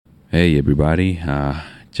Hey everybody,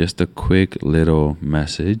 just a quick little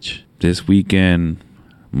message. This weekend,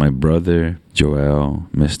 my brother Joel,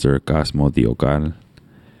 Mr. Cosmo Teocal,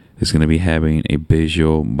 is going to be having a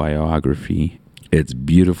visual biography. It's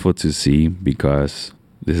beautiful to see because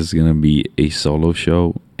this is going to be a solo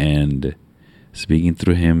show, and speaking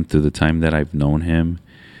through him through the time that I've known him,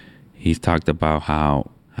 he's talked about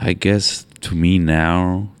how, I guess to me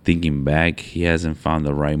now, thinking back, he hasn't found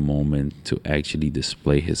the right moment to actually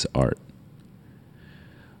display his art.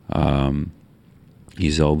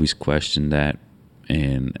 He's always questioned that,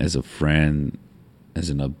 and as a friend,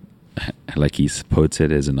 like he puts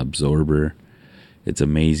it, as an absorber, it's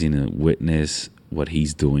amazing to witness what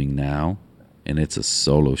he's doing now, and it's a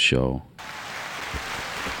solo show.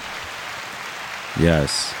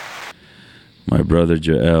 Yes, my brother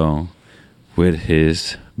Joel with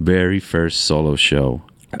his very first solo show.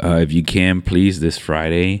 If you can, please, this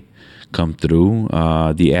Friday, come through.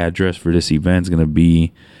 The address for this event is going to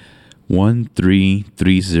be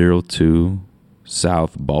 13302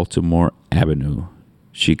 South Baltimore Avenue,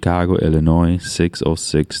 Chicago, Illinois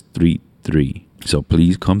 60633. So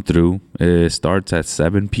please come through. It starts at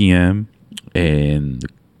 7 p.m. and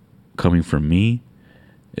coming from me,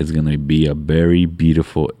 it's going to be a very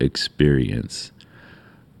beautiful experience.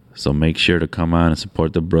 So make sure to come out and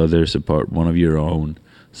support the brother, support one of your own,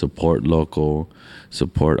 support local,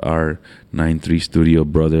 support our 93 Studio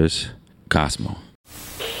brothers, Cosmo.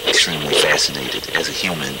 Extremely fascinated as a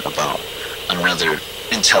human about another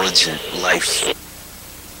intelligent life.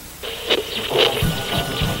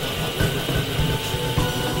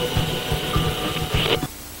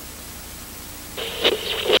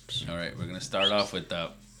 All right, we're going to start off with the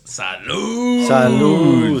salud.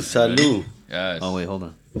 Salud. Yes. Oh, wait, hold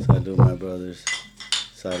on. Salud, my brothers.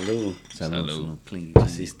 Salud. Salud. Please.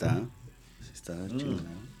 Así está. Chingado.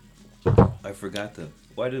 I forgot that.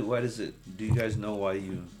 Why does it? Do you guys know why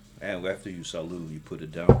you after you salute you put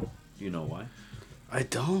it down? Do you know why? I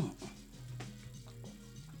don't.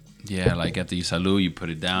 Yeah, like after you salute, you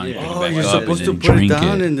put it down, you Yeah. pick Oh, it you're back up, supposed and to then put it drink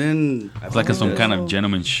down it. and then... It's like some kind of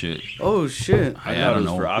gentleman shit. Oh, shit. I I thought it don't was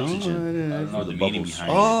know. for Oh, I oxygen. didn't- For the bubbles.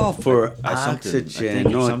 Oh, for I oxygen. think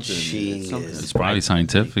No something- it's something. chingues. It's probably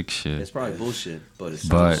scientific shit. It's probably bullshit, but it's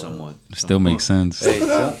But somewhat. it still makes sense.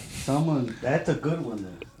 Hey, someone... That's a good one,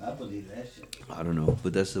 then. I believe that shit. I don't know,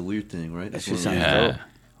 but that's the weird thing, right? That That's shit one of sounds those- Yeah. dope.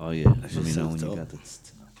 Oh yeah. Let shit me know when sounds you dope. got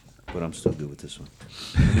that. But I'm still good with this one.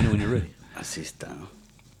 Let me know when you're ready. Así está.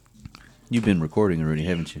 You've been recording already,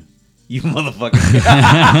 haven't you? You motherfucker.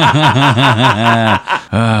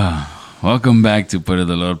 Welcome back to Put of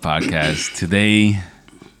the Lord podcast. Today,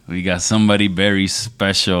 we got somebody very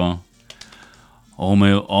special,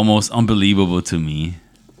 almost unbelievable to me,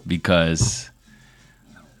 because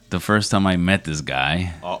the first time I met this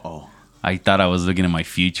guy, I thought I was looking at my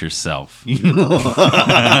future self.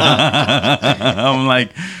 I'm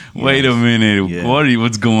like, wait a minute, Yeah.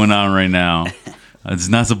 what's going on right now? It's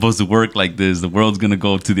not supposed to work like this. The world's gonna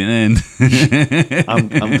go to the end.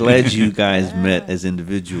 I'm glad you guys met as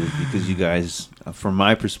individuals because you guys, from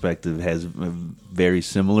my perspective, has very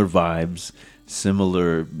similar vibes,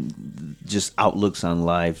 similar just outlooks on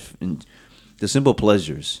life, and the simple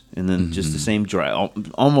pleasures, and then just the same drive,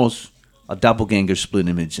 almost a doppelganger split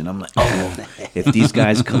image. And I'm like, oh, if these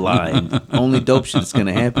guys collide, only dope shit's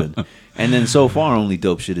gonna happen. And then so far, only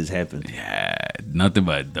dope shit has happened. Yeah, nothing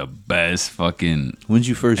but the best fucking. When'd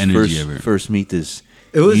you Energy ever. first meet this?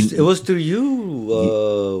 It was through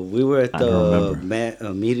you. We were at I don't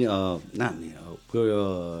the meeting. Not meeting. We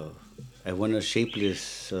were at one of the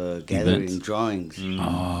Shapeless gathering Events? drawings.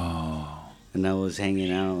 Oh. And I was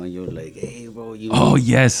hanging out, and you were like, "Hey, bro, Oh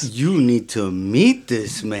yes. you need to meet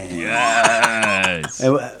this man." Yes.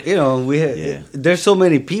 And, we had, Yeah. there's so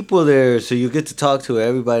many people there, so you get to talk to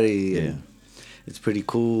everybody. Yeah. And it's pretty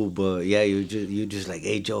cool. But yeah, you just like,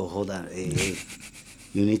 "Hey, Joe, hold on, hey,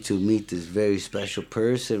 you need to meet this very special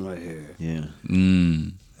person right here." Yeah.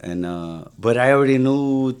 Mm. And but I already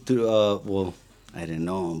knew through I didn't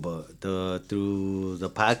know him, but through the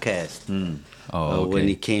podcast. Oh, okay. When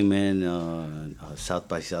he came in South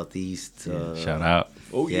by Southeast. Shout out.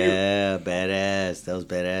 Oh yeah, badass. That was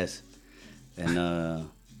badass. And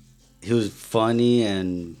he was funny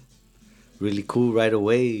and really cool right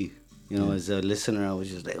away. You know, as a listener, I was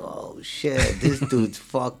just like, "Oh shit, this dude's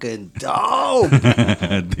fucking dope."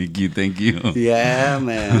 Thank you. Yeah,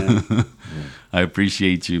 man. I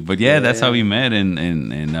appreciate you. But yeah, that's how we met. And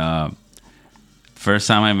first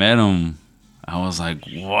time I met him, I was like,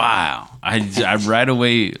 wow. I right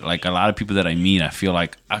away, like a lot of people that I meet, I feel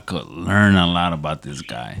like I could learn a lot about this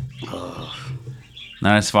guy.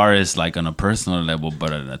 Not as far as like on a personal level,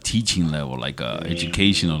 but at a teaching level, like a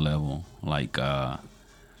educational level, like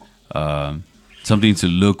something to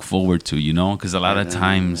look forward to, you know? Because a lot of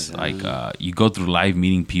times, like you go through life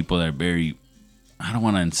meeting people that are very, I don't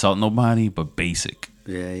want to insult nobody, but basic.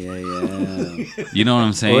 Yeah. You know what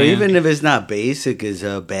I'm saying? Or even if it's not basic, it's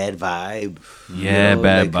a bad vibe. Yeah,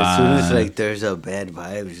 bad like, as soon as vibe. like there's a bad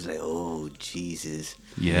vibe, it's like, oh Jesus.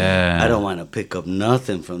 Yeah. I don't want to pick up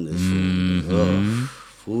nothing from this food. Oh,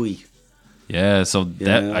 phooey. Yeah, so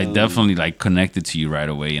that I Yeah. definitely like connected to you right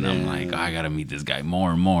away, and I'm like, I gotta meet this guy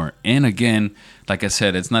more and more. And again, like I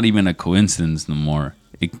said, it's not even a coincidence no more.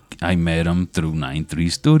 I met him through 93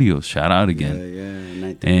 Studios. Shout out again.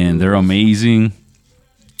 Yeah. And they're amazing,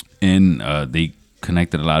 and they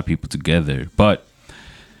connected a lot of people together. But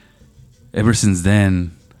ever since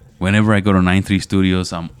then, whenever I go to 93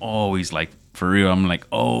 Studios, I'm always like, for real, I'm like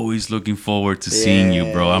always looking forward to seeing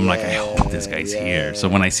you, bro. I'm like, I hope this guy's here. So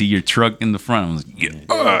when I see your truck in the front, I'm like,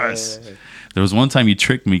 yes. There was one time you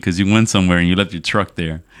tricked me because you went somewhere and you left your truck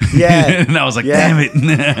there. Yeah. And I was like, damn it.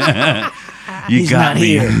 You got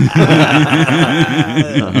me.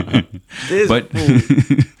 But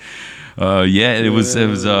yeah, it was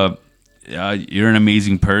you're an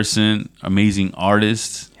amazing person, amazing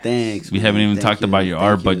artist. Thanks. We haven't even talked about your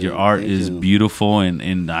art, but your art is beautiful, and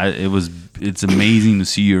it's amazing to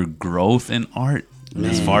see your growth in art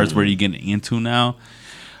as far as where you're getting into now.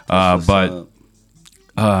 But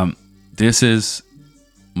this is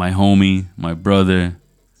my homie, my brother,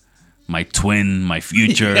 my twin, my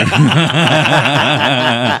future,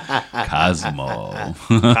 Cosmo.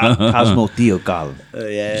 Cosmo Teocal.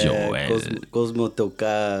 Joel. Cosmo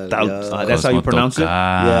Teocal. That's how you pronounce it?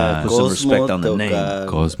 Yeah, Put some respect on the name.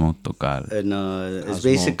 Cosmo Teocal. And it's Cosmo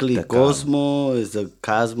basically Teocal. Cosmo is the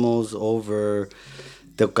cosmos over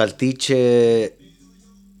Teocaltiche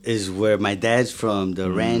is where my dad's from,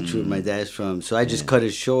 the ranch where my dad's from. So I just cut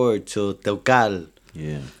it short to Teocal.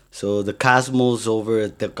 Yeah. So the cosmos over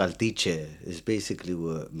Teocaltiche is basically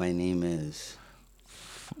what my name is.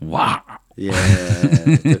 Wow. Yeah,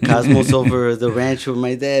 the cosmos over the ranch where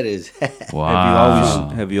my dad is. Wow.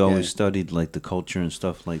 Have you always studied like the culture and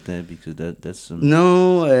stuff like that? Because that's some...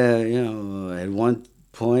 No, at one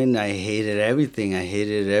point I hated everything. I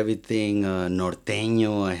hated everything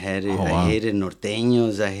norteño. I hated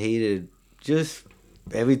norteños. I hated just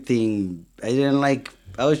everything. I didn't like.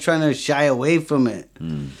 I was trying to shy away from it.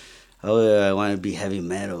 I want to be heavy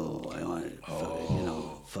metal. I wanted,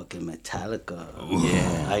 fucking Metallica.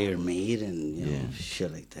 Iron Maiden,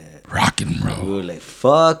 shit like that. Rock and roll. We were like,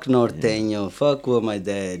 fuck norteño. Fuck what my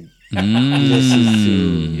dad listens to.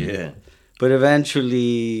 Yeah. But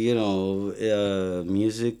eventually,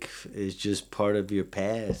 music is just part of your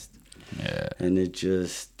past. Yeah. And it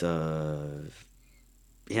just,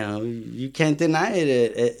 you can't deny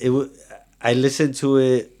it. I listened to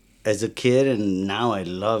it as a kid, and now I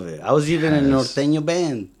love it. I was even in a norteño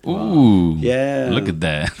band. Ooh. Yeah. Look at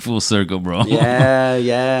that. Full circle, bro.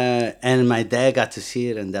 Yeah. And my dad got to see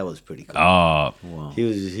it, and that was pretty cool. Oh. Wow. He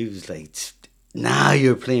was like, now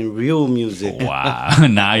you're playing real music. Wow.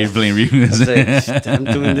 Now you're playing real music. I was like, I'm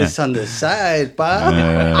doing this on the side,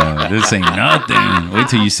 pa. This ain't nothing. Wait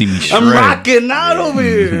till you see me shred. I'm rocking out over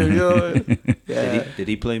here. Did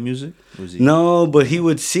he play music? Was he? No, but he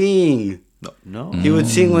would sing. No. He would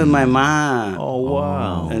sing with my mom. Oh,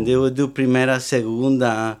 wow. And they would do primera,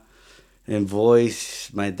 segunda, and voice.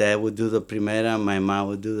 My dad would do the primera, my mom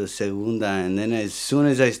would do the segunda. And then as soon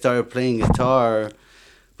as I started playing guitar,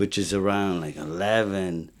 which is around like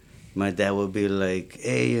 11, my dad would be like,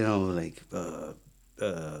 hey,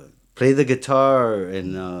 play the guitar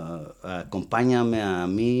and acompáñame a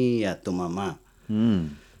mí y a tu mamá.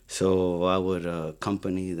 So I would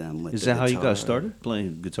accompany them with Is the that how you guitar. got started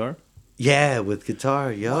playing guitar? Yeah, with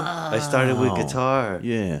guitar, yup. I started with guitar.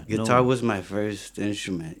 Yeah. Guitar was my first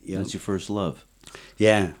instrument. Yup. That's your first love.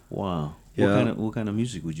 Yeah. Wow. Yeah. What kind of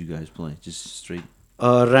music would you guys play? Just straight.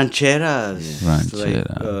 Rancheras. Yeah.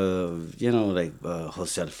 Ranchera. Like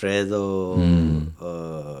Jose Alfredo,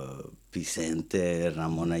 Vicente,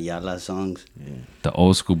 Ramon Ayala songs. Yeah. The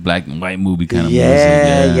old school black and white movie kind of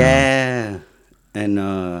Yeah, music. yeah. And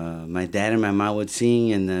my dad and my mom would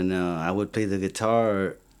sing, and then I would play the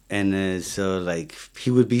guitar. And so, like,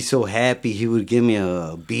 he would be so happy, he would give me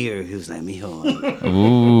a beer. He was like, mijo.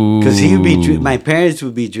 Ooh. Because he would be, my parents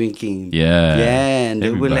would be drinking. Yeah. Yeah, and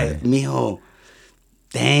they were like, mijo,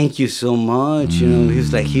 thank you so much. He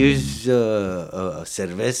was like, here's a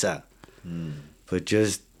cerveza. But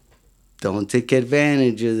just don't take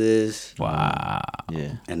advantage of this. Wow.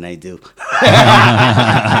 Yeah. And I do.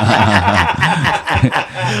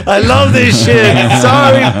 I love this shit.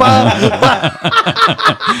 Sorry, pa.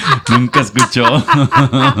 Nunca escuchó.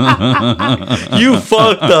 You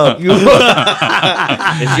fucked up.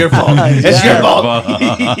 It's your fault. It's your fault.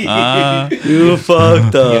 You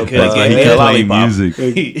fucked up. Okay, pa. okay. He Hey, can play lollipop. music.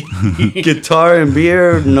 Guitar and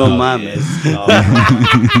beer, no mames.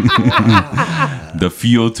 The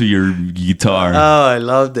feel to your guitar. Oh, I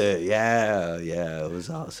loved it. Yeah, it was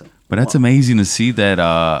awesome. But that's amazing to see that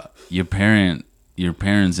your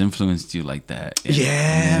parents influenced you like that.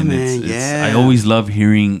 Yeah, man, yeah. I always love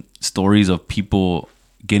hearing stories of people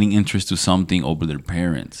getting interest to something over their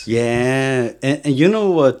parents. Yeah, and you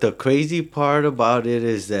know what the crazy part about it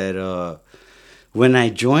is that when I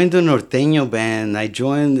joined the Norteño band, I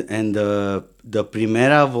joined, and the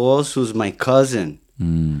primera voz was my cousin.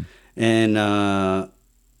 And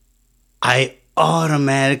I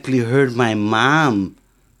automatically heard my mom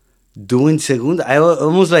doing segunda. I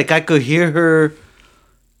almost like I could hear her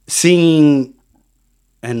singing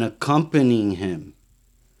and accompanying him.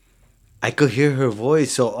 I could hear her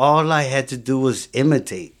voice, so all I had to do was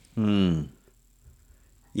imitate.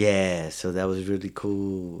 Yeah, so that was really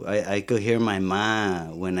cool. I could hear my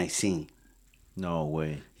ma when I sing. No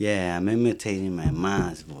way. Yeah, I'm imitating my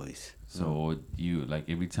ma's voice. So you like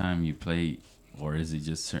every time you play, or is it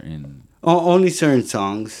just certain? Only certain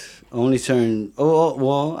songs. Only certain. Oh,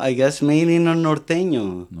 well, I guess mainly in a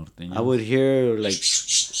norteño. Norteño? I would hear like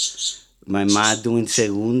my ma doing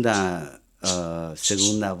segunda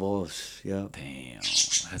voz. Yeah. Damn,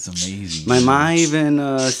 that's amazing. My ma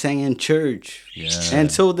even sang in church. Yeah.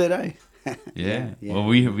 And so did I. Yeah. Yeah. Well,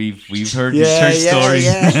 we've heard these church stories.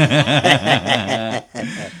 Yeah.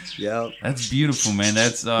 Yep. That's beautiful, man.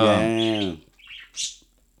 That's Yeah.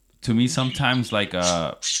 to me sometimes like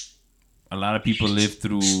a lot of people live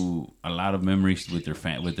through a lot of memories with their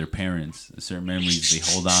parents. Certain memories they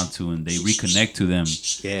hold on to and they reconnect to them.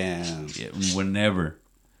 Yeah. Whenever.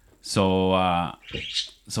 So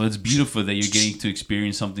it's beautiful that you're getting to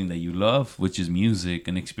experience something that you love, which is music,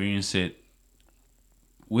 and experience it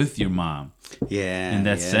with your mom. Yeah. In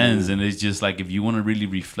that yeah. sense. And it's just like if you want to really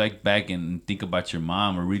reflect back and think about your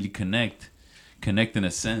mom or really connect in a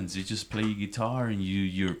sense, you just play your guitar and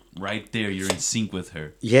you're right there, you're in sync with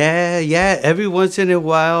her. Yeah. Every once in a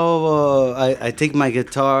while, I take my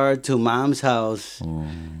guitar to mom's house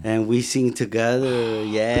and we sing together.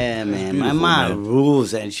 Yeah, man. My mom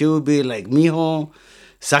rules, and she would be like, mijo,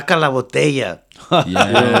 saca la botella.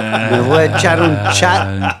 Yeah. Me voy a echar un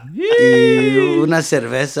chat y una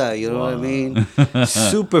cerveza, you know what I mean?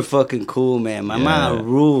 Super fucking cool, man. My mom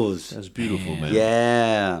rules. That's beautiful, man.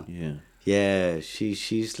 Yeah. Yeah. Yeah,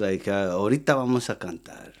 she's like, ahorita vamos a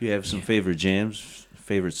cantar. You have some favorite jams,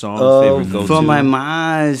 favorite songs, favorite go-to? For my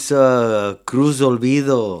ma, it's Cruz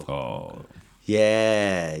Olvido. Oh.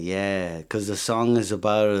 Yeah, because the song is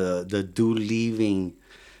about the dude leaving,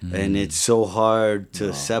 and it's so hard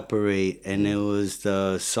to separate. And it was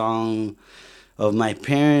the song of my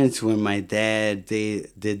parents when my dad they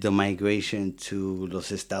did the migration to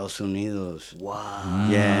Los Estados Unidos. Wow.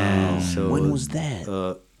 Yeah. So When was that?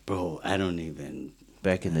 Bro, I don't even.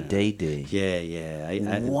 Back in the day. Yeah.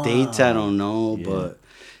 Wow. Dates I don't know, but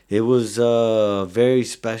it was a very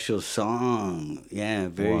special song. Yeah,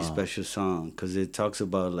 very special song, because it talks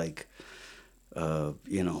about like,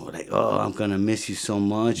 like, oh, I'm gonna miss you so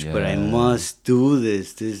much, but I must do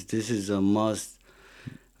this. This is a must.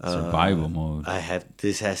 Survival mode.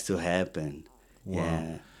 This has to happen. Wow.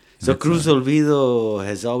 Yeah. So Cruz Olvido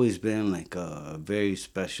has always been like a very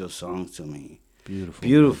special song to me.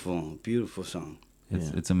 Beautiful song.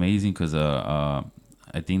 It's amazing because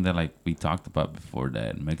I think that like we talked about before,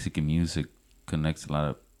 that Mexican music connects a lot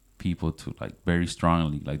of people to like very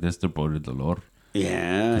strongly. Like that's the Dolor.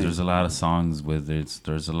 Yeah. There's a lot of songs with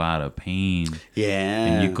there's a lot of pain. Yeah.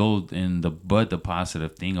 And you go the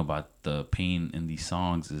positive thing about the pain in these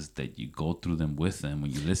songs is that you go through them with them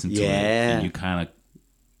when you listen to it, and you kind of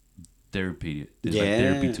therapy. It's like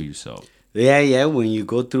therapy to yourself. Yeah. When you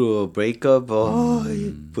go through a breakup,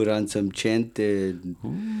 you put on some chente,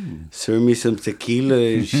 serve me some tequila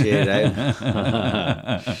and shit.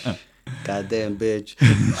 Goddamn bitch.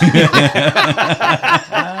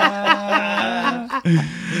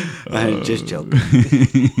 I'm just joking.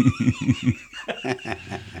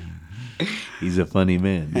 He's a funny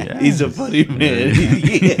man. Yeah. He's a funny man.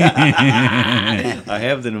 I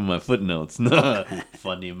have that in my footnotes.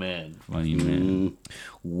 Funny man. Funny man.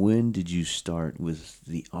 When did you start with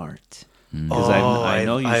the art? Because I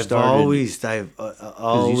know you started. You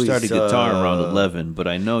started guitar around 11, but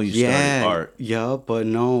I know you started art. Yeah, but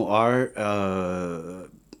no art.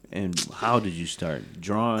 And how did you start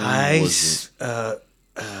drawing? As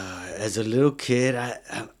a little kid, I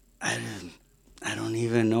don't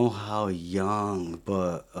even know how young,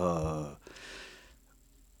 but I'm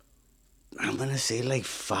gonna say like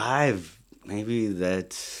 5. Maybe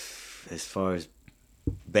that's as far as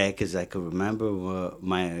back as I could remember.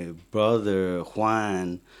 My brother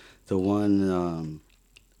Juan, the one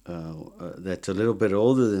that's a little bit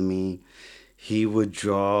older than me, he would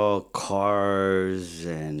draw cars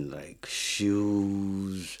and like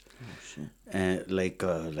shoes and like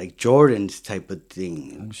Jordan's type of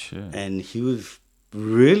thing. Oh, shit. And he was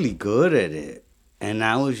really good at it. And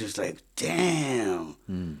I was just like, damn.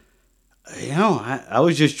 You know, I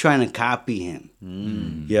was just trying to copy him.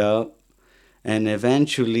 Yeah. And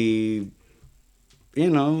eventually, you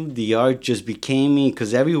know, the art just became me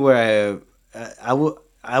because everywhere I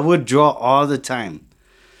would draw all the time.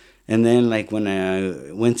 And then, like, when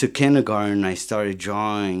I went to kindergarten, I started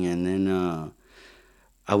drawing. And then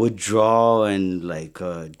I would draw and, like,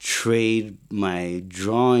 trade my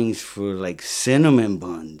drawings for, like, cinnamon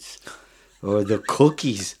buns or the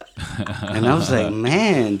cookies. And I was like,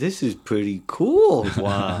 man, this is pretty cool.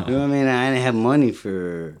 Wow. You know what I mean? I didn't have money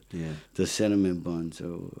for the cinnamon buns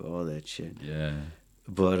or all that shit. Yeah.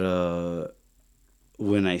 But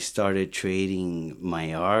when I started trading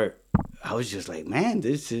my art, I was just like, man,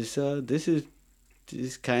 this is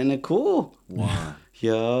kind of cool. Wow.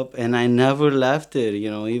 Yup. And I never left it. You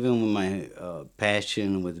know, even with my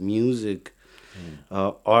passion with music,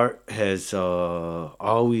 art has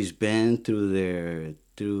always been through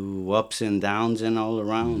ups and downs and all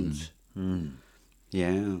arounds.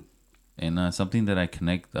 Yeah. And something that I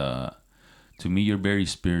connect, to me, you're very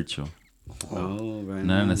spiritual. Oh, right.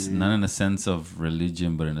 Not in a sense of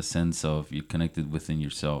religion, but in a sense of you're connected within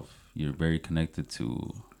yourself. You're very connected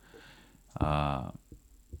to,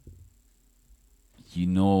 you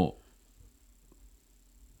know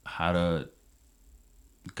how to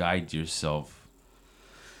guide yourself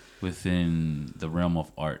within the realm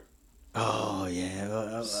of art. Oh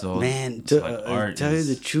yeah, So man. it's like art Tell you is-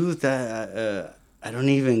 the truth, I don't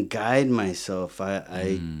even guide myself.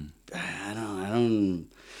 I don't.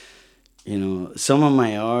 You know, some of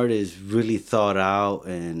my art is really thought out,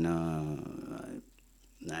 and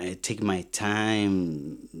I take my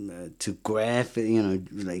time to graph it. You know,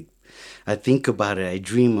 like I think about it, I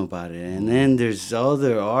dream about it, and then there's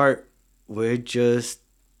other art where it just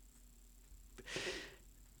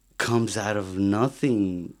comes out of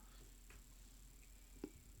nothing.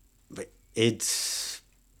 But it's,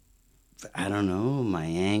 I don't know, my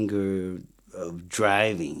anger of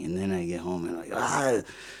driving, and then I get home and like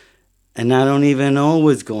and I don't even know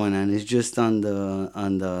what's going on. It's just on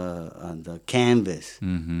the canvas.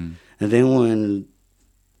 Mm-hmm. And then when,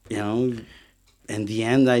 you know, in the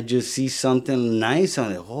end, I just see something nice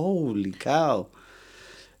on it. Holy cow!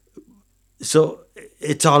 So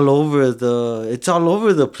it's all over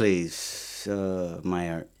the place.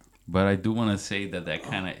 My art. But I do want to say that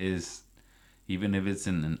kind of is, even if it's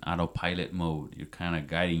in an autopilot mode, you're kind of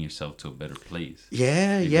guiding yourself to a better place.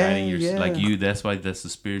 Yeah, You're guiding like you. That's why that's the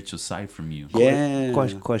spiritual side from you. Yeah.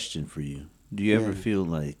 Question for you. Do you ever feel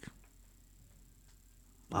like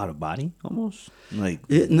out of body almost? Like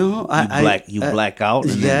no, you black out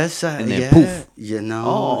and yes, then, and then yeah, poof. you know,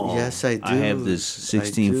 Oh, yes, I do. I have this I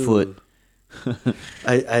 16-foot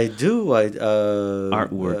I do.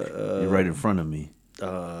 artwork right in front of me.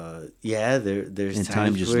 Yeah, there's And times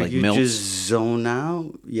time just where like you melts. just zone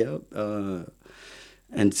out. Yep.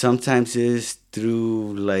 And sometimes it's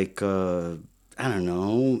through like I don't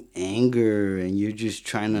know, anger, and you're just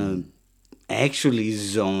trying to actually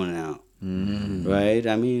zone out. Right?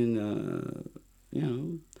 I mean, you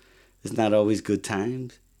know, it's not always good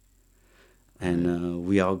times, and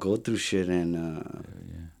we all go through shit, and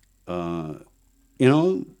you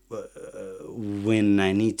know, when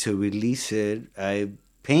I need to release it, I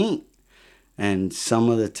paint, and some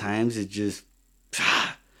of the times it just,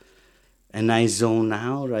 and I zone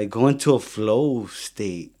out. I go into a flow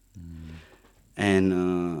state,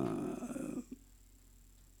 and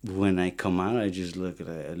when I come out, I just look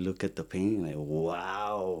at the painting like,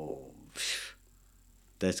 wow,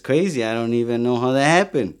 that's crazy. I don't even know how that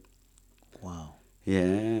happened. Wow.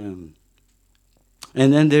 Yeah.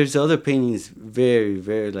 And then there's other paintings, very,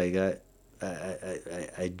 very like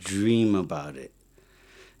I dream about it,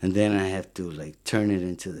 and then I have to like turn it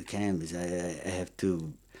into the canvas. I have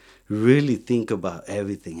to really think about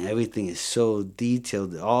everything. Everything is so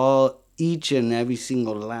detailed. Each and every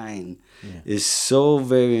single line is so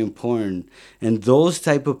very important. And those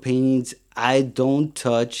type of paintings I don't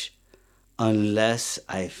touch unless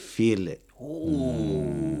I feel it.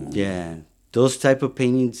 Oh. Yeah. those type of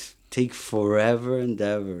paintings take forever and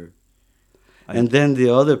ever. And then the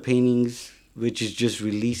other paintings, which is just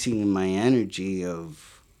releasing my energy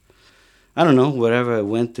of, I don't know, whatever I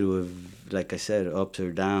went through, of, like I said, ups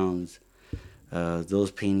or downs,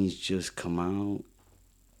 those paintings just come out,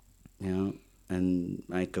 you know, and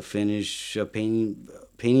I could finish a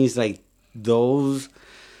paintings like those,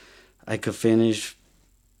 I could finish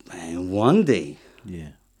in one day. Yeah.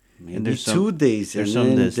 Maybe And there's 2 days. There's and some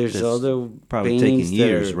then that's, there's that's other probably paintings taking that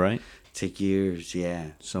years, are- right? Take years,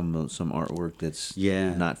 yeah. Some artwork that's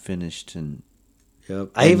Yeah. not finished and Yep.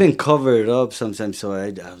 I even cover it up sometimes, so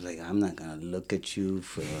I was like, I'm not gonna look at you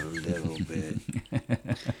for a little bit,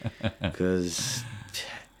 because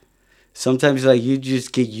sometimes like you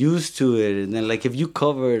just get used to it, and then like if you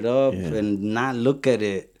cover it up Yeah. and not look at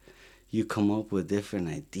it, you come up with different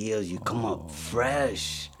ideas. You come up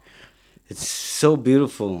fresh. It's so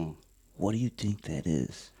beautiful. what do you think that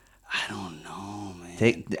is? I don't know,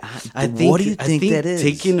 man. What do you think that is?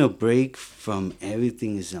 Taking a break from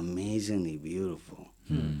everything is amazingly beautiful.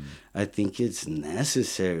 I think it's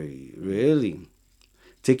necessary, really.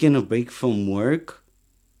 Taking a break from work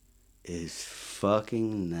is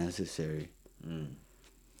fucking necessary.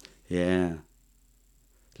 Yeah.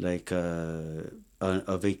 Like a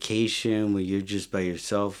vacation where you're just by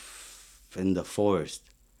yourself in the forest.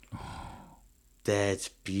 That's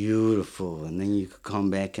beautiful. And then you could come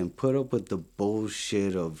back and put up with the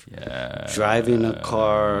bullshit of driving a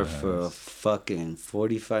car for a fucking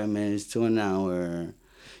 45 minutes to an hour.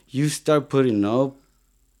 You start putting up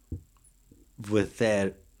with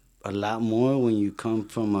that a lot more when you come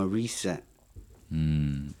from a reset.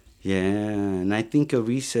 Yeah, and I think a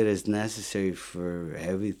reset is necessary for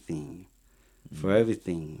everything. For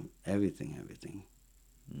everything.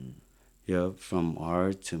 Yep, from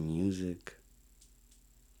art to music.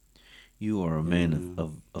 You are a man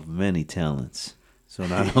of many talents. So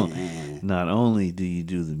not only do you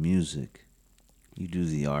do the music, you do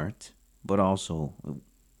the art, but also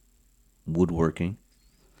woodworking.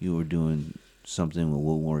 You were doing something with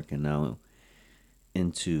woodworking now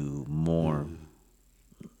into more,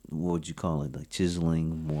 what would you call it? Like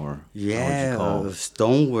chiseling, more? Yeah, what would you call it?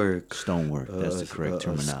 stonework. Stonework. That's the correct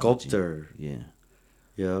terminology. Sculptor. Yeah.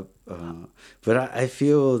 Yep. But I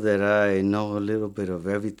feel that I know a little bit of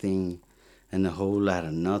everything and a whole lot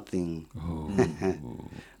of nothing.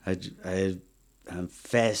 I'm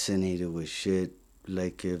fascinated with shit.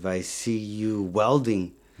 Like if I see you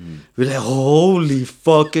welding, be like, holy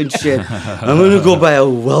fucking shit! I'm gonna go buy a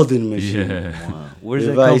welding machine. Wow. Where does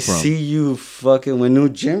If that come I from? see you fucking with new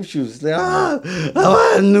gym shoes, like, I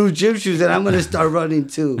want new gym shoes, and I'm gonna start running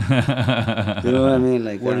too. You know what I mean?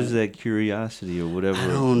 Like, What is that curiosity or whatever? I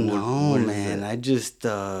don't know, what is man. that? I just,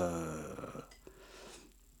 I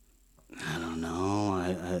don't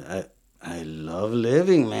know. I love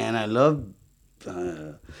living, man. I love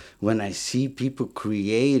when I see people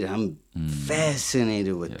create. I'm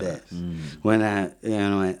fascinated with that. When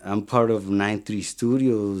I'm part of 93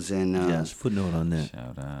 Studios, and Yes, footnote on that.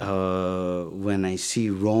 Shout out. when I see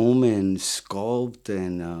Roman sculpt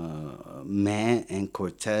and Matt and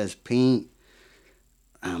Cortez paint,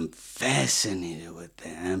 I'm fascinated with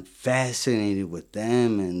that. I'm fascinated with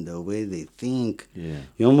them and the way they think. Yeah.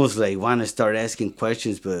 You almost like want to start asking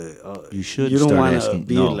questions, but You should You don't start want to asking.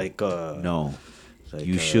 be No. like No. like,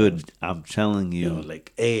 You should. I'm telling You you. know,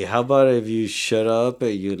 like, hey, how about if you shut up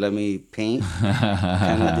and you let me paint,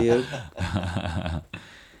 kind of deal.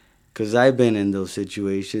 Because I've been in those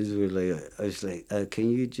situations where, like, I was like, can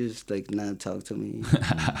you just, like, not talk to me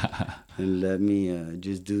and let me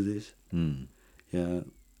just do this? Yeah.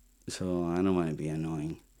 So I don't want to be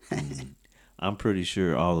annoying. I'm pretty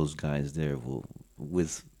sure all those guys there will,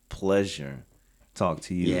 with pleasure, talk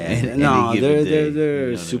to you. Yeah. any No, given day, they're you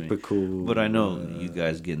know what I super mean? cool. But I know you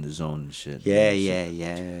guys get in the zone and shit.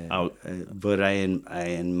 Yeah. Out. But I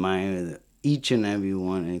admire each and every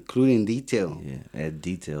one, including Detail. Yeah, add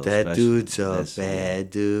details. That especially. dude's a That's- bad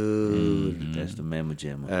dude. That's the mamma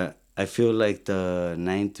jamma. I feel like the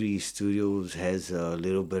 93 Studios has a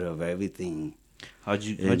little bit of everything. How'd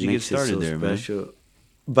you It get makes it started so there, special.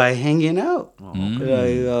 By hanging out. Oh,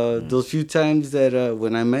 Like, those few times that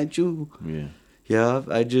when I met you, man? yeah,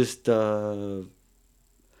 I just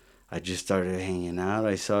started hanging out.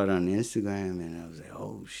 I saw it on Instagram, and I was like,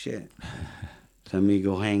 oh, shit. Let me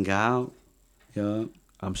go hang out. Yeah.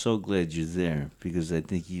 I'm so glad you're there because I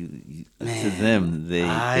think you to Man, them they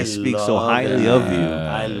I speak so love highly it. of you.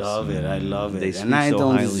 I love it. I love They it. speak And I so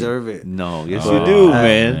don't highly. deserve it. No, yes But you do,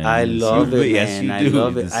 man. I love it, Yes, man. you I do.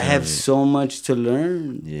 love You it. I have deserve it. so much to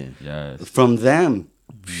learn Yeah. Yes. from them.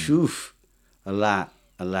 Phew. A lot.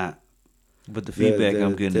 But the feedback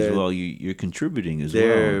I'm getting as well, you're contributing as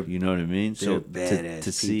well. You know what I mean? So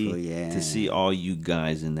to see all you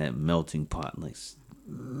guys in that melting pot, like,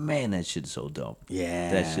 man, that shit's so dope.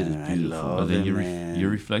 Yeah, that shit is beautiful. But then you're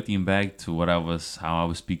reflecting back to how I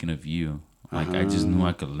was speaking of you. Like I just knew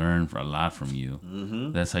I could learn a lot from you.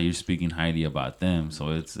 Mm-hmm. That's how you're speaking highly about them. So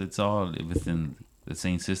it's all within the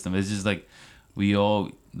same system. It's just like we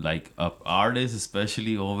all, like, artists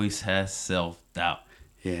especially, always has self-doubt.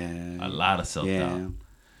 Yeah, a lot of self-doubt. Yeah.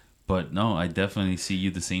 But no, I definitely see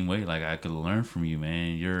you the same way. Like I could learn from you,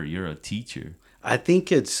 man. You're a teacher. I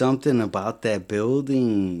think it's something about that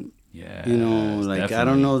building. Yeah, You know, like definitely. I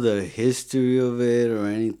don't know the history of it or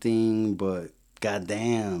anything, but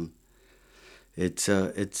goddamn, it's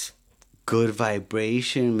good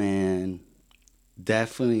vibration, man.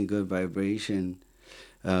 Definitely good vibration.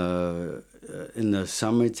 In the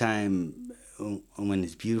summertime, when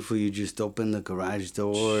it's beautiful, you just open the garage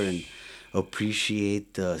door and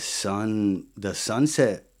appreciate the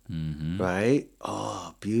sunset, right?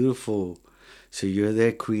 Oh, beautiful. So you're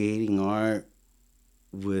there creating art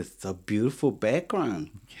with a beautiful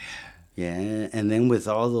background. Yeah, and then with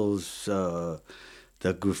all those the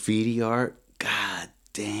graffiti art, god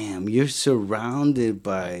damn, you're surrounded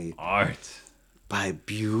by art, by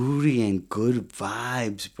beauty and good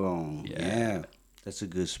vibes, bro. Yeah. That's a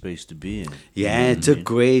good space to be in. Yeah, it's a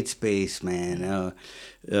great space, man.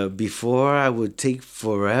 Before I would take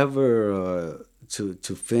forever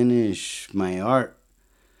to finish my art,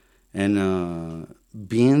 and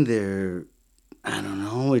being there, I don't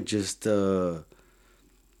know, it just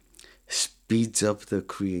speeds up the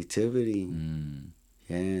creativity.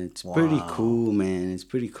 Yeah, it's pretty cool, man. It's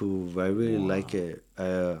pretty cool. I really like it.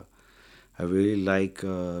 I really like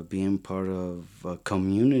being part of a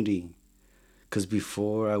community. Because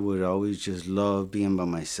before, I would always just love being by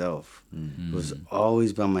myself. It was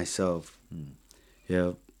always by myself.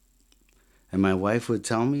 Yeah. And my wife would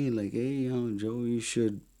tell me, like, hey, Joe, you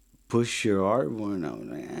should push your art more. And I was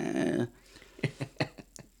like,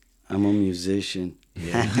 I'm a musician.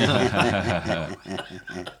 Yeah.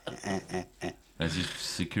 That's your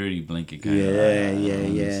security blanket kind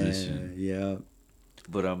of. Yeah.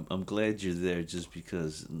 But I'm glad you're there just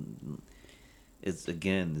because it's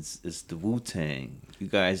the Wu-Tang. You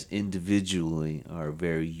guys individually are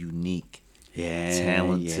very unique,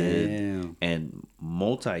 talented, and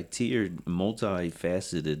multi-tiered,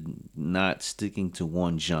 multifaceted, not sticking to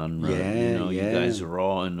one genre. You guys are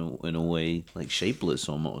all in a way like shapeless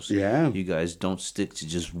almost. Yeah. You guys don't stick to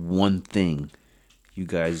just one thing. You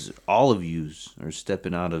guys, all of yous, are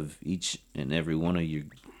stepping out of each and every one of your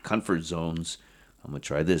comfort zones. I'm gonna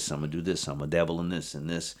try this. I'm gonna do this. I'm gonna dabble in this and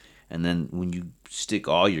this. And then when you stick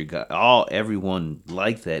everyone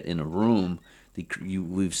like that in a room,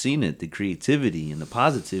 we've seen it. The creativity and the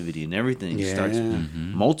positivity and everything starts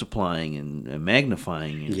multiplying and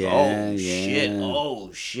magnifying. And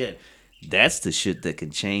oh shit. That's the shit that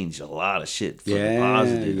can change a lot of shit for the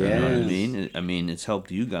positive. You know what I mean? I mean, it's helped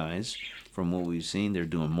you guys. From what we've seen, they're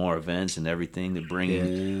doing more events and everything. They're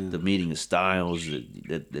bringing the meeting of styles.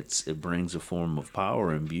 It brings a form of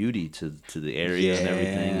power and beauty to the area and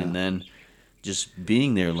everything. And then just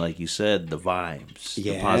being there, like you said, the vibes,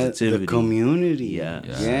 the positivity, the community. Yeah,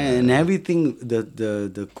 and everything.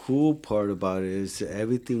 The cool part about it is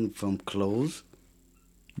everything from clothes.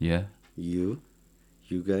 Yeah. You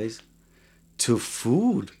guys, to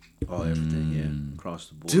food. Oh, everything, across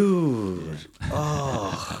the board. Dude.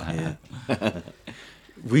 Oh.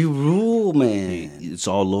 We rule, man. It's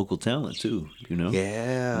all local talent, too,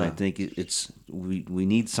 Yeah. And I think we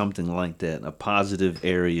need something like that, a positive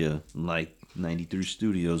area like 93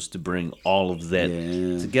 Studios to bring all of that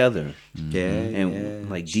together.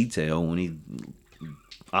 Like detail, I'm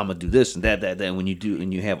going to do this and that, when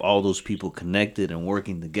you have all those people connected and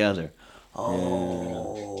working together.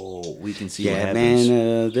 We can see what happens.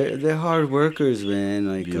 Man, they're hard workers, man.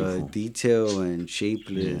 Like Detail and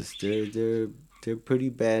Shapeless, they're pretty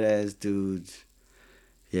badass dudes.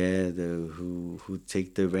 Yeah, who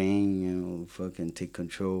take the reign, fucking take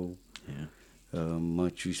control. Yeah.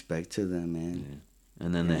 Much respect to them, man. Yeah.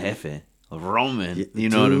 And then the Jefe, Roman, you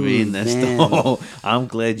know what I mean? That's the whole. I'm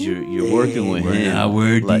glad you're working with him. Not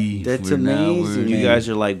worthy. That's amazing. You guys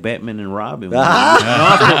are like Batman and Robin.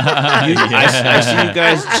 I see you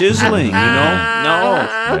guys chiseling.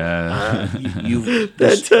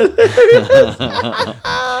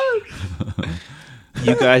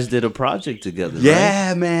 You guys did a project together, right?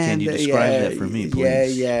 Yeah, man. Can you describe that for me,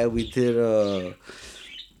 please? Yeah. We did it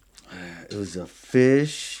was a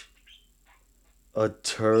fish, a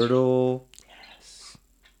turtle. Yes.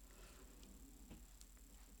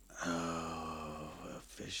 A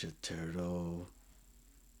fish, fish, a turtle,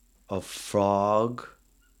 a frog,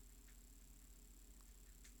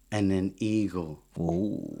 and an eagle.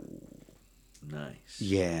 Oh, nice.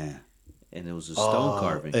 Yeah. And it was a stone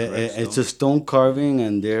carving, correct? It's a stone carving,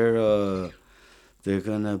 and they're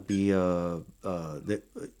gonna be you're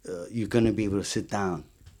gonna be able to sit down.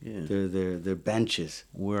 Yeah. They're benches.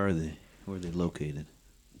 Where are they? Where are they located?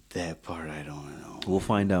 That part I don't know. We'll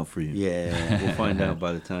find out for you. Yeah. We'll find out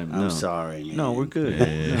by the time. I'm No. sorry, man. No, we're good.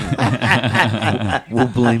 No. We'll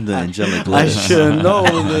blame the angelic I lettuce. should know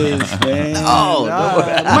this, man. Oh,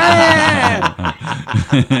 man!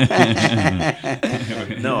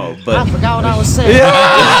 No, but forgot what I was saying.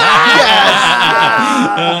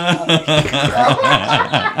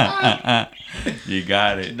 You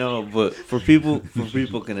got it. no, but for people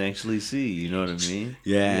can actually see. You know what I mean?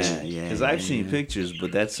 Yeah. Because I've seen pictures,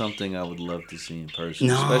 but that's something I would love to see in person.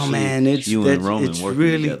 No, especially man, it's you and Roman it's working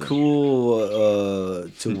really together. cool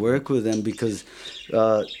to work with them because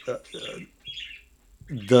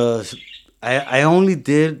I only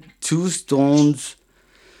did 2 stones.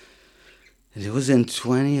 And it was in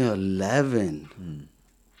 2011,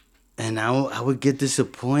 and I would get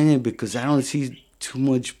disappointed because I don't see too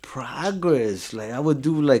much progress. Like I would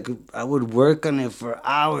work on it for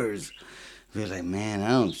hours. Be like, man, I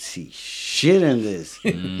don't see shit in this.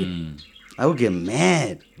 I would get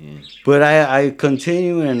mad. Yeah. But I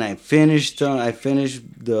continued and I finished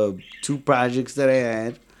the 2 projects that I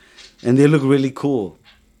had, and they look really cool.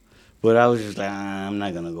 But I was just like, I'm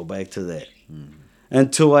not gonna go back to that.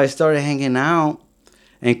 Until I started hanging out,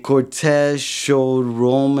 and Cortez showed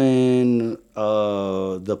Roman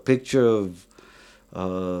the picture of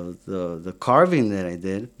the carving that I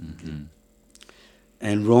did.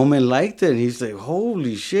 And Roman liked it. He's like,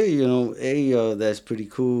 holy shit, hey, that's pretty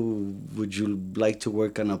cool. Would you like to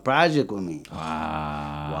work on a project with me?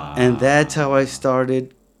 Wow. And that's how I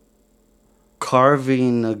started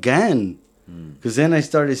carving again. Because then I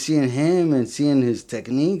started seeing him and seeing his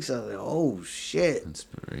techniques. I was like, oh, shit.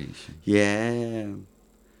 Inspiration. Yeah.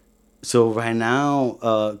 So right now,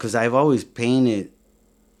 because I've always painted.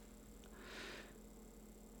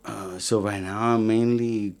 So right now I'm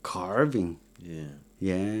mainly carving. Yeah.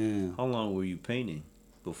 Yeah. How long were you painting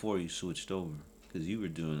before you switched over? Because you were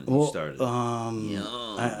doing. Well, You started.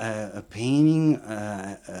 Painting.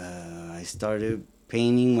 I started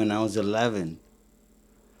painting when I was 11.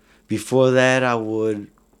 Before that, I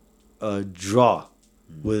would draw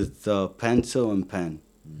with pencil and pen.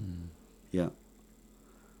 Yeah.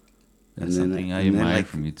 That's something I admire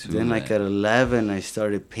from you too. Then, like at 11, I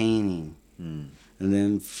started painting, and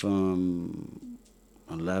then from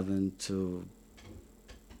 11 to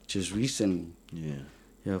just recently,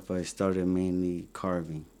 I started mainly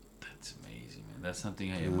carving. That's amazing, man. That's something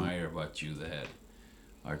I admire about you. That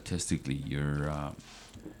artistically,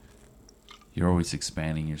 you're always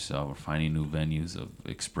expanding yourself or finding new venues of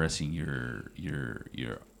expressing your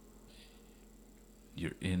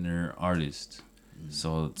inner artist.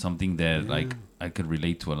 So it's something that like I could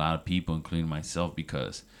relate to a lot of people, including myself,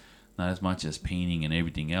 because not as much as painting and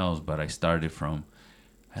everything else, but I started from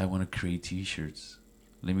I want to create T-shirts.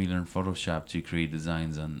 Let me learn Photoshop to create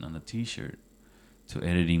designs on a T-shirt, to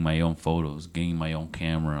editing my own photos, getting my own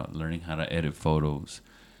camera, learning how to edit photos.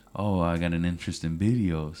 Oh, I got an interest in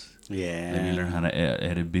videos. Yeah. Let me learn how to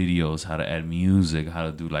edit videos, how to add music, how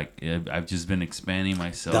to do I've just been expanding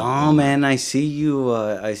myself. No, man, I see you.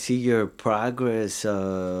 I see your progress.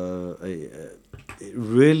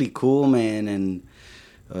 Really cool, man, and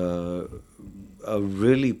a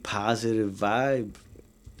really positive vibe.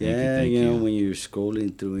 Thank you know, you. when you're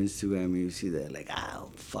scrolling through Instagram, you see that, like,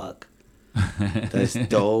 oh, fuck. That's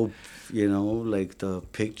dope. You know, like the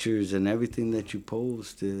pictures and everything that you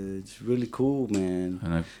post. It's really cool,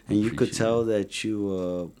 man. And you could tell that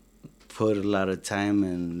you put a lot of time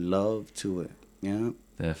and love to it. Yeah.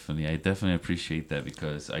 Definitely. I definitely appreciate that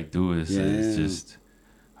because I do it. It's just,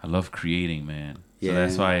 I love creating, man. So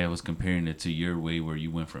that's why I was comparing it to your way where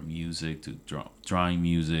you went from music to drawing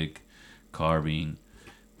music, carving,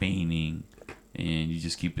 painting, and you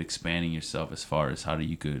just keep expanding yourself as far as how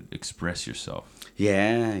you could express yourself.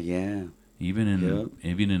 Yeah. Even in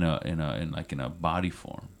a body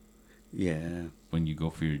form. Yeah. When you go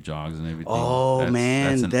for your jogs and everything. Oh,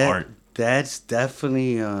 man, that's an art. That's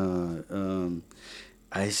definitely.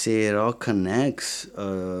 I say it all connects.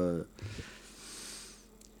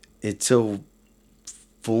 It's a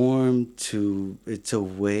form to. It's a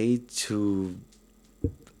way to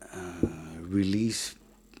release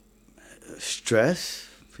stress.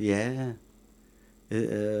 Yeah.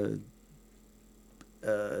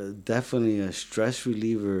 Definitely a stress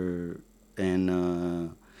reliever,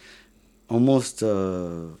 and almost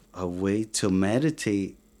a way to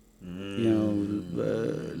meditate.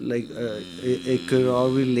 It could all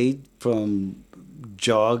relate from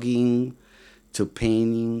jogging to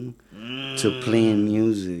painting to playing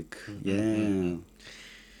music. Yeah.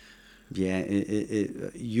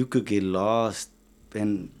 You could get lost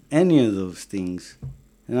in any of those things.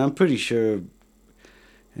 And I'm pretty sure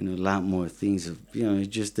a lot more things. It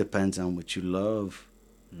just depends on what you love.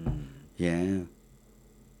 Yeah.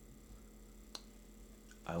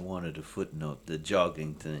 I wanted to footnote the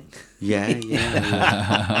jogging thing. Yeah.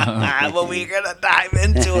 But we're going to dive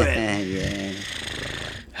into it. Yeah.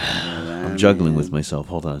 I'm juggling with myself.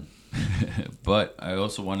 Hold on. But I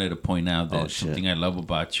also wanted to point out that shit. something I love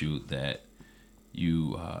about you that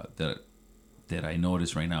you that I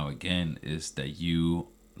notice right now again is that you,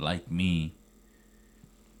 like me,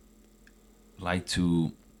 like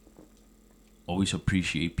to always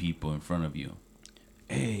appreciate people in front of you.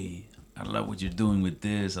 Hey, I love what you're doing with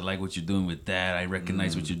this. I like what you're doing with that. I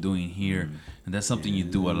recognize what you're doing here. And that's something you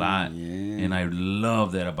do a lot. Yeah. And I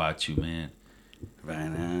love that about you, man. Right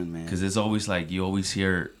on, man. Because it's always like you always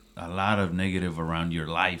hear a lot of negative around your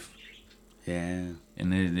life. Yeah.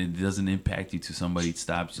 And it doesn't impact you to somebody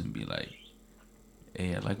stops and be like,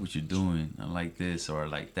 hey, I like what you're doing. I like this or I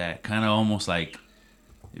like that. Kind of almost like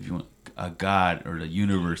if you want a God or the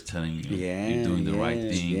universe telling you you're doing the right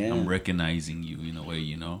thing. Yeah. I'm recognizing you in a way,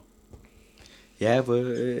 Yeah, but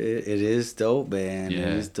it is dope, man. Yeah. It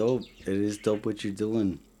is dope. It is dope what you're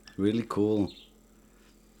doing. Really cool.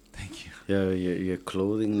 Thank you. Yeah, your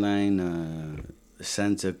clothing line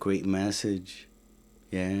sends a great message.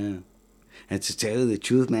 Yeah. And to tell you the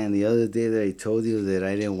truth, man, the other day that I told you that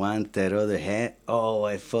I didn't want that other hat, oh,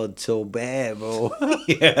 I felt so bad, bro.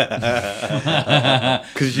 Yeah.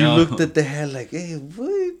 Because you looked at the hat like, hey,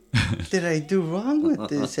 what did I do wrong with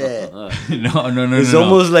this hat? No. It's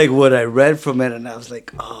almost like what I read from it, and I was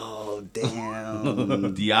like, oh,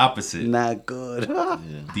 damn. The opposite. Not good.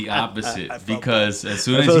 The opposite. I felt Because as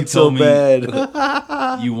soon I as you felt told so me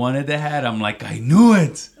bad. you wanted the hat, I'm like, I knew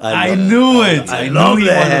it. I knew it. I knew love he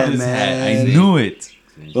that wanted hat, this man. hat. I knew it.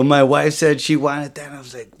 When my wife said she wanted that, I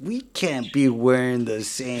was like, we can't be wearing the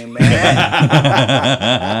same hat.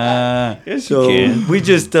 Yes, So you can. we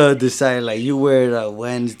just decided, like, you wear it on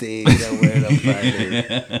Wednesdays, I wear it on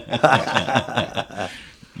Fridays.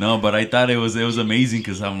 No, but I thought it was amazing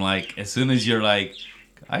because I'm like, as soon as you're like,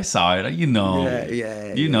 I saw it, know,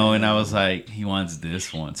 and I was like, he wants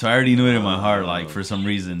this one. So I already knew it in my heart, like, for some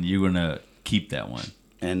reason, you're going to keep that one.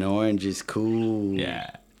 And orange is cool. Yeah.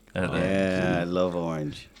 I love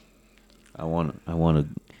orange. I want to.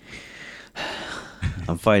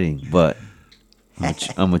 I'm fighting, but I'm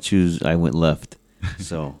gonna choose. I went left,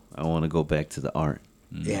 so I want to go back to the art.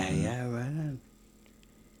 Yeah, right on.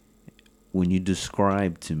 When you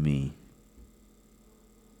describe to me,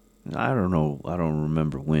 I don't know, I don't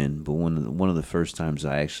remember when, but one of the first times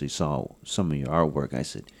I actually saw some of your artwork, I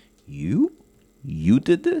said, "You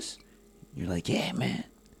did this?" You're like, "Yeah, man."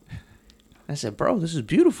 I said, "Bro, this is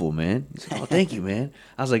beautiful, man." He said, "Oh, thank you, man."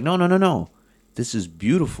 I was like, No. This is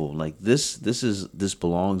beautiful. Like this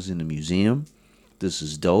belongs in the museum. This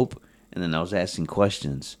is dope." And then I was asking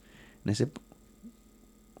questions. And I said,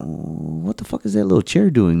 "Oh, what the fuck is that little chair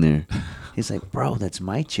doing there?" He's like, "Bro, that's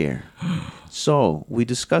my chair." So we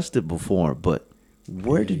discussed it before, but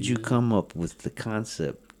where did you come up with the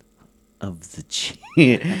concept of the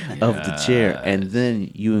chair? And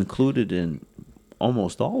then you included in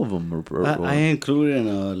almost all of them. I included in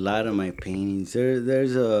a lot of my paintings.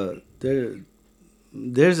 There's a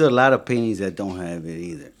lot of paintings that don't have it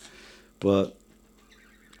either, but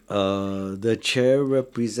the chair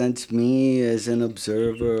represents me as an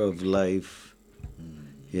observer of life.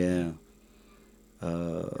 Yeah.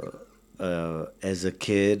 As a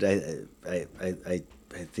kid,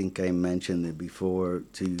 I think I mentioned it before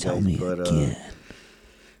to you Tell guys, me but again.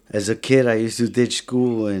 as a kid, I used to ditch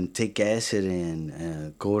school and take acid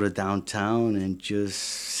and go to downtown and just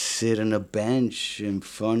sit on a bench in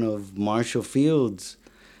front of Marshall Fields.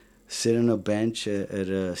 Sit on a bench at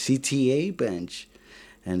a CTA bench.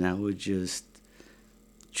 And I would just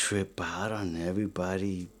trip out on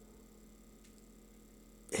everybody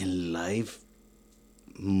in life.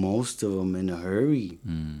 Most of them in a hurry.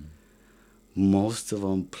 Most of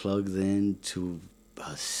them plugged into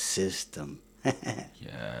a system.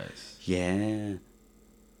 Yes. Yeah.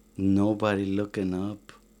 Nobody looking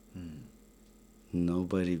up.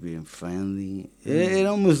 Nobody being friendly. It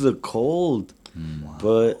almost looked cold.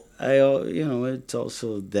 But it's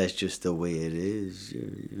also, that's just the way it is.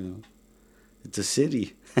 It's a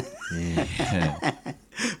city. Yeah.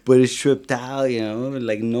 But it's tripped out, you know.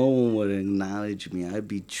 Like no one would acknowledge me. I'd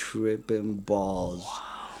be tripping balls.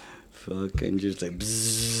 Fucking just like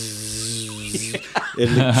bzzz.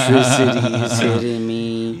 Electricity is hitting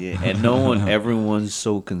me. Yeah, and everyone's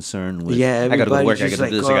so concerned with. Yeah, I gotta go to work. I everybody's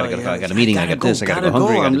gotta do just this. like, I gotta oh, go. I yeah, got a meeting. I got this. I gotta go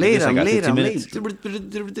hungry. I I'm gotta do late. this. I I'm got late. 15 I'm minutes.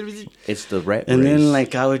 late. It's the rat And race. then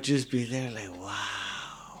like I would just be there like,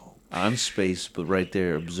 wow, on space, but right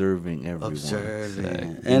there observing everyone. observing.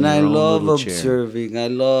 In And I your own love little chair. observing. I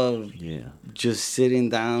love Yeah, just sitting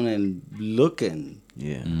down and looking.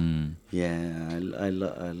 yeah. Yeah, I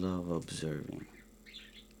love observing.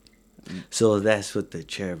 So that's what the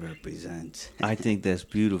chair represents. I think that's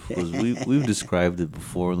beautiful because we've described it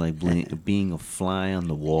before, like being a fly on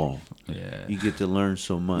the wall. Yeah. You get to learn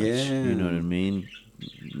so much. Yeah. You know what I mean?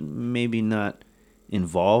 Maybe not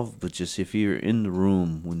involved, but just if you're in the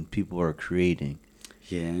room when people are creating,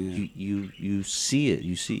 Yeah. you see it.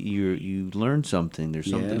 You learn something. There's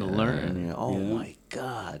something to learn. And you're, oh Yeah. my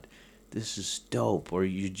God, this is dope. Or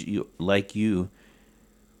you like you.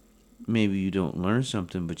 Maybe you don't learn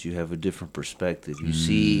something, but you have a different perspective. You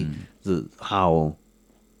see how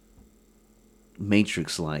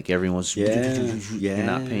Matrix like everyone's you're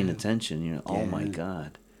not paying attention. You're oh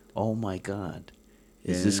my God,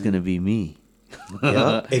 is this Yeah. gonna be me?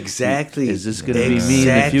 Yep, exactly. Is this gonna be me in the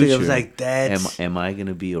Exactly. future? I was like, that's Am I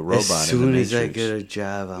gonna be a robot as in the soon Matrix? as I get a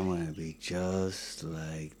job, I'm gonna be just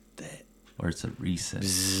like that. Or it's a reset.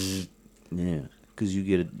 Bzzz. Yeah, because you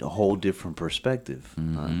get a whole different perspective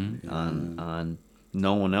on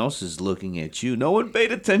no one else is looking at you. No one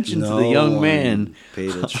paid attention to the young one man.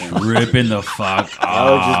 paid attention. Ripping the fuck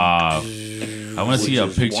off. I want to see a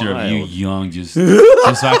Which is picture of you wild. young, just so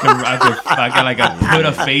I can like put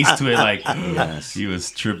a face to it, like Yes. he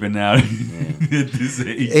was tripping out at this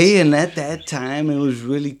age. Hey, and at that time, it was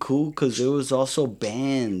really cool because there was also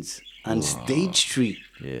bands on State Street.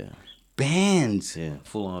 Yeah, Bands. yeah,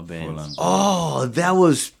 full on bands. Oh, that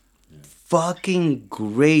was fucking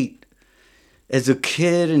great. As a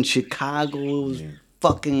kid in Chicago, it was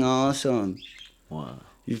fucking awesome. Wow.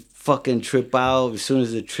 You fucking trip out. As soon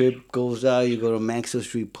as the trip goes out, you go to Maxwell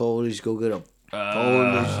Street Polish, go get a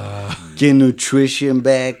Polish, get nutrition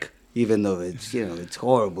back. Even though it's, you know, it's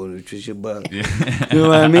horrible nutrition, but you know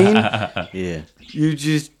what I mean? Yeah. You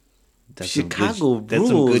just, That's Chicago some good, that's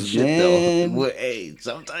some rules, good shit, man. though. Well, hey,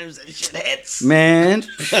 sometimes that shit hits. Man,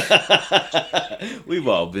 We've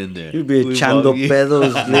all been there. you be We've echando all-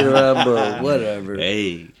 pedos later on, but whatever.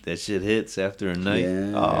 Hey, that shit hits after a night.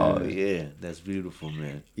 Yeah. Oh, yeah. That's beautiful,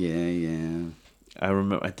 man. Yeah. I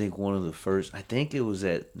remember, I think it was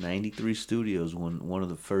at 93 Studios one of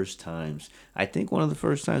the first times. I think one of the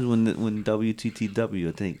first times when WTTW,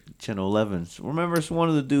 I think Channel 11, remember one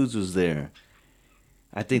of the dudes was there.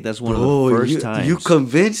 I think that's one of the first times. You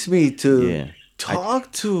convinced me to Yeah.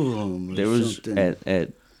 talk to him. There was something.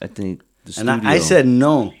 at I think the And studio. I said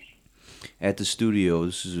no. At the studio,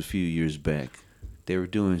 this is a few years back. They were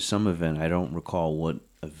doing some event. I don't recall what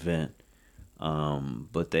event.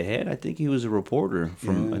 But they had, I think he was a reporter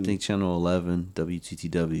from, I think, Channel 11,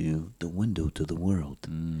 WTTW, The Window to the World.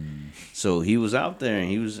 So he was out there,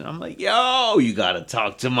 and I'm like, yo, you got to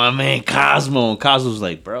talk to my man Cosmo. And Cosmo's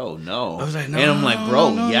like, bro, no. I was like, no, and I'm like,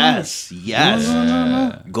 bro, no. yes.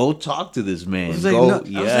 No. Go talk to this man. I was like, Go, no. I was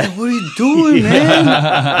yeah. like, what are you doing, man?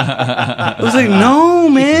 I was like, no,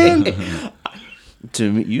 man.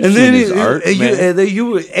 To me, you've And seen then his art, man. and then you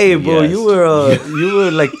were, hey, bro, Yes. you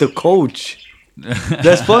were like the coach.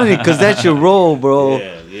 That's funny because that's your role, bro.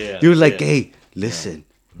 Yeah. You were like, hey, listen,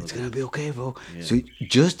 it's gonna be okay, bro. So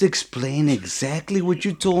just explain exactly what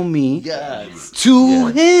you told me to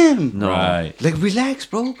him. No. Right. Like, relax,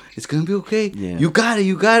 bro. It's gonna be okay. Yeah. You got it.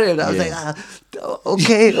 And I was Yeah. like,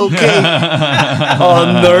 okay. All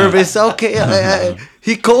nervous. Okay.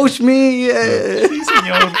 He coached me. Yeah.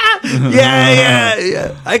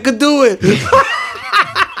 I could do it.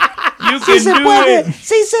 You can do it.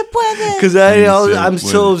 Sí se puede. Because I'm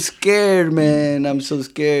so scared, man. I'm so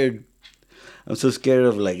scared. I'm so scared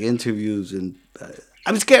of like interviews and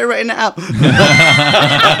I'm scared right now.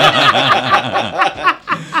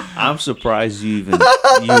 I'm surprised you even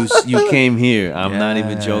you came here. I'm not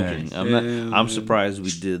even joking. I'm surprised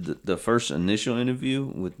we did the first initial interview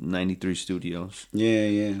with 93 Studios.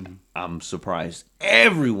 Yeah. I'm surprised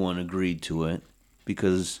everyone agreed to it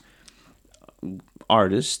because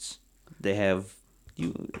artists, they have,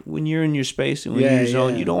 when you're in your space and when you're in your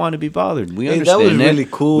zone, yeah. you don't want to be bothered. We Hey, understand that was really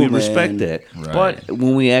cool, We man. respect that. Right. But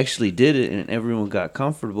when we actually did it and everyone got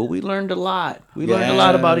comfortable, we learned a lot. We learned a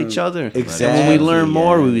lot about each other. Exactly. And when we learn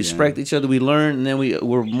more, we Yeah, respect each other. We learn, and then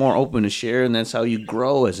we're more open to share, and that's how you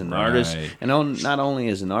grow as an artist, Right. and not only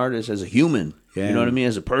as an artist, as a human. Yeah. You know what I mean?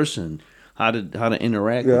 As a person, how to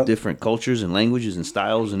interact with different cultures and languages and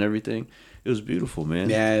styles and everything. It was beautiful, man.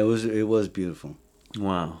 Yeah, it was beautiful.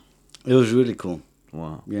 Wow. It was really cool.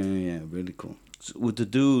 Wow. Yeah, really cool. So with the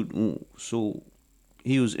dude, so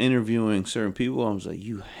he was interviewing certain people. I was like,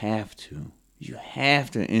 you have to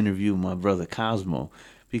interview my brother Cosmo,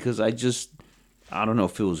 because I don't know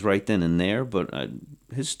if it was right then and there, but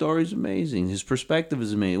his story is amazing. His perspective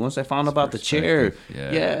is amazing. Once I found about the chair,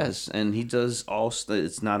 yeah. yes, and he does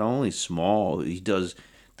it's not only small, he does.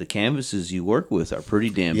 The canvases you work with are pretty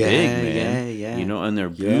damn big, man. Yeah. You know, and they're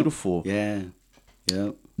beautiful. Yeah.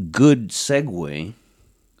 Good segue.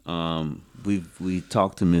 We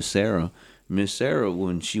talked to Miss Sarah. Miss Sarah,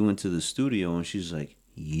 when she went to the studio, and she's like,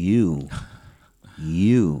 you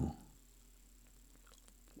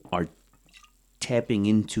are tapping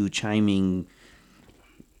into chiming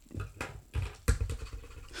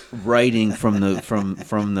writing from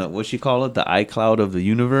the what she call it, the iCloud of the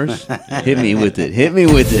universe. Hit me with it. Yeah.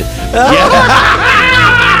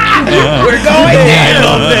 We're going there. I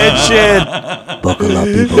love that shit. Buckle up,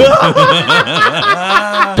 people.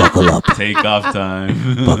 Buckle up. Take off time.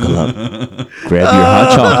 Buckle up. Grab your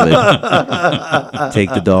hot chocolate.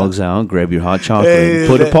 Take the dogs out. Grab your hot chocolate. Hey,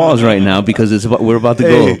 Put a pause right now because we're about to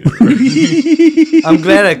go. I'm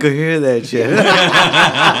glad I could hear that shit.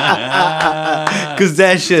 Cause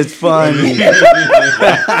that shit's funny.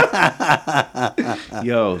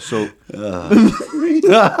 Yo, so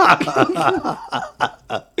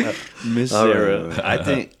Miss Sarah,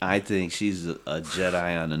 I think she's a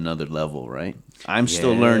Jedi on another level, right? I'm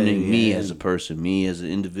still learning me as a person, me as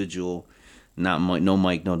an individual, not Mike,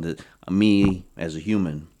 me as a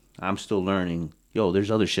human. I'm still learning. Yo,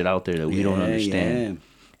 there's other shit out there that we don't understand,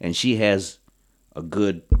 and she has a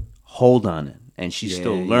good hold on it, and she's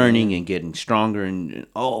still learning and getting stronger. And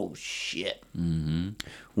oh shit,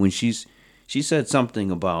 when she said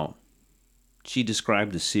something about, she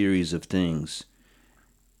described a series of things.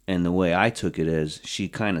 And the way I took it is she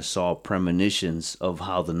kind of saw premonitions of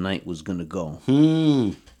how the night was going to go.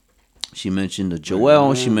 She mentioned the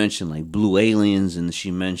Joel, she mentioned like blue aliens, and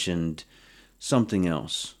she mentioned something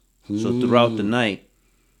else. So throughout the night,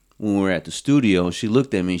 when we were at the studio, she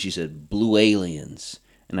looked at me and she said, blue aliens.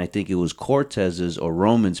 And I think it was Cortez's or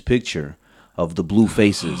Roman's picture of the blue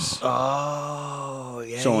faces. Oh,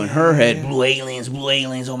 yeah. So in her head, blue aliens,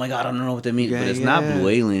 oh my God, I don't know what that means. But it's not blue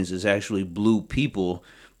aliens, it's actually blue people.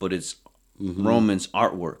 But it's Roman's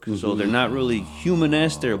artwork. So they're not really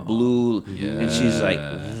human-esque, they're blue. Yeah. And she's like,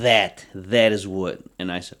 that is what.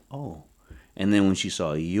 And I said, oh. And then when she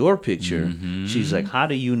saw your picture, she's like, how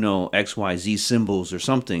do you know XYZ symbols or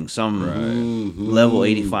something? Some level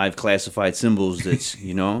 85 classified symbols that's,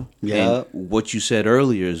 you know? Yeah. And what you said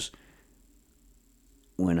earlier is,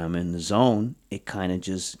 when I'm in the zone, it kind of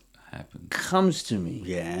just comes to me.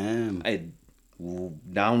 Yeah. It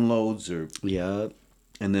downloads or... Yep.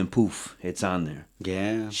 And then poof, it's on there.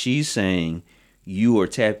 Yeah. She's saying you are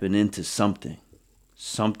tapping into something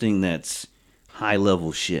that's high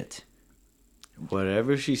level shit.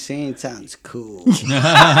 Whatever she's saying sounds cool. I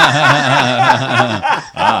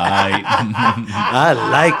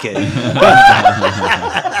like it.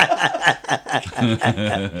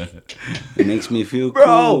 It makes me feel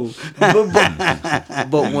cool.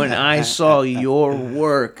 But when I saw your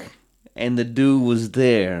work and the dude was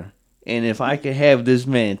there, and if I could have this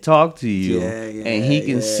man talk to you, and he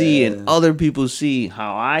can see and other people see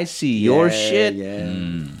how I see your shit,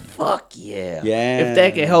 fuck yeah. If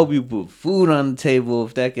that can help you put food on the table,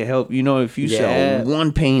 if that can help, you know, if you sell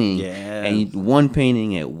one painting, and one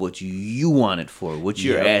painting at what you want it for, what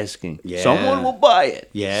you're asking, someone will buy it.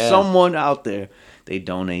 Someone out there. They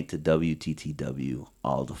donate to WTTW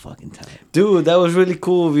all the fucking time. Dude, that was really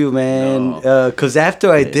cool of you, man. Because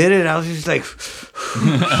after I did it, I was just like...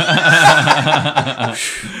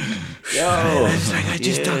 Yo, it's like I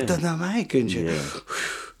just talked on the mic and shit.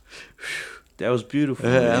 That was beautiful.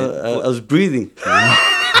 I was breathing.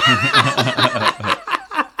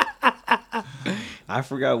 I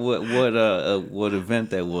forgot what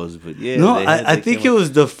event that was, but yeah. No, I think it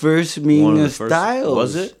was the first meeting of Styles.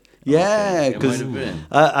 Was it? Yeah, because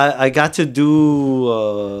I got to do.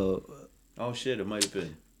 Oh shit! It might have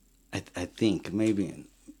been. I think maybe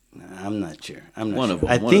I'm not sure. I'm not One sure. of them.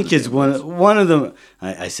 I One think of the it's one of them.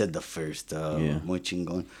 I said the first. Yeah. Muy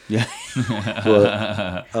chingón. Yeah.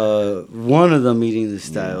 But one of the meeting the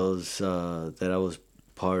styles that I was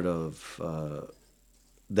part of.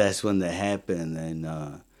 That's when that happened, and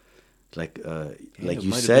like it you might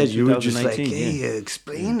have said, been you were just like, 2019, "Hey,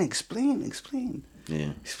 yeah. explain."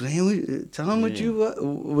 Yeah. Explain. Tell them what Yeah.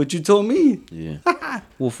 what you told me. Yeah.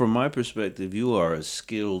 Well, from my perspective, you are a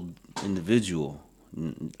skilled individual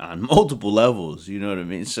on multiple levels. You know what I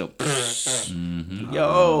mean? So,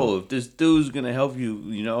 yo, if this dude's gonna help you,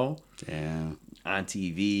 Yeah. on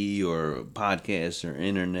TV or podcast or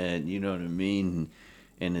internet, you know what I mean,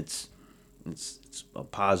 and it's a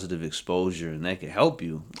positive exposure, and that can help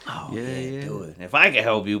you. Oh yeah, do it. If I can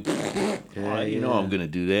help you, I'm gonna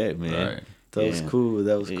do that, man. Right. That was cool.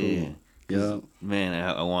 That was cool. Yeah. Man,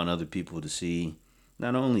 I want other people to see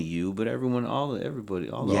not only you, but everybody, all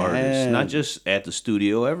the Yeah. artists, not just at the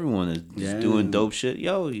studio. Everyone is just doing dope shit.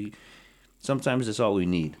 Sometimes that's all we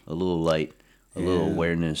need: a little light, a little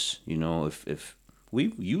awareness. If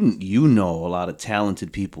you know a lot of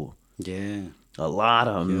talented people, Yeah. a lot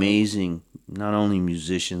of amazing, not only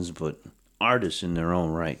musicians but artists in their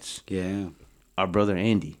own rights. Yeah. Our brother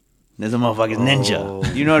Andy. There's a motherfucking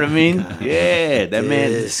ninja. You know what I mean? Yeah, that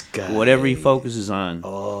This man. guy. Whatever he focuses on,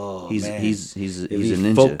 He's he's if a he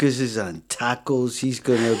ninja. focuses on tacos, he's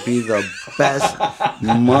gonna be the best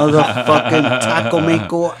motherfucking taco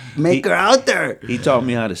maker out there. He taught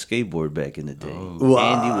me how to skateboard back in the day. What?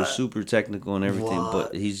 Andy was super technical and everything,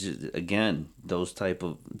 but he's just, again, those type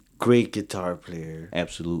of Great guitar player.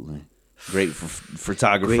 absolutely great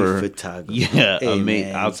photographer. Great photographer. Yeah, Hey, amazing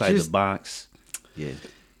man, outside just- the box. Yeah,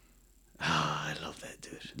 I love that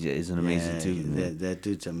dude. yeah, he's an amazing dude. Man. That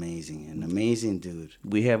dude's amazing. An amazing dude.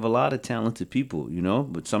 We have a lot of talented people,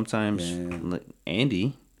 but sometimes like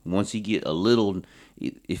Andy, once he get a little,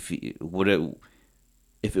 if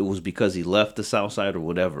it was because he left the South Side or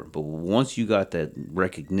whatever, but once you got that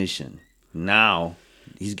recognition, now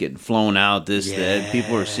he's getting flown out. That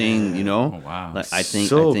people are seeing, Oh, wow. Like I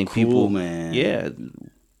So think cool, people, man. yeah,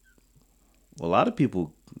 a lot of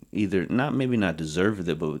people either maybe not deserve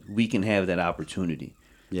it, but we can have that opportunity.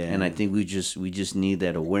 Yeah. And I think we just need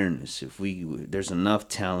that awareness. If there's enough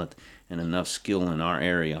talent and enough skill in our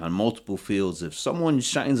area on multiple fields, if someone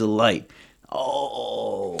shines a light,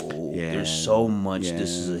 there's so much. This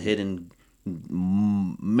is a hidden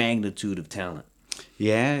magnitude of talent.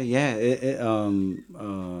 Yeah.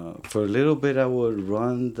 For a little bit, I would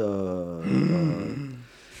run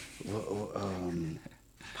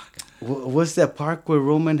what's that park where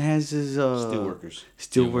Roman has his Steelworkers.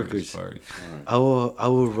 Steelworkers. Park. I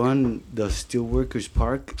will run the Steelworkers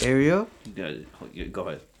Park area. You got it. Go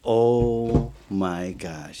ahead. Oh my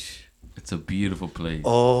gosh. It's a beautiful place.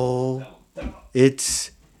 Oh,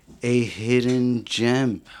 it's a hidden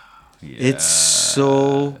gem. It's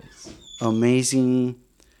so amazing,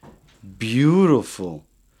 beautiful.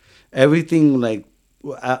 Everything, like,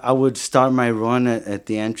 I would start my run at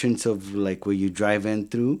the entrance of, like, where you drive in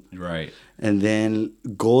through. Right. And then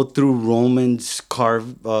go through Roman's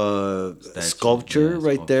sculpture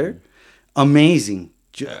right there. Amazing.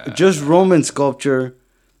 Just Roman sculpture.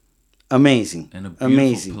 Amazing. In a beautiful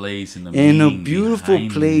amazing place. In a beautiful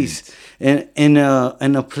place. And in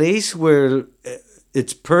a place where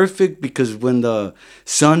it's perfect, because when the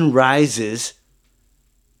sun rises,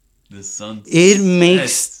 The sun. it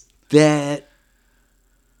makes that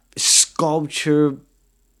sculpture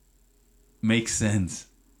Makes sense.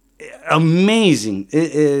 amazing.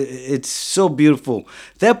 It's so beautiful.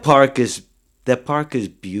 That park is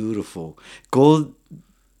beautiful.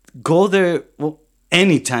 Go there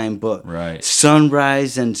anytime, but Right.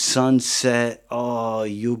 sunrise and sunset. Oh,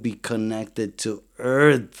 you'll be connected to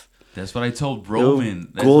Earth. That's what I told It'll Roman.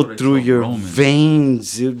 That's go what I through told your Roman.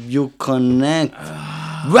 veins. You connect.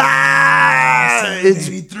 It's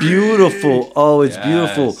beautiful. Oh, it's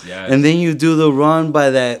beautiful. Yes. And then you do the run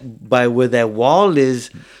by where that wall is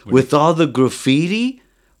with all the graffiti.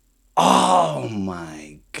 Oh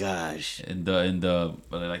my gosh. And the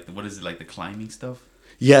like, what is it, like the climbing stuff?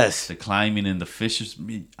 Yes. The climbing and the fishes.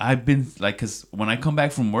 I've been like, cause when I come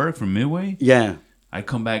back from work from Midway, Yeah. I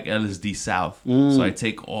come back LSD South, so I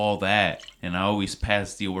take all that, and I always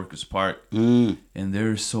pass Steelworkers Park, and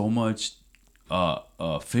there's so much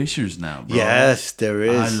fishers now, bro. Yes, there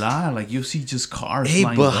I is. lie, like you'll see just cars. Hey,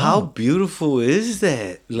 flying but how down. beautiful is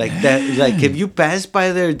that? Like that. Like if you pass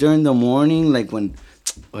by there during the morning, like when,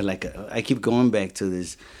 or like I keep going back to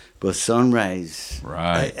this, but sunrise.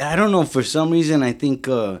 Right. I don't know, for some reason I think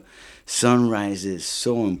sunrise is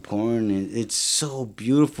so important. It's so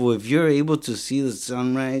beautiful. If you're able to see the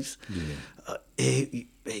sunrise, it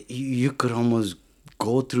you could almost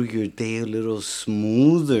go through your day a little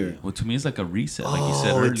smoother. Well, to me, it's like a reset, like you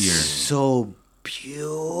said earlier. It's so It's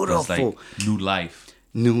beautiful. like new life,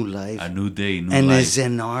 New life. a new day, new And life. as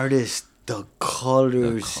an artist, the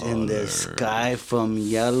colors in the sky from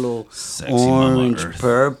yellow, Sexy Mama orange, Earth.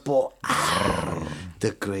 purple.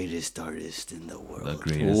 The greatest artist in the world. The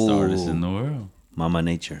greatest artist in the world, Mama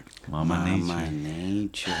Nature. Mama Nature.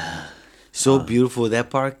 Nature. So beautiful. That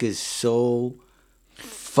park is so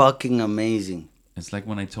fucking amazing. It's like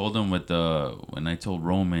when I told him when I told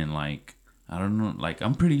Roman, like, I don't know, like,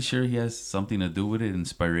 I'm pretty sure he has something to do with it,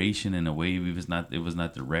 inspiration in a way. It was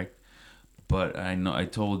not direct, but I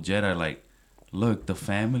told Jedi, like, look, the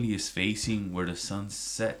family is facing where the sun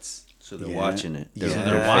sets, So they're watching it. Yeah. so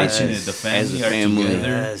they're watching it. The As a family are family. together,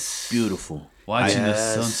 Yes. Beautiful. watching the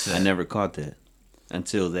Yes. sunset. I never caught that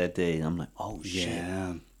until that day. I'm like, oh shit.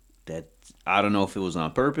 Yeah. That I don't know if it was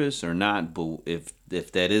on purpose or not, but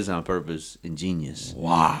if that is on purpose, ingenious.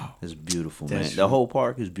 Wow, It's beautiful, That's man. The whole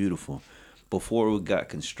park is beautiful. Before it got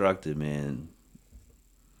constructed, man.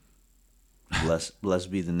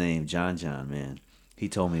 Blessed be the name, John, man. He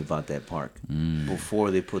told me about that park. Before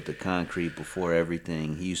they put the concrete, before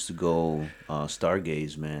everything, he used to go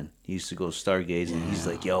stargaze, man. He used to go stargaze, and he's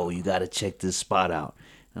like, yo, you got to check this spot out.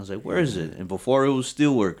 And I was like, where is it? And before it was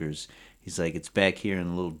steelworkers, he's like, it's back here in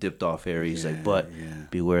a little dipped off area. He's like, but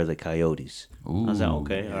beware the coyotes. I was like,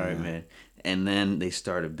 okay, all right, man. And then they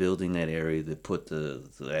started building that area. They put the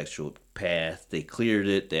actual path. They cleared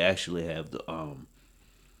it. They actually have the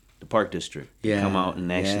park district come out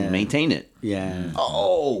and actually maintain it. Yeah.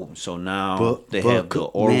 Oh, so now they have the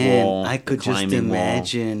Orwell. Man, I could the just climbing wall.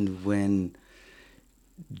 imagine when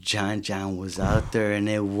John was out there, and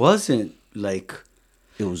it wasn't like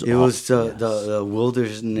It was the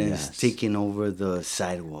wilderness Yes. taking over the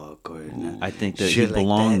sidewalk, or I think that he shit like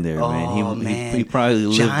belonged that. there, man. Oh, He probably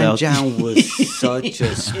lived out. John was such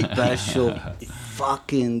a special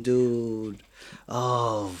fucking dude.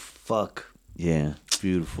 Oh fuck, Yeah,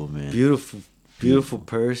 beautiful, man. beautiful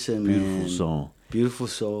person, Beautiful man. soul. Beautiful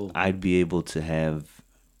soul. I'd be able to have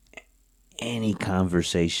any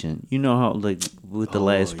conversation. You know how, like, with the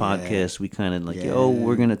last yeah. podcast, we kind of like, Yeah. yo,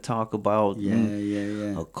 we're going to talk about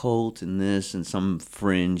Yeah. a cult and this and some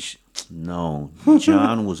fringe. No,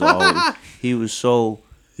 John was always, he was so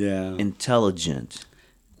Yeah. intelligent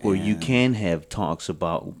where you can have talks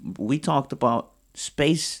about, we talked about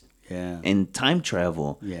space Yeah. and time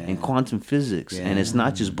travel and quantum physics, and it's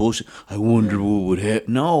not just bullshit. I wonder what would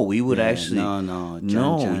happen. No, we would actually.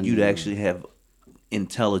 John, you'd actually have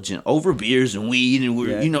intelligent over beers and weed, and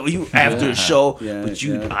you after a show.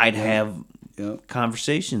 But I'd have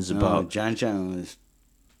conversations about John was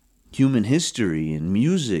human history and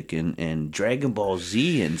music and Dragon Ball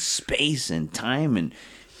Z and space and time, and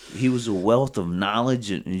he was a wealth of knowledge,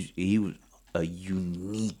 and he was a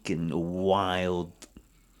unique and wild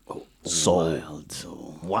soul.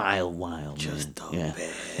 Wild, just man.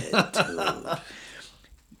 a bad dude.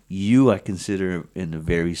 You, I consider in the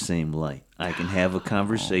very same light. I can have a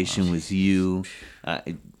conversation with you.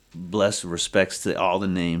 Bless respects to all the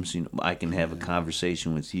names. You know, I can have a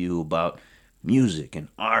conversation with you about music and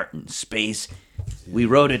art and space. I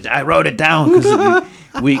wrote it down because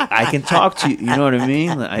I can talk to you. You know what I mean?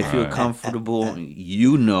 I feel comfortable.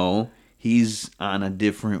 You know, he's on a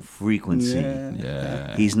different frequency.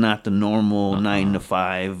 yeah. He's not the normal 9 to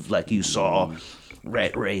 5 like you saw.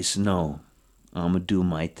 Rat race. No, I'm gonna do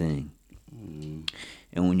my thing.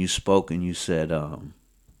 And when you spoke and you said,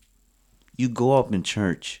 you go up in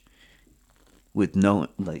church with no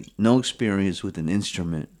experience with an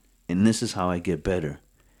instrument, and this is how I get better.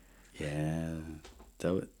 Yeah.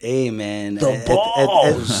 Hey, man. The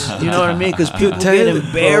balls. You know what I mean? Because people get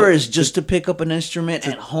embarrassed just to pick up an instrument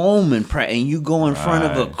at home and you go in front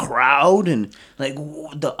of a crowd and like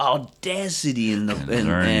the audacity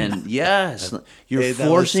and yes, you're Hey, that was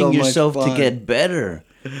forcing so much yourself to fun. get better.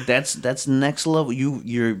 That's next level.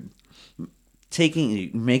 You're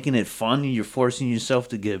making it fun. You're forcing yourself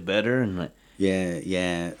to get better and like.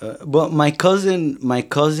 Yeah. But my cousin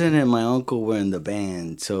and my uncle were in the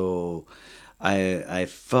band, so I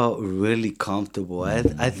felt really comfortable.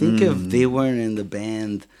 I think if they weren't in the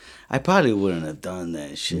band, I probably wouldn't have done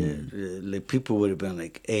that shit. Like people would have been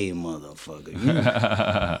like, "Hey,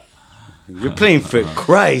 motherfucker, you're playing for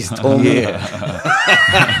Christ, homie.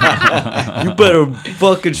 You better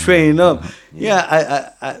fucking train up."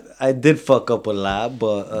 Yeah, I did fuck up a lot,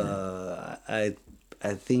 but I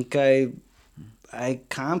think I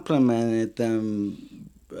complimented them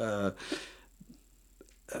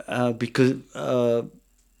because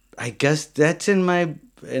I guess that's in my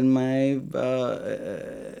in my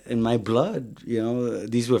blood. You know,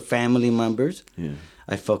 these were family members. Yeah.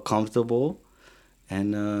 I felt comfortable,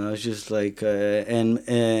 and I was just like,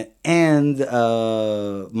 my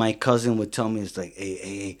cousin would tell me, it's like,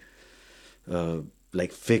 hey,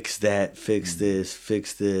 like fix that, fix this,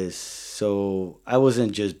 fix this. So I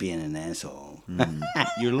wasn't just being an asshole.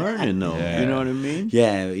 You're learning though. Yeah. You know what I mean?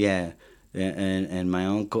 Yeah. And my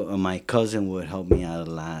uncle, my cousin would help me out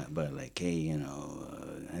a lot. But like, hey, you know,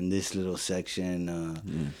 in this little section,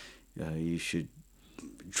 you should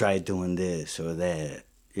try doing this or that.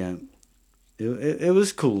 Yeah, it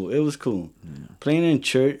was cool. It was cool. Playing in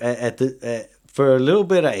church for a little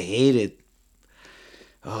bit. I hated.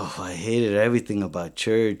 Oh, I hated everything about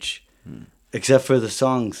church, except for the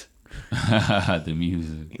songs. The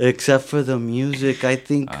music. Except for the music, I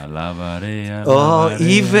think. Alabaré, Oh, alabaré.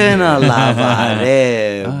 even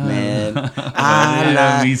alabaré, man. Alabaré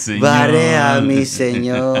a mi Señor. Alabaré a mi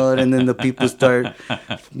Señor. And then the people start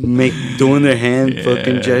doing their hand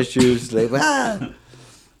fucking gestures like, ah.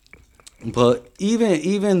 But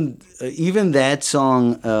even that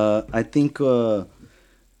song, I think, you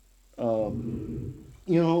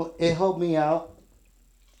know, it helped me out.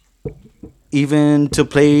 Even to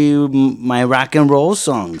play my rock and roll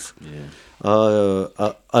songs. Yeah.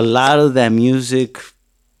 A lot of that music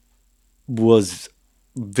was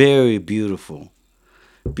very beautiful.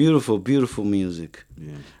 Beautiful music.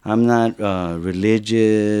 Yeah. I'm not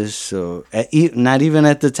religious, or not even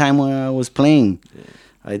at the time when I was playing. Yeah.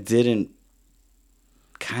 I didn't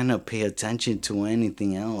kind of pay attention to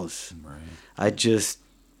anything else. Right. I just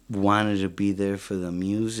wanted to be there for the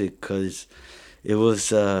music because it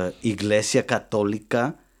was Iglesia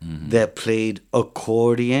Católica that played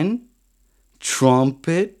accordion,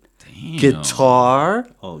 trumpet, Damn. guitar,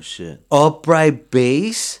 Oh shit. upright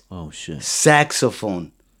bass, Oh shit.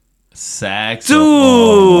 saxophone.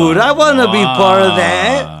 Saxophone. Dude, I want to be part of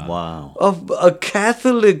that. Wow. Of a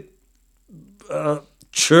Catholic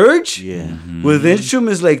church Yeah. with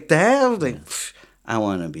instruments like that. I was like, "Pff, I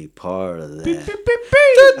want to be part of that.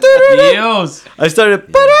 Dios. I started.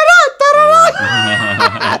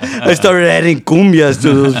 I started adding cumbias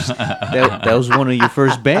to those. That was one of your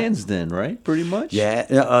first bands then, right? Pretty much? Yeah,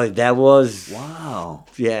 that was. Wow.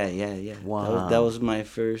 Yeah. Wow. That was my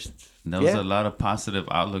first. That was a lot of positive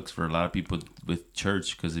outlooks for a lot of people with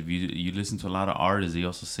church, because if you listen to a lot of artists, they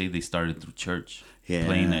also say they started through church,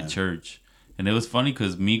 playing at church. And it was funny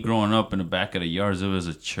because me growing up in the back of the yards, there was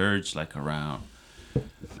a church like around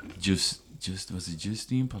just was it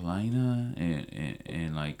Justine Paulina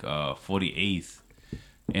and like 48th.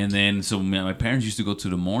 And then so my parents used to go to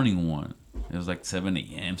the morning one. It was like 7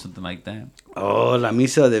 a.m. something like that. Oh, la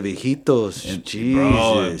misa de viejitos. And, Jesus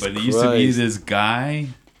bro, but it used to be Christ. this guy.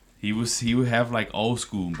 He would have like old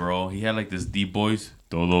school, bro. He had like this deep voice.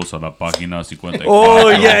 Todos a la página 54. Oh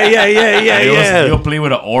yeah. He'll play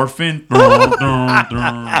with an orphan.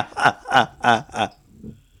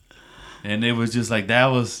 And it was just like that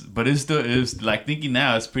was, but it was like thinking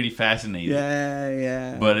now it's pretty fascinating.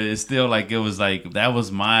 Yeah. But it's still like it was like that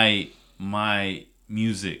was my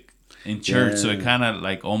music in church. So it kind of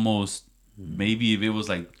like almost maybe if it was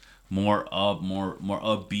like more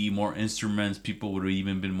upbeat, more instruments, people would have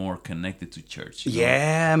even been more connected to church. You know?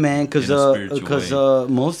 Yeah, man, because In a spiritual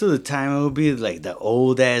most of the time it would be like the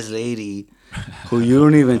old ass lady who you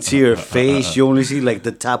don't even see her face, you only see like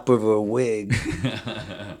the top of her wig,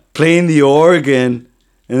 playing the organ,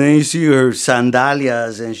 and then you see her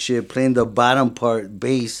sandalias and shit playing the bottom part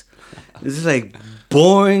bass. This is like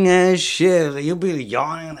boring ass shit. Like, you'll be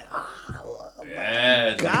yawning like,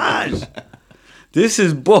 Yeah. gosh. This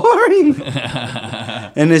is boring.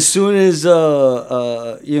 And as soon as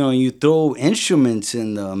you throw instruments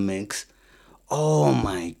in the mix, oh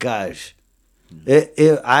my gosh,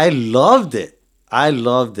 I loved it. I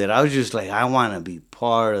was just like, I want to be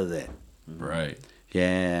part of that. Right.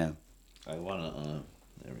 Yeah. I want to,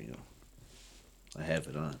 there we go. I have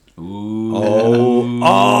it on. Ooh.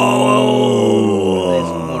 That's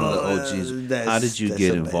one of the OGs. How did you that's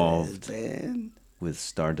get a involved badass band. with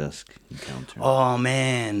Stardust Encounter? Oh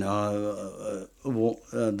man,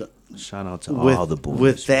 Shout out to all the boys.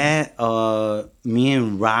 With that, me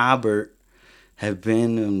and Robert have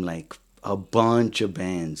been in like a bunch of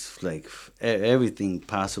bands, like everything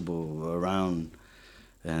possible around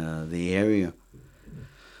the area.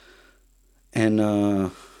 And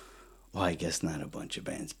well, I guess not a bunch of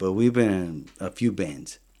bands, but we've been in a few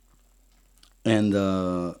bands. And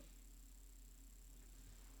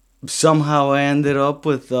somehow I ended up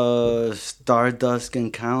with Stardust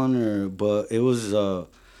Encounter, but it was a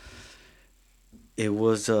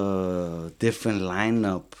different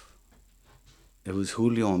lineup it was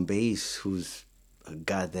Julio on bass, who's a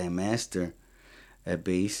goddamn master at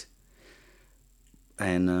bass.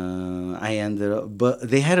 And I ended up, but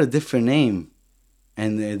they had a different name,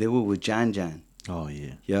 and they were with John John. Oh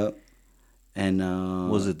yeah. Yep. And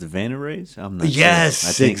Was it the Vanarays? I'm not yes, sure.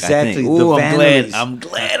 I think, exactly. Ooh, The I'm glad. Vanarays. I'm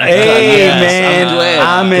glad. I Hey got yes, man, I'm glad.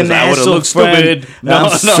 I'm an 'Cause I would've asshole looked friend. stupid. No, I'm no.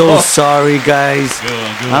 so sorry, guys.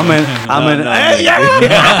 I'm an. Hey, yeah.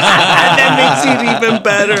 That makes it even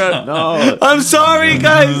better. No. I'm sorry,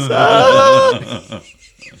 guys. Ah.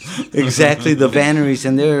 Exactly, the Vanneries,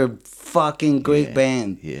 and they're a fucking great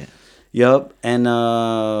band. Yeah. Yup, and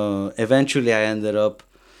eventually I ended up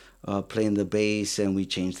playing the bass, and we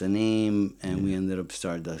changed the name, and we ended up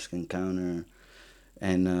Stardust Encounter,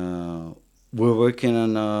 and we're working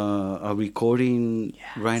on a recording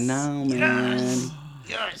right now, man.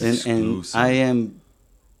 Yes. And I am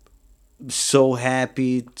so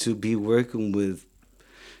happy to be working with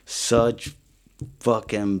such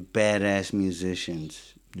fucking badass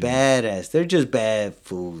musicians. Badass. They're just bad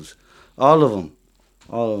fools. All of them.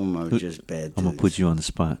 All of them are just bad dudes. I'm gonna put you on the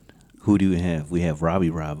spot. Who do you have? We have Robbie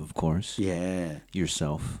Rob, of course. Yeah.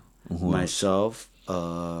 Yourself. Myself,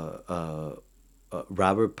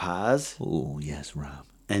 Robert Paz. Oh yes, Rob.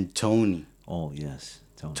 And Tony. Oh yes,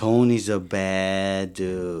 Tony. Tony's a bad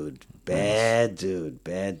dude. Bad dude.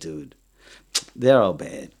 Bad dude. They're all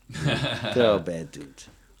bad. They're all bad dudes.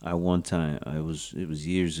 It was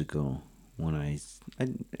years ago when I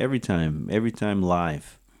every time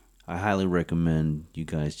live, I highly recommend you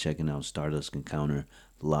guys checking out Stardust Encounter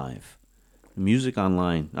live. The music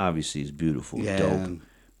online obviously is beautiful, dope,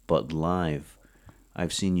 but live,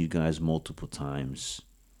 I've seen you guys multiple times.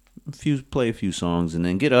 Play a few songs and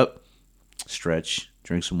then get up, stretch,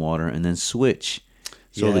 drink some water, and then switch.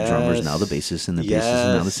 So the drummer's now the bassist, and the bassist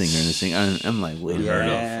is now the singer, and the singer. I'm like, wait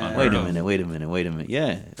a minute.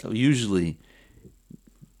 Yeah, usually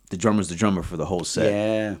the drummer's the drummer for the whole set.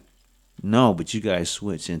 Yeah. No, but you guys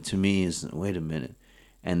switch, and to me is wait a minute,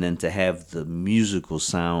 and then to have the musical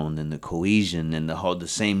sound and the cohesion and the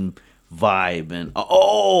same vibe, and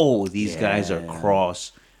these guys are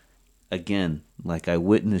cross again. Like I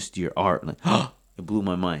witnessed your art, like it blew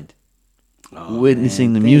my mind.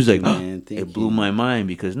 Witnessing the music, it blew my mind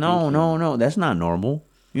because no, that's not normal.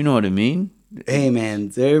 You know what I mean? Hey man,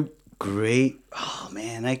 they're great. Oh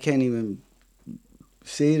man, I can't even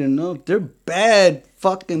say it enough. They're bad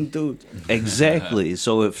fucking dudes. Exactly.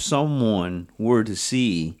 So if someone were to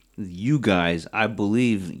see you guys, I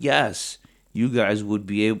believe, yes, you guys would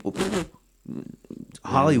be able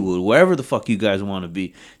Hollywood, wherever the fuck you guys want to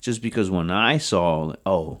be. Just because when I saw,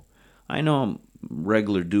 I know I'm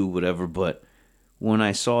regular dude, whatever, but when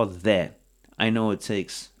I saw that, I know it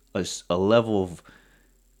takes a level of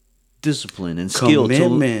discipline and skill to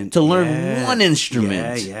learn one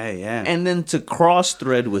instrument. Yeah. And then to cross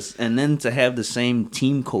thread with, and then to have the same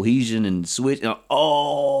team cohesion and switch.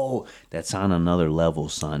 That's on another level,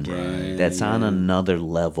 son. Right. That's on another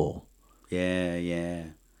level. Yeah.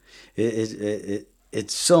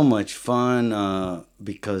 It's so much fun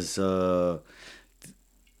because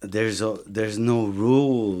there's no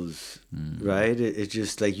rules, right? It's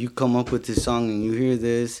just like you come up with this song and you hear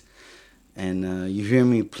this, and you hear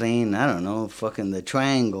me playing, I don't know, fucking the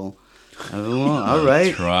triangle. I go, well, all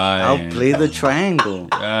right, I'll play the triangle.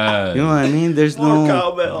 Yes. You know what I mean? There's More no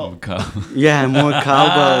cowbell. Yeah, more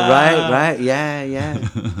cowbell. Right. Yeah.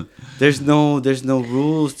 There's no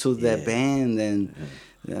rules to that band, and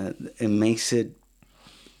it makes it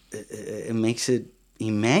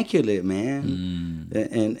immaculate, man.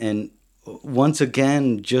 And once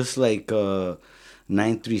again, just like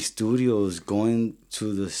 9-3 Studios, going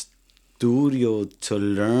to the studio to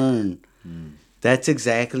learn. That's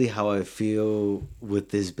exactly how I feel with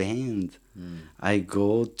this band. I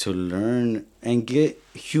go to learn and get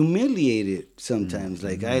humiliated sometimes.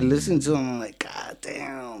 Like I listen to them, I'm like, God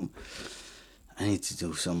damn, I need to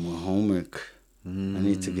do some more homework. I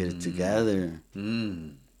need to get it together.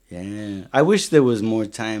 Yeah, I wish there was more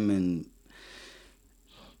time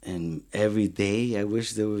in every day. I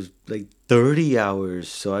wish there was like 30 hours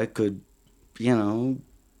so I could,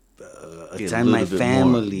 attend my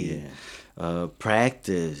family,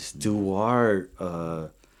 practice, do art,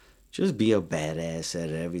 just be a badass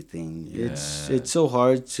at everything. Yeah. It's so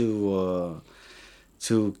hard to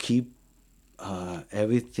keep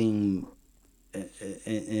everything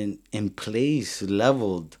in place,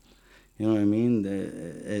 leveled. You know what I mean?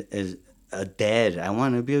 As a dad, I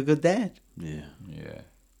want to be a good dad. Yeah.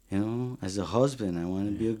 As a husband, I want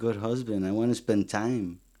to be a good husband. I want to spend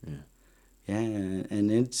time. Yeah,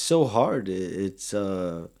 and it's so hard. It's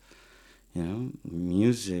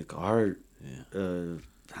music, art,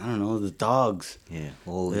 I don't know, the dogs, Yeah.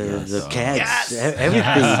 Oh, the cats, everything,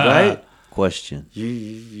 right? Question.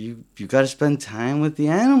 You got to spend time with the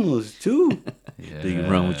animals too. Do you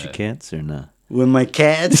run with your cats or not? With my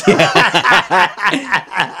cats, that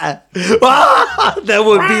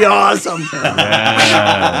would be awesome.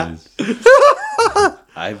 Yes.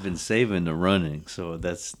 I've been saving the running, so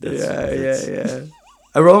that's Yeah.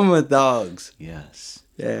 I run with dogs. Yes.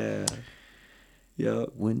 Yeah.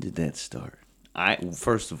 When did that start?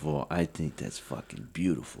 First of all, I think that's fucking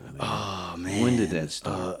beautiful, man. Oh man. When did that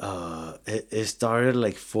start? It started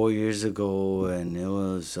like 4 years ago, and it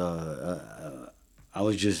was I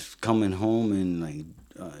was just coming home and like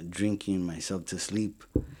drinking myself to sleep.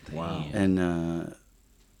 Wow. And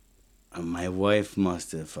my wife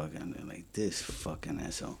must have fucking like this fucking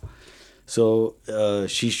asshole. So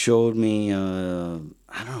she showed me I don't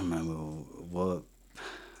remember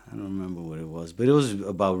what it was, but it was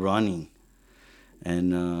about running.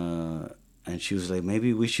 And she was like,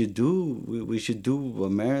 maybe we should do a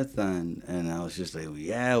marathon. And I was just like,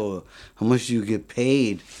 yeah, well, how much do you get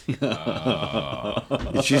paid?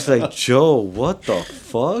 And she's like, Joe, what the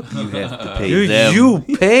fuck? You have to pay them. You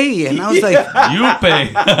pay. And I was like, You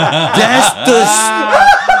pay. that's the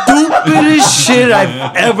stupidest shit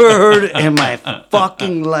I've ever heard in my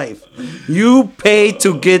fucking life. You pay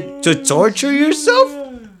to torture yourself?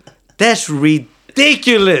 That's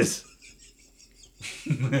ridiculous.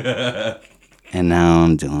 And now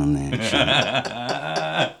I'm doing that shit.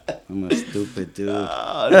 I'm a stupid dude. No,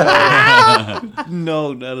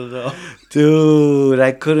 not at all. Dude,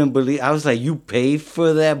 I couldn't believe. I was like, you pay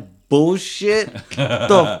for that bullshit?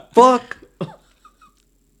 The fuck?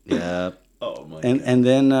 Yeah. Oh my And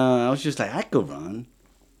then I was just like, I could run.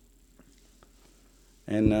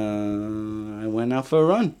 And I went out for a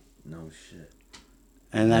run. No shit.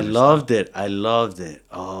 And I loved it. I loved it.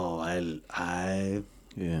 Oh, I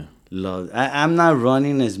Yeah. loved. I'm not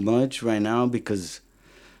running as much right now because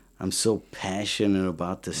I'm so passionate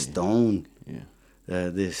about the stone. Yeah.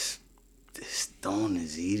 This stone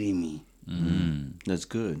is eating me. That's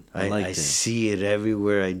good. I I like that. see it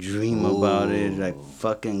everywhere. I dream about it. I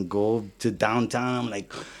fucking go to downtown. I'm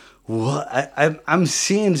like, what? I'm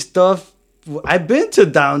seeing stuff. I've been to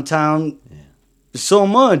downtown so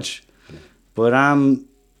much, but I'm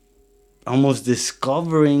almost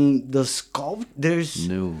discovering the sculpt. There's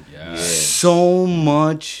New. so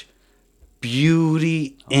much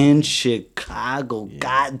beauty in Chicago.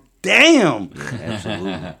 God damn.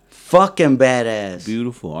 Absolutely. Fucking badass.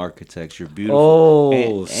 Beautiful architecture. Beautiful.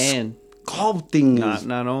 Oh, and sculpting is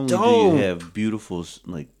not only do dope. you have beautiful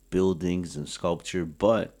like buildings and sculpture,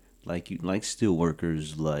 but like steel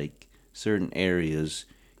workers, like certain areas,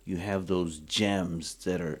 you have those gems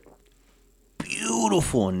that are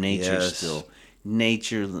beautiful in nature. Yes. Still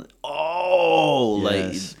nature. Oh, Yes.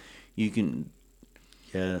 like you can.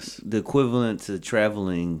 Yes. The equivalent to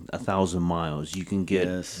traveling 1,000 miles, you can get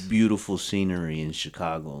Yes. beautiful scenery in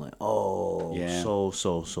Chicago. Like, Yeah.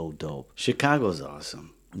 so dope. Chicago's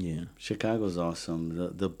awesome. Yeah, Chicago's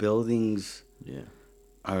awesome. The buildings yeah,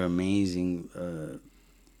 are amazing.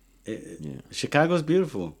 yeah. Chicago's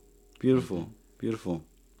beautiful. Beautiful.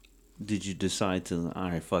 Did you decide to, all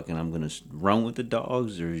right, fucking, I'm gonna run with the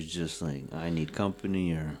dogs, or is it just like I need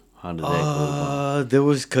company, or how did that go about? There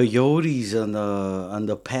was coyotes on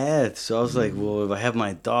the path, so I was like, well, if I have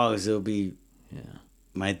my dogs, it'll be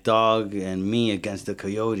my dog and me against the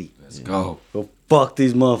coyote. Let's go. Go fuck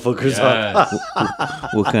these motherfuckers up. Yes.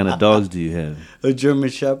 What kind of dogs do you have? A German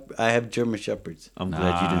Shepherd. I have German Shepherds. I'm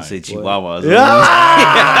glad you didn't say Nice. Chihuahuas.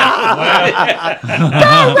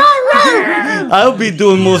 I'll be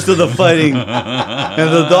doing most of the fighting, and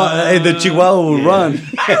the dog, and the Chihuahua will run.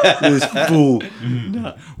 This fool.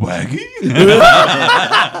 Waggy.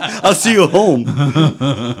 I'll see you home.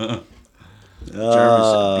 beautiful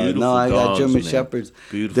No, I got dogs, German man. Shepherds.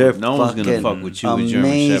 Beautiful. They're No one's gonna fucking fuck with you with German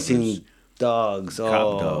amazing Shepherds. dogs.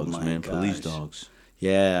 Cop dogs, my man. Police gosh. dogs.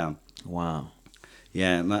 Yeah. Wow.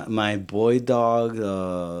 Yeah, my boy dog,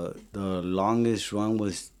 the longest run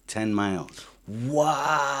was 10 miles.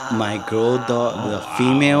 Wow. My girl dog, the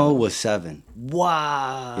female, was 7.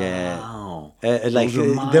 Wow. Yeah. Like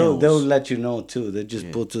Those are they'll miles. let you know too. They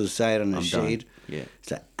just pull to the side on the I'm shade. done. Yeah.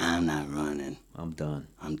 It's like, I'm not running. I'm done.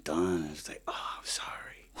 I'm done. It's like, oh, I'm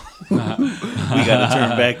sorry. We gotta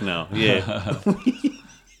turn back now. Yeah.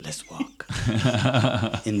 Let's walk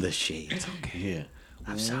in the shade. Yeah.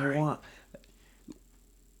 I'm sorry. Wow.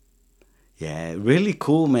 Yeah, really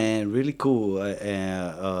cool, man. Really cool.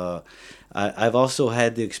 I've also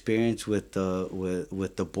had the experience with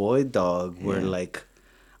the boy dog where like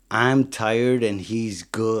I'm tired and he's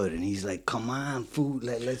good, and he's like, "Come on, food,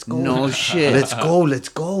 let's go." No shit. Let's go. Let's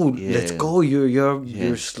Yeah. go. You're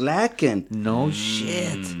Yes. slacking. No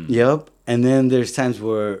shit. Yep. And then there's times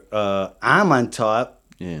where I'm on top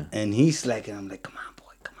Yeah. and he's slacking. I'm like, "Come on,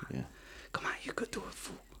 boy, come on, Yeah. come on, you could do it,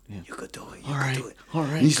 fool. Yeah. You could do it. You All could right. do it." All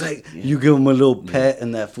right. And he's like, Yeah. you give him a little pet,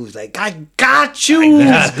 and that fool's like, "I got you.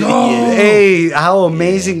 Let's go." Hey, how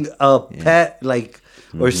amazing a pet like.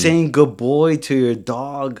 Or saying good boy to your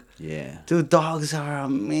dog. Yeah. Dude, dogs are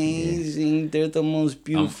amazing. They're the most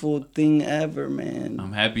beautiful thing ever, man.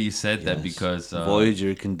 I'm happy you said that Yes. because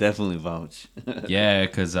Voyager can definitely vouch. yeah,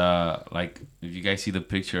 because like if you guys see the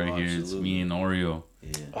picture right here, it's me and Oreo.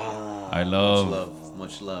 Yeah. I Much love love.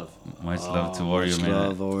 Much love. much love to Oreo, Much man.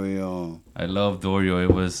 love, Oreo. I loved Oreo.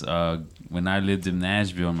 It was when I lived in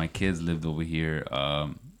Nashville and my kids lived over here.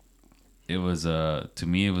 It was to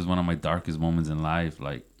me it was one of my darkest moments in life.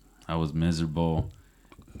 Like I was miserable,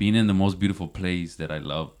 being in the most beautiful place that I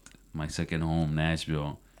loved, my second home,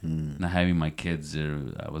 Nashville. Not having my kids there,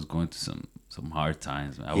 I was going through some hard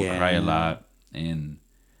times. I would cry a lot, and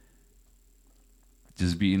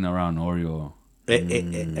just being around Oreo.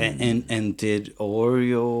 And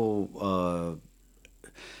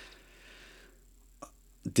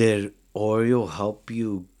did Oreo help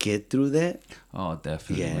you get through that? Oh,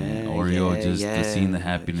 definitely, Yeah, man. Oreo, yeah, seeing the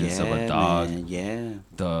happiness of a yeah, dog, man, yeah.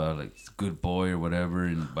 the like good boy or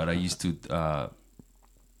whatever. But I used to go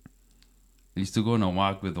on a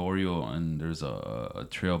walk with Oreo, and there's a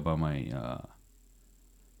trail by my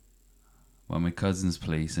cousin's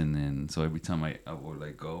place, and then so every time I would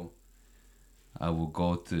like go, I would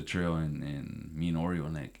go to the trail, and me and Oreo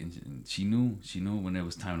and she knew when it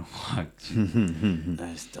was time to walk.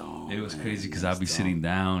 That's dope. It was man. crazy because I'd be That's sitting dope.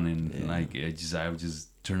 down and like I would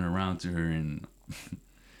just turn around to her and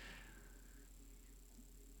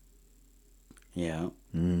Yeah.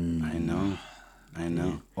 I know.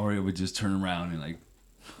 Oreo would just turn around and like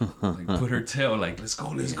put her tail like let's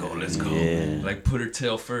go. Yeah. Like put her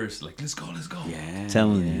tail first, like let's go. Yeah.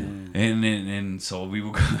 Telling yeah. you. And so we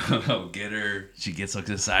will go get her. She gets like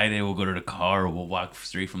excited. We'll go to the car. Or we'll walk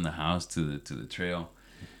straight from the house to the trail,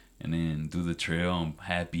 and then do the trail. I'm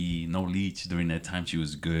happy. No leech during that time. She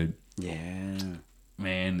was good. Yeah.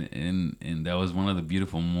 Man, and that was one of the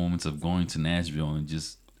beautiful moments of going to Nashville and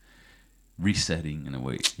just resetting in a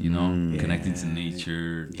way, connecting to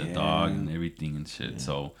nature, the dog and everything and shit.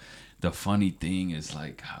 So the funny thing is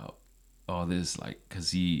like how all this like because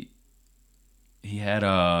he had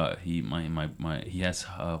he has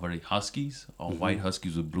what are they, huskies, all white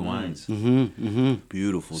huskies with blue eyes.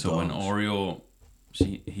 Beautiful So dogs. when Oreo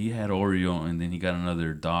he had Oreo, and then he got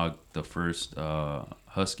another dog, the first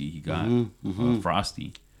husky he got,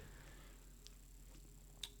 Frosty.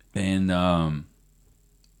 And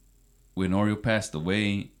when Oreo passed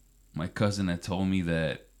away, my cousin had told me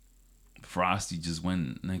that Frosty just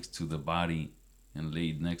went next to the body and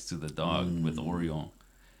laid next to the dog with Oreo.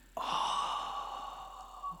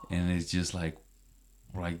 And it's just like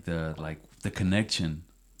the connection.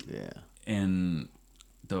 Yeah. And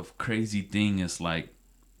the crazy thing is like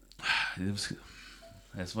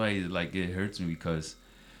that's why like it hurts me because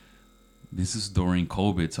this is during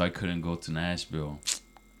COVID, so I couldn't go to Nashville.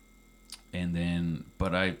 And then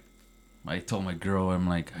but I told my girl, I'm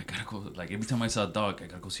like, I gotta go, like every time I saw a dog, I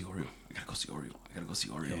gotta go see Oreo.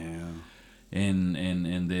 Yeah. And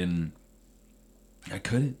then I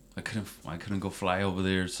couldn't go fly over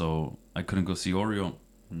there, so I couldn't go see Oreo.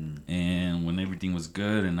 And when everything was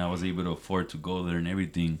good and I was able to afford to go there and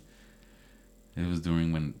everything, it was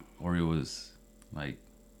during when Oreo was like,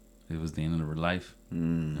 it was the end of her life.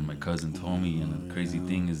 And my cousin told me, and the crazy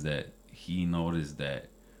thing is that he noticed that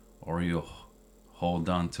Oreo hold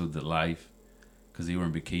on to the life because they were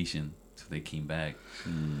on vacation till they came back.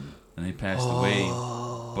 And they passed away.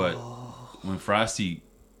 But when Frosty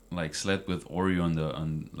like slept with Oreo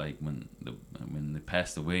when they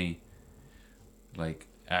passed away, like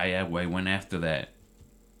I went after that,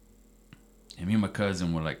 and me and my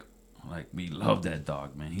cousin were like we loved that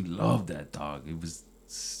dog, man. He loved that dog. It was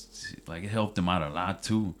like it helped him out a lot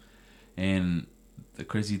too. And the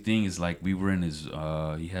crazy thing is like we were in his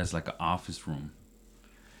he has like an office room,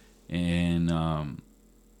 and I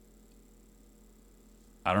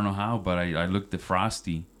don't know how, but I looked at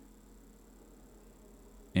Frosty,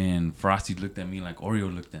 and Frosty looked at me like Oreo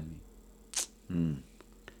looked at me.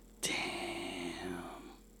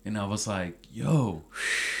 And I was like, yo,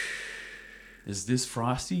 is this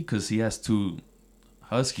Frosty? Because he has two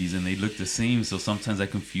huskies and they look the same, so sometimes I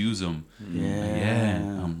confuse them.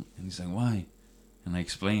 And he's like, why? And I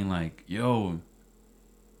explained like, yo,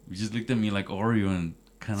 we just looked at me like Oreo and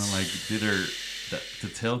kind of like did her the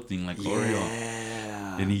tail thing like Oreo.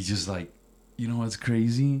 Yeah. And he's just like, you know what's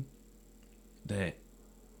crazy? That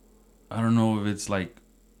I don't know if it's like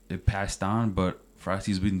it passed on, but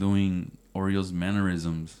Frosty's been doing Oreo's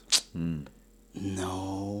mannerisms.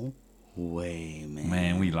 No way, man.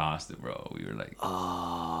 Man, we lost it, bro. We were like,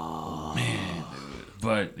 Oh, man, dude.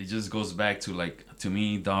 But it just goes back to like, to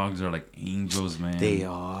me, dogs are like angels, man. They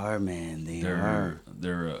are, man. They're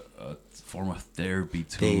a form of therapy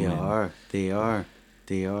too. They man. are. They are.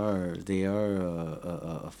 They are. They are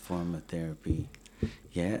a form of therapy.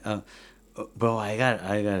 Yeah. Bro, I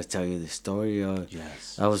gotta tell you the story.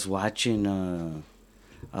 Yes. I was watching the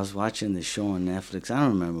show on Netflix. I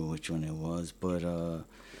don't remember which one it was, but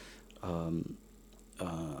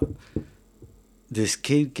this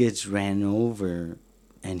kid gets ran over,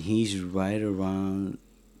 and he's right around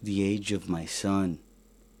the age of my son.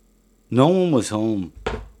 No one was home.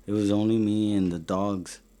 It was only me and the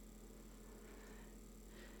dogs.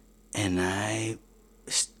 And I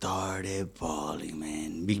started bawling,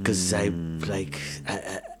 man, because I don't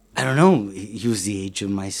know. He was the age of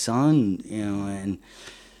my son, you know, and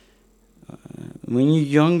when you're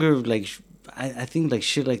younger, like I think like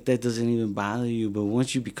shit like that doesn't even bother you, but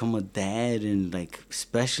once you become a dad and like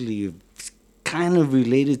especially it's kind of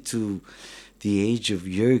related to the age of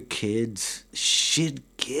your kids,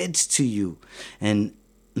 shit gets to you, and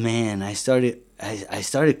man, I started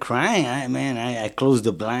crying. I closed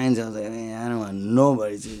the blinds. I was like, man, I don't want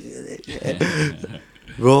nobody to do this.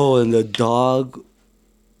 Bro, and the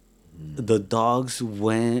dogs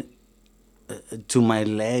went to my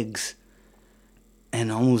legs,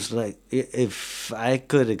 and almost like if I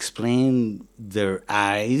could explain their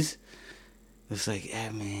eyes, it's like,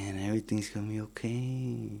 hey man, everything's gonna be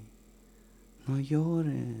okay. No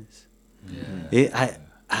llores. Yeah.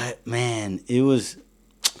 It was.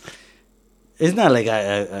 It's not like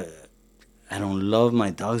I don't love my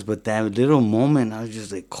dogs, but that little moment, I was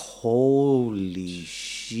just like, holy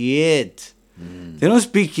shit. They don't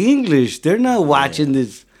speak English. They're not watching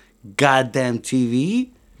this goddamn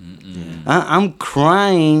TV. I'm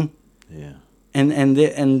crying. Yeah. And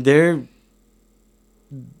they're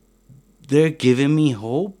giving me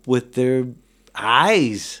hope with their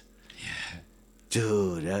eyes. Yeah.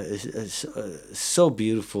 Dude, it's so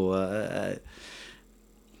beautiful.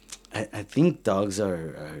 I think dogs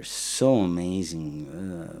are so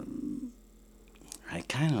amazing. I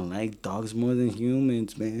kind of like dogs more than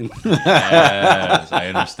humans, man. Yes, I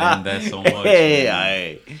understand that so much.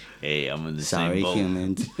 Hey, I'm in the Sorry, same boat.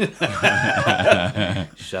 humans.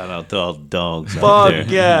 Shout out to all the dogs out there.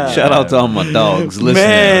 Fuck yeah. Shout out to all my dogs listening.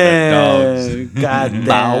 Man, goddamn.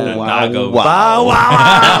 Bow wow. Bow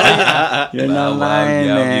wow. You're not lying,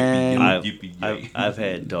 man. I've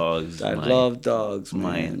had dogs. I love dogs, man.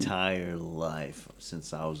 My entire life,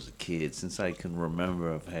 since I was a kid, since I can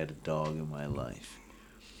remember, I've had a dog in my life.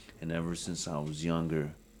 And ever since I was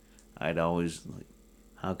younger, I'd always like,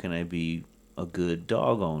 how can I be a good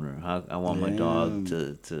dog owner? I want my dog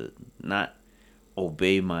to not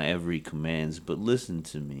obey my every commands, but listen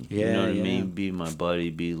to me. You know what I mean? Be my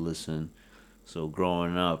buddy, listen. So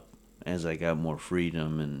growing up, as I got more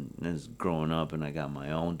freedom and as growing up and I got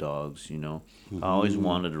my own dogs, you know, I always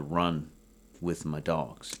wanted to run with my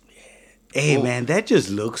dogs. Hey, man, that just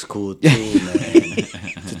looks cool, too, man.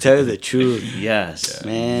 To tell you the truth. Yes.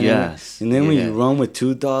 Man. Yes. And then when you run with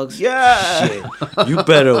two dogs, yeah, shit, you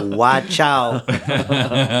better watch out.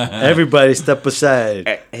 Everybody step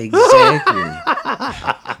aside. Exactly.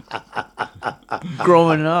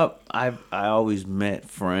 Growing up, I always met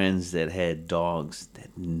friends that had dogs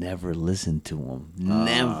that never listened to them.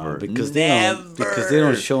 Never. Because they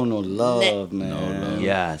don't show no love, man. No love.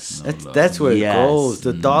 Yes. That's where it goes.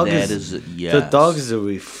 The dog the dog is a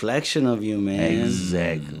reflection of you, man.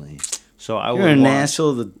 Exactly. So You're an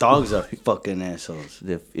asshole. The dogs are fucking assholes.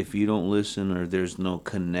 If you don't listen or there's no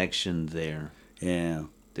connection there, Yeah.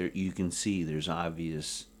 you can see there's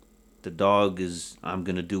obvious. The dog is, I'm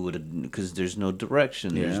gonna do it because there's no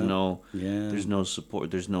direction. Yeah. There's no support.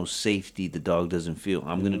 There's no safety. The dog doesn't feel.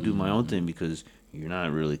 I'm gonna do my own thing because you're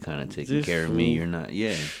not really kind of taking care of me. You're not.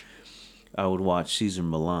 Yeah. I would watch Caesar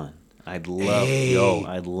Milan. I'd love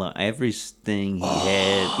everything he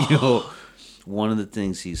had. You know, one of the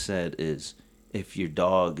things he said is, if your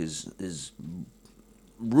dog is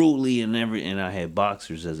rudely and I had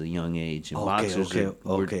boxers as a young age, and boxers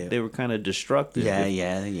they were kind of destructive.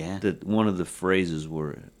 Yeah. That one of the phrases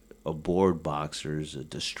were, a bored boxer is a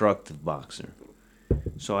destructive boxer.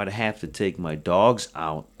 So I'd have to take my dogs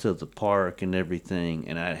out to the park and everything,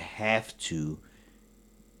 and I'd have to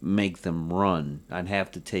make them run. I'd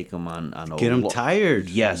have to take them on a Get them tired.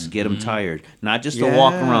 Yes, get them tired. Not just to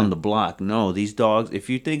walk Yeah. around the block. No, these dogs. If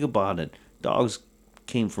you think about it, dogs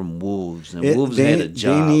came from wolves, and wolves they, had a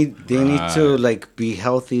job. They need to like be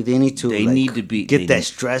healthy. They need to. They like, need to be- get they that need-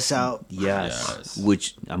 stress out. Yes,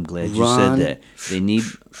 which I'm glad you Run. said that. They need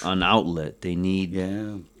an outlet. They need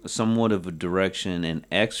Yeah. somewhat of a direction and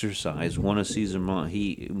exercise. One of Caesar when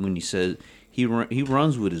he says he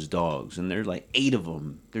runs with his dogs, and there's like 8 of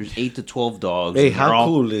them. There's 8 to 12 dogs. Hey, and they're how all-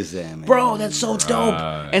 cool is that, man? Bro, that's so dope.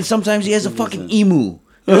 And sometimes he has a fucking that? emu.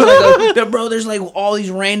 Bro, there's like all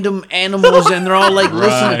these random animals, and they're all like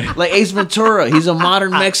listening, like Ace Ventura. He's a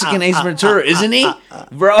modern Mexican Ace Ventura, isn't he,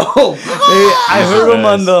 bro? Hey, I heard him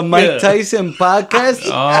on the Mike Tyson podcast.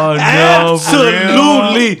 Oh no!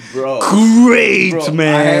 Absolutely Bro. great, Bro,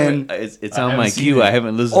 man. It's on my haven't seen queue. it. I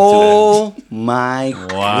haven't listened Oh my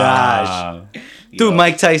gosh. Wow! Dude,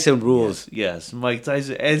 Mike Tyson rules. to it. Yes, Mike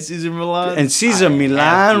Tyson and Caesar Milan. And Caesar I have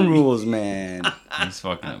Milan to. rules, man. He's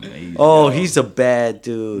fucking amazing. Oh, he's a bad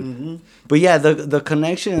dude. But yeah, the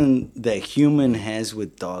connection that human has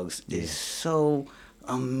with dogs is so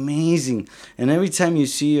amazing. And every time you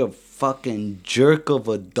see a fucking jerk of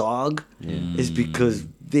a dog, it's because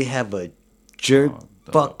they have a jerk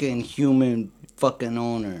fucking human fucking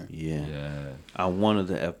owner. Yeah. Yeah. On one of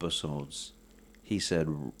the episodes, he said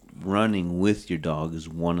running with your dog is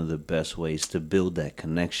one of the best ways to build that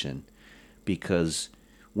connection, because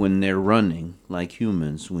when they're running like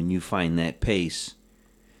humans, when you find that pace,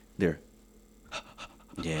 they're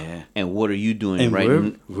Yeah. and what are you doing And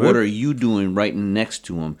we're- what are you doing right next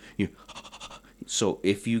to them? So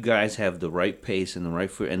if you guys have the right pace and the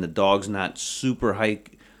right foot, and the dog's not super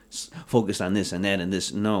focused on this and that and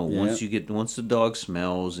this, no. Yeah. Once the dog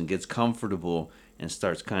smells and gets comfortable and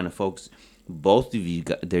starts kind of focused, both of you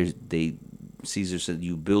got Caesar said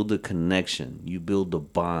you build a connection, you build a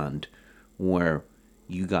bond where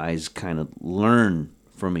you guys kind of learn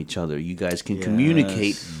from each other. You guys can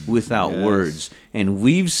communicate without Yes. words, and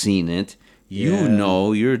we've seen it. You Yeah.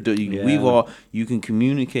 know, Yeah. you can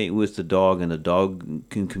communicate with the dog, and the dog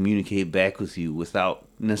can communicate back with you without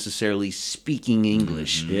necessarily speaking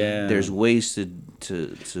English. Yeah. There's ways to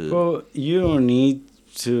Well, you don't need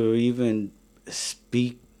to even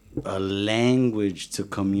speak a language to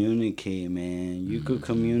communicate, man. You could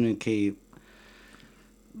communicate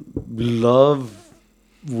love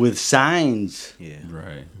with signs. yeah.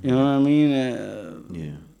 Right. You know what I mean?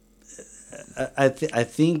 Yeah. I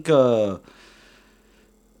think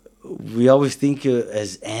we always think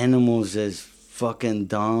as animals as fucking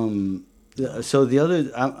dumb. So the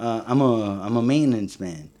other, I'm a maintenance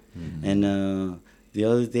man, and the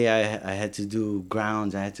other day I had to do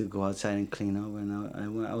grounds. I had to go outside and clean up,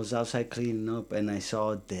 and I was outside cleaning up, and I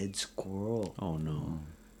saw a dead squirrel. Oh no.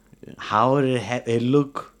 How did it happen? It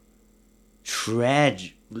looked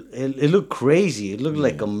tragic. It looked crazy. It looked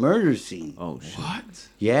like a murder scene. Oh shit. What?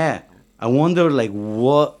 Yeah. I wonder, like,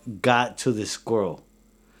 what got to the squirrel.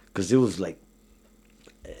 Because it was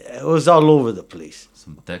all over the place.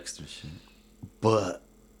 Some Dexter shit. But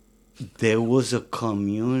there was a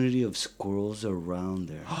community of squirrels around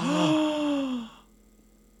there.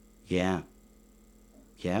 Yeah.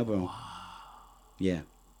 Yeah, bro. Yeah.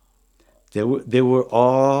 They were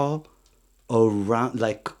all around,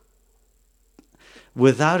 like,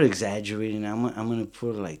 without exaggerating, I'm gonna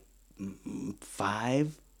put like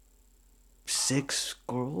 5, 6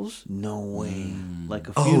 squirrels. No way. Like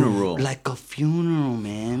a funeral. Like a funeral,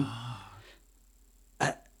 man.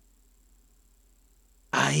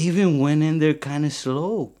 I even went in there kind of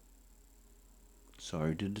slow.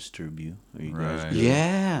 Sorry to disturb you. Are you Right. guys good?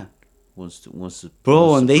 Yeah. Once the Bro,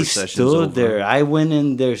 once and the they procession's stood over- there. I went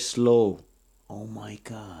in there slow. Oh my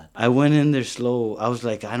god. I went in there slow. I was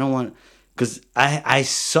like, I don't want, because I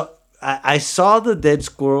saw the dead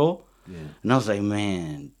squirrel, and I was like,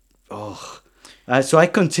 man, oh. So I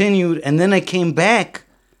continued, and then I came back,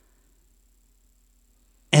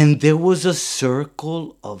 and there was a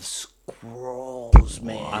circle of squirrels,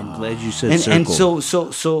 man. I'm glad you said And circle.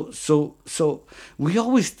 so we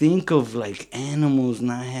always think of like animals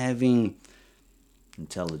not having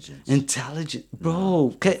Intelligence. intelligence, bro.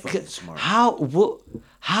 No, they're fucking smart. How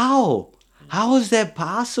is that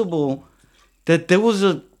possible? That there was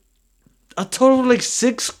a total of like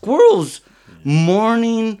 6 squirrels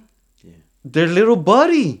mourning their little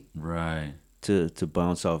buddy. Right. to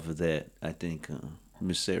bounce off of that, I think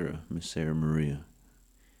Miss Sarah Maria,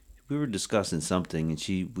 we were discussing something, and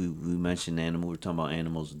we mentioned animal. We were talking about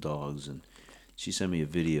animals and dogs, and she sent me a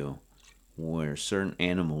video where certain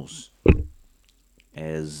animals,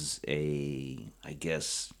 as a, I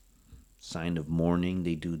guess, sign of mourning,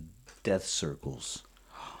 they do death circles.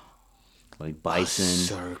 like bison.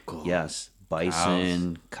 circle. Yes,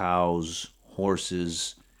 bison, cows,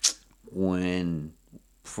 horses. When,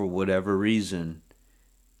 for whatever reason,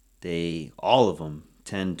 all of them,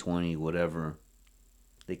 10, 20, whatever,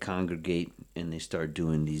 they congregate and they start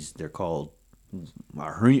doing these, they're called,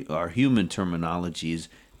 our human terminology is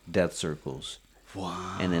death circles.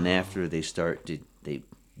 Wow. And then after they they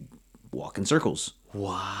walk in circles.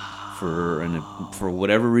 Wow. For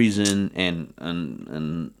whatever reason,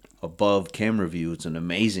 and above camera view, it's an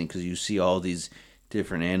amazing, because you see all these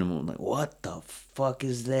different animals. Like, what the fuck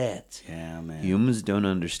is that? Yeah, man. Humans don't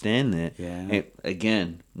understand that. Yeah. And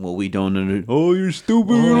again, what we don't understand. Oh, you're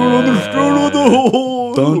stupid. You don't understand what the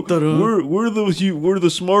whole. We're the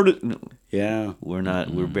smartest. No, Yeah. we're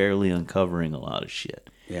not. We're barely uncovering a lot of shit.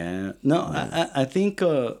 Yeah. No, I think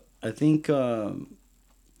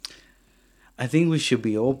we should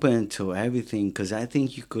be open to everything, because I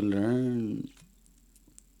think you could learn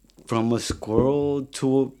from a squirrel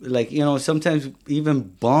to, like, sometimes even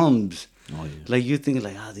bums. Oh, yeah. Like, you think,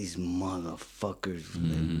 like, these motherfuckers,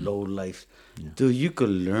 low life. Yeah. Dude, you could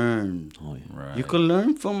learn. Oh, yeah. Right. You could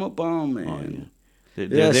learn from a bum, man. Oh, yeah.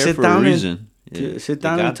 They're there for a reason. Sit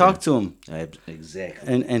down and talk to him.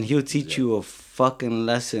 Exactly. And he'll teach you a fucking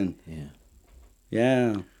lesson. Yeah.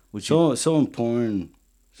 Yeah. So important.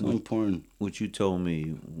 So important. What you told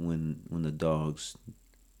me when the dogs,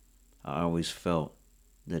 I always felt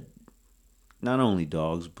that not only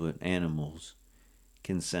dogs but animals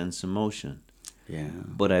can sense emotion. Yeah.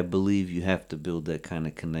 But I believe you have to build that kind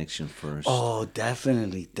of connection first. Oh,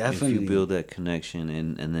 definitely. If you build that connection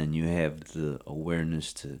and then you have the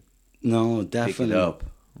awareness to definitely pick it up.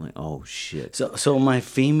 Like, oh shit. So my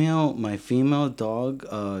female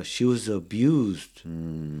dog, she was abused.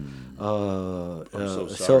 I'm so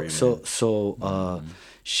sorry, man.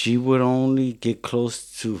 She would only get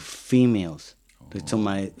close to females. To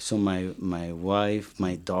my wife,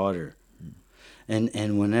 my daughter.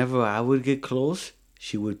 And whenever I would get close,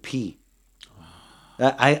 she would pee.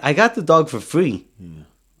 I got the dog for free. Yeah.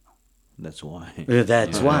 That's why.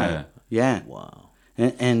 That's why. Yeah. Wow.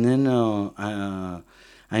 And then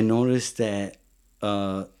I noticed that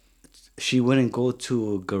she wouldn't go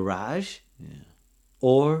to a garage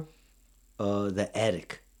or the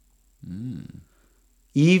attic.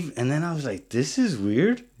 Eve, and then I was like, this is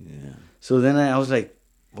weird. Yeah. So then I was like,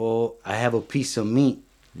 well, I have a piece of meat.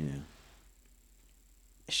 Yeah.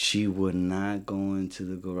 She would not go into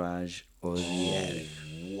the garage or the attic.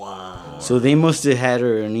 Wow. So they must have had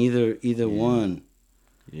her in either one.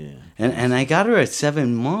 Yeah. And I got her at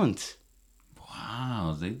 7 months.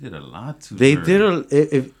 Wow, they did a lot to They her. did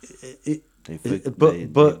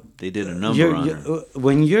They did a number on her.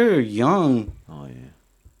 When you're young, Oh yeah.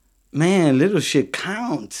 man, little shit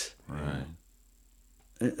counts. Right.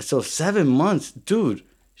 So 7 months, dude.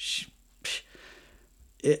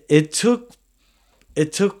 It took.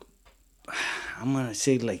 I'm gonna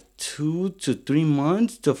say like 2 to 3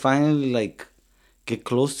 months to finally like get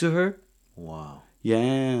close to her. Wow.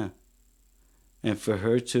 Yeah. And for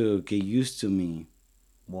her to get used to me.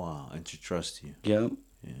 Wow. And to trust you. Yep.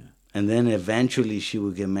 Yeah. And then eventually she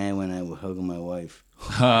would get mad when I would hug my wife.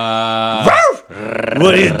 What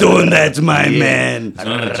are you doing? That's my man.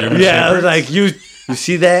 Yeah, I was like, you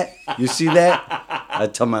see that? You see that? I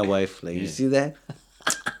tell my wife, like, you see that?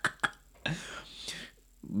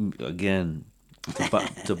 Again,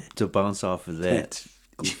 to bounce off of that. That's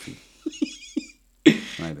goofy.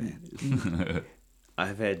 My bad.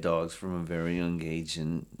 I've had dogs from a very young age,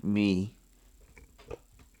 and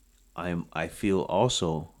I feel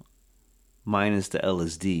also, minus the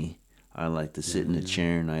LSD, I like to sit in a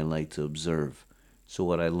chair and I like to observe. So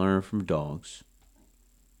what I learned from dogs,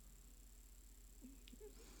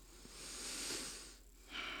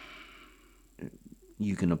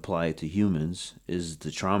 you can apply it to humans, is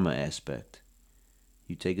the trauma aspect.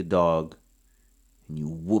 You take a dog and you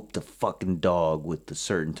whoop the fucking dog with a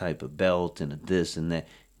certain type of belt and a this and that.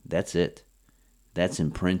 That's it. That's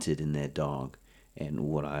imprinted in that dog. And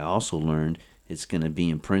what I also learned, it's going to be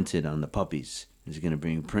imprinted on the puppies. It's going to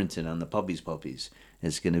be imprinted on the puppies.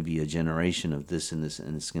 It's going to be a generation of this and this,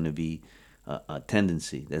 and it's going to be a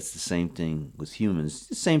tendency. That's the same thing with humans.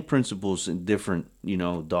 The same principles and different,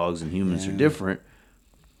 dogs and humans are different.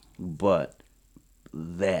 But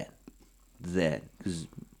that, because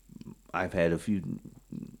I've had a few.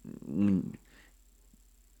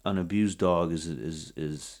 An abused dog is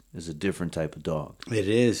a different type of dog. It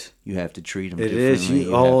is. You have to treat them It differently.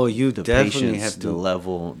 is. You the definitely patience, have to. the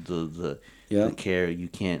level, the care. You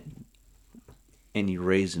can't. any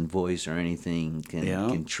raise in voice or anything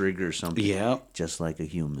can trigger something. Yeah. Just like a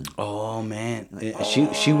human. Oh man,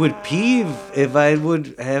 she would peeve if I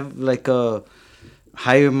would have like a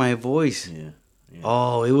higher my voice. Yeah.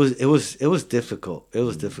 Oh, it was difficult. It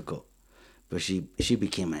was difficult, but she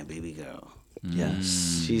became my baby girl.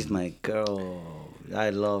 Yes. She's my girl. I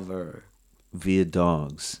love her. Via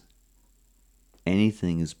dogs,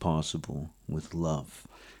 anything is possible with love.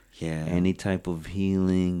 Yeah. Any type of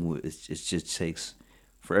healing, it just takes,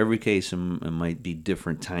 for every case, it might be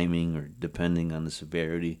different timing or depending on the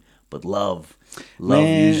severity. But love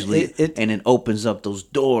Man, usually, and it opens up those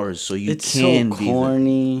doors so you it's can so be.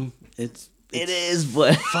 corny. It is,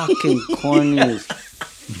 but fucking corny as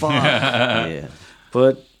fuck. Yeah.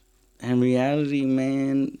 But in reality,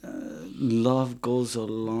 man, love goes a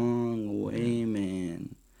long way,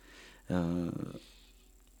 man.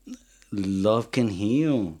 Love can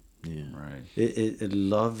heal. Yeah. Right.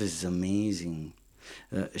 Love is amazing.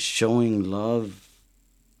 Showing love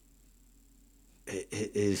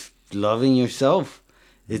is loving yourself.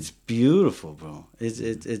 It's beautiful, bro. It's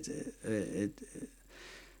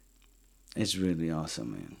really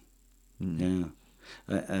awesome, man. Yeah.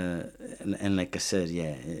 And like I said,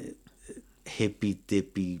 yeah, hippy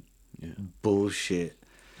dippy bullshit,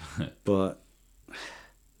 but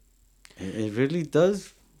it really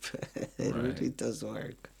does. It really does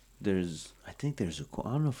work. I think there's a quote.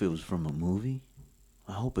 I don't know if it was from a movie.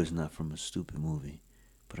 I hope it's not from a stupid movie,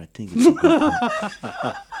 but I think it's a good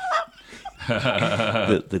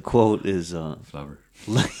quote. The quote is Flower.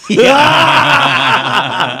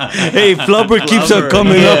 Hey, Flubber keeps on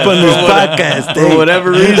coming up on this podcast for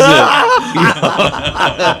whatever reason.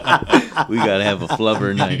 We gotta have a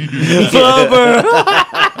flubber night. Flubber.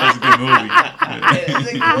 That's a good movie.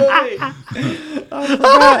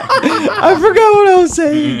 I forgot what I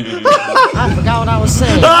was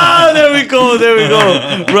saying. Ah, there we go.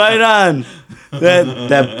 Right on.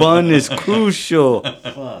 That bun is crucial.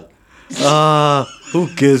 Fuck. Who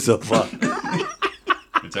gives a fuck?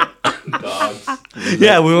 It's like dogs.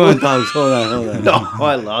 Yeah, we want dogs. Hold on. No,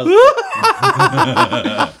 I lost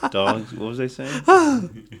it. Dogs. What was I saying?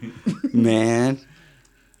 Man.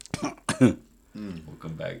 We'll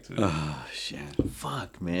come back to it. Oh, shit.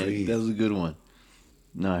 Fuck, man. Breathe. That was a good one.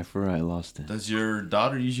 No, I forgot. I lost it. Does your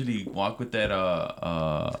daughter usually walk with that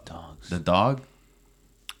Dogs. the dog?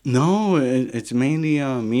 No, it's mainly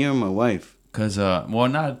me or my wife. Cause well,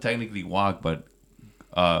 not technically walk, but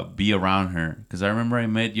be around her. Cause I remember I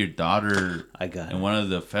met your daughter in one of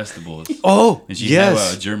the festivals. Oh, and she yes.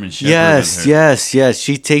 had a German Shepherd with her. Yes.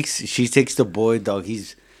 She takes the boy dog.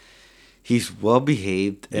 He's well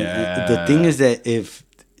behaved. And the thing is that if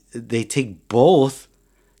they take both,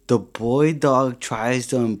 the boy dog tries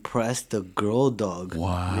to impress the girl dog.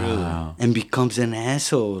 Wow. And becomes an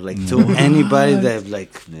asshole, like to anybody that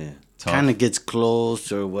like kind of gets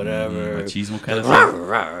close or whatever. Machismo kind of thing.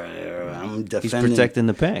 I'm defending. He's protecting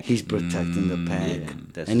the pack. He's protecting the pack,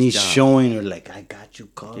 that's and his he's job. showing her like, I got you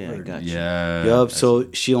covered. Yeah, I got you. Yeah. Yup.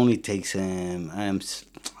 So she only takes him. I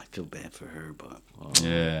feel bad for her, but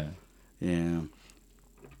Yeah. yeah,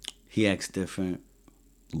 he acts different.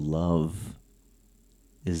 Love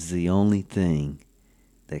is the only thing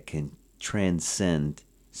that can transcend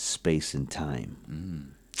space and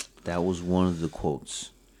time. That was one of the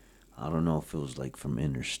quotes. I don't know if it was like from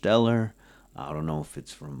Interstellar. I don't know if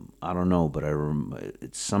it's from, I don't know, but I remember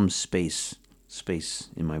it's some space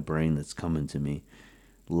in my brain that's coming to me.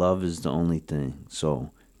 Love is the only thing.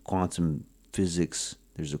 So quantum physics,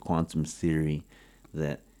 there's a quantum theory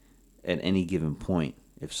that at any given point,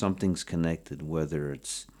 if something's connected, whether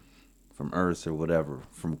it's from Earth or whatever,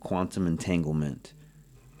 from quantum entanglement,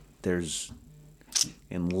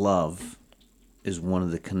 and love is one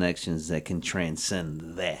of the connections that can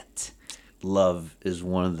transcend that. Love is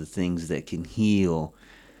one of the things that can heal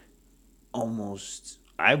almost,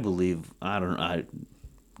 I believe,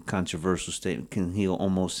 controversial statement, can heal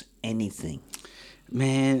almost anything.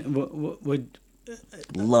 Man, what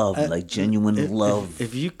Love, like genuine love.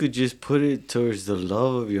 If you could just put it towards the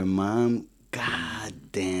love of your mom, god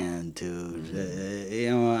damn, dude.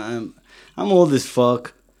 I'm old as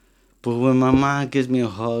fuck, but when my mom gives me a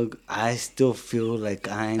hug, I still feel like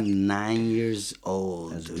I'm 9 years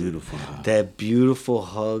old. That's dude. beautiful. That beautiful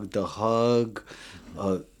hug, the hug,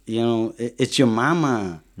 it's your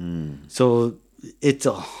mama. So it's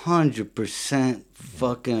 100%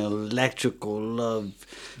 fucking electrical love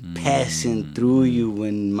passing through you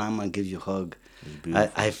when mama gives you a hug.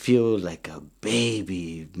 I feel like a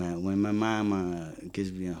baby, man, when my mama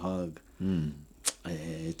gives me a hug.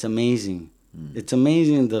 It's amazing. It's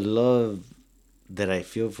amazing the love that I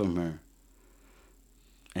feel from her.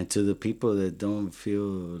 And to the people that don't feel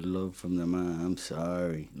love from their mom, I'm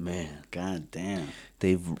sorry. Man, God damn.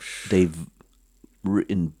 they've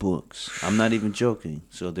written books. I'm not even joking.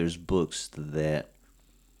 So there's books that,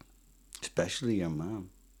 Especially your mom.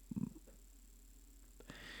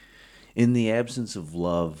 in the absence of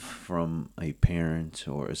love from a parent,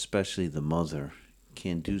 or especially the mother,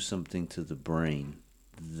 can do something to the brain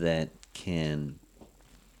that can,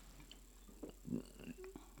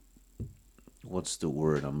 what's the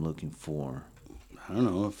word I'm looking for? I don't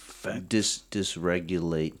know.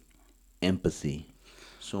 Dysregulate empathy.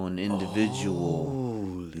 So an individual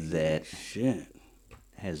Holy that shit.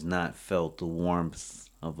 has not felt the warmth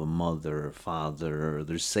of a mother or father, or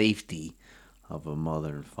their safety of a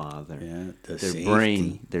mother and father, Yeah, the their safety.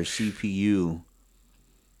 brain, their CPU,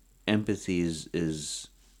 empathy is It's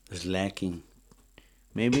lacking.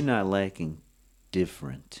 maybe not lacking,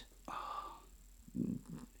 different, Wow.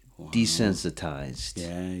 desensitized,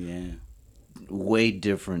 Yeah. way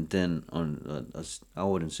different than on I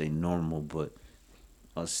wouldn't say normal, but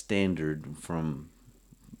a standard from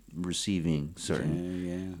receiving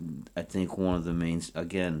certain. Yeah. I think one of the main,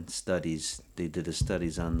 again, studies, they did the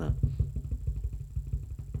studies on the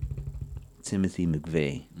Timothy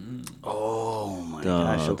McVeigh, Oh my the,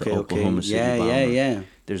 gosh. the Okay. Oklahoma City bomber. Yeah.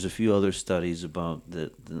 There's a few other studies about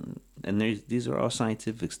and these are all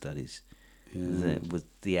scientific studies. That with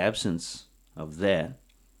the absence of that,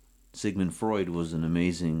 Sigmund Freud was an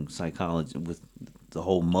amazing psychologist with the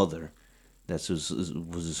whole mother. That was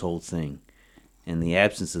his whole thing. And the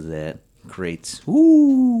absence of that creates,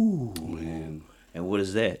 ooh, Man. and what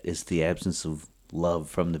is that? It's the absence of love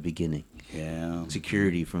from the beginning, Yeah.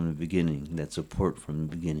 security from the beginning, that support from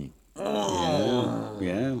the beginning.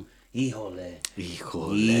 Yeah. Híjole.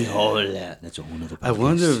 Híjole. Híjole. That's a whole nother podcast. I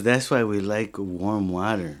wonder if that's why we like warm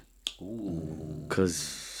water.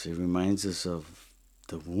 Because it reminds us of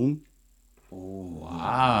the womb.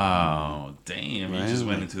 Wow. Damn. You just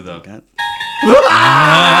went into the... God.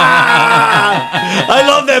 I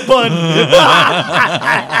love that pun.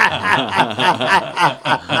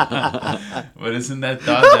 But isn't that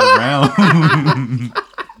thought that round?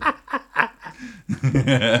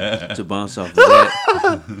 To bounce off of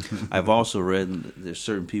that, I've also read there's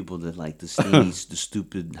certain people that like the steamy, the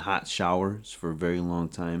stupid hot showers for a very long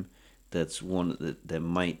time. That's one that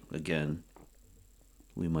might, again,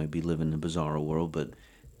 we might be living in a bizarre world, but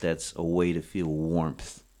that's a way to feel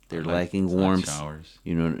warmth. They're lacking warmth. Showers.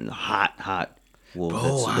 You know, hot. Well, Bro,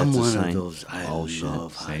 that's I'm a one sign. of those. I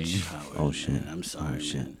love hot Same. showers. Oh, shit. Man. I'm sorry, Oh,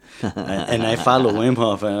 shit. man. And I follow Wim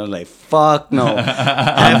Hof, and I'm like, fuck no.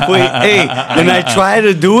 Halfway, hey, and I try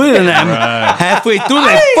to do it, and I'm halfway through,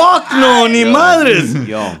 like, fuck no, ni madres.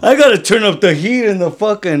 Yo. I gotta turn up the heat in the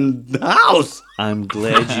fucking house. I'm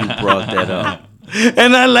glad you brought that up.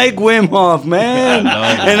 And I like Wim Hof, man.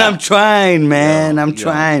 And I'm trying, man. I'm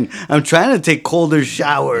trying to take colder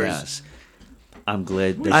showers. Yes. I'm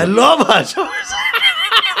glad. I love hot showers.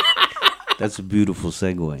 That's a beautiful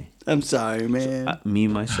segue. I'm sorry, man. Me,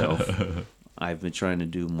 myself, I've been trying to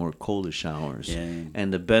do more colder showers. Yeah.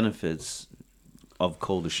 And the benefits of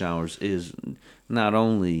colder showers is not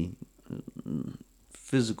only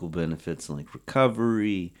physical benefits like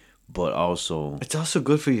recovery, but also It's also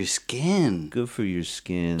good for your skin. good for your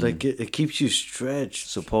skin. Like it keeps you stretched.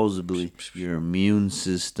 Supposedly, your immune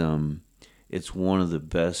system. It's one of the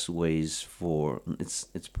best ways for it's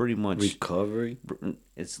pretty much Recovery.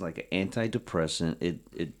 it's like an antidepressant.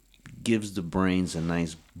 It gives the brains a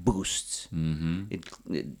nice boost. Mm-hmm.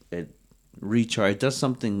 It recharge. It does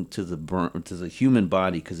something to the human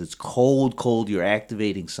body because it's cold. You're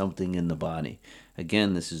activating something in the body.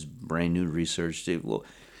 Again, this is brand new research.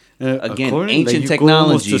 Again, ancient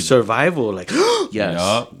technology to survival. Like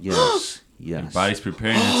yes. Your body's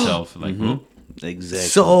preparing itself. Like, whoop. Exactly.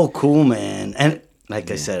 so cool, man. And like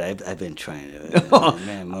I said, I've been trying to.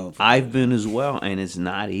 Man, I've been as well, and it's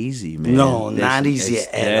not easy, man. No, not easy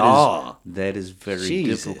at all. That is very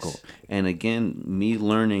Jesus. difficult. And again, me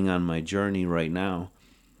learning on my journey right now,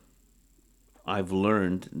 I've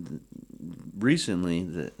learned recently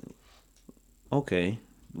that, okay,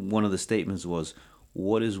 one of the statements was,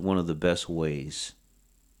 what is one of the best ways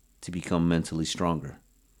to become mentally stronger?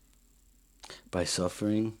 By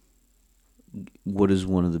suffering. What is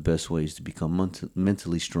one of the best ways to become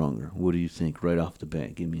mentally stronger? What do you think right off the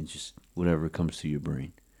bat? Give me just whatever comes to your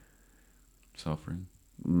brain. Suffering.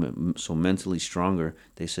 So mentally stronger,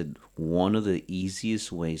 they said one of the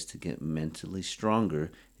easiest ways to get mentally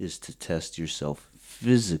stronger is to test yourself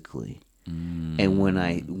physically. And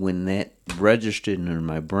when that registered in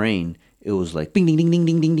my brain, it was like bing ding ding ding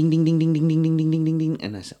ding ding ding ding ding ding ding ding ding ding ding ding,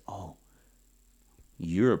 and I said, "Oh,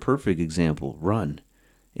 you're a perfect example. Run."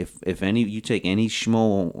 If any you take any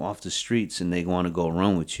schmo off the streets and they want to go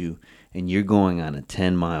run with you, and you're going on a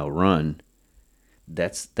 10-mile run,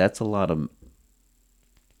 that's a lot of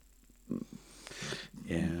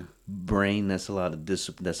brain. That's a lot of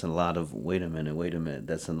discipline. That's a lot of wait a minute.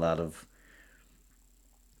 That's a lot of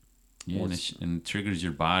and it triggers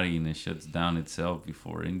your body and it shuts down itself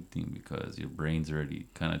before anything because your brain's already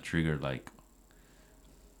kind of triggered like,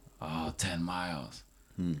 10 miles.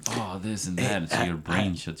 Oh, this and that. So your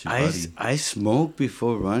brain shuts your body. I smoke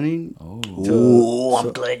before running.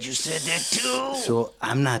 I'm glad you said that too. So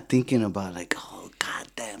I'm not thinking about like, oh,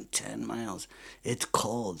 goddamn, 10 miles. It's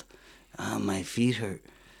cold. My feet hurt.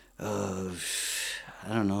 I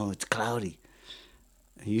don't know. It's cloudy.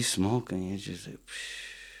 You smoke and you're just like,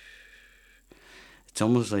 it's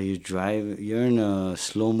almost like you're in a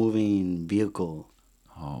slow-moving vehicle.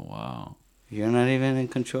 Oh, wow. You're not even in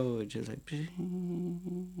control. It's just like,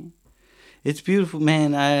 it's beautiful,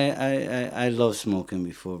 man. I love smoking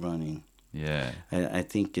before running. Yeah. I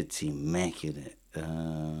think it's immaculate.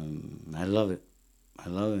 I love it.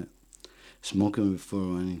 Smoking before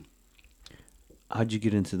running. How'd you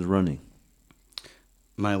get into the running?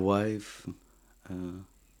 My wife.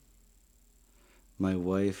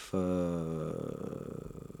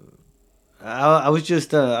 I was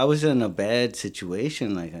just I was in a bad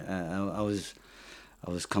situation. Like I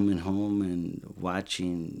was coming home and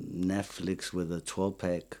watching Netflix with a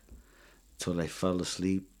 12-pack till I fell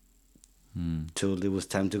asleep. Till it was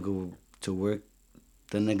time to go to work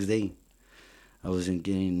the next day. I wasn't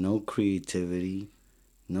getting no creativity,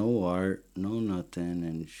 no art, no nothing,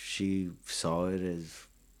 and she saw it as,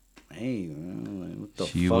 hey, what the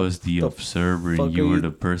fuck? She was the observer and you were the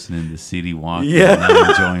person in the city walking Yeah. and not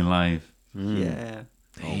enjoying life. Yeah.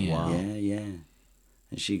 Damn. Oh, wow. Yeah.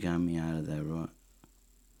 And she got me out of that rut.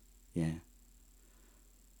 Yeah.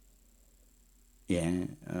 Yeah.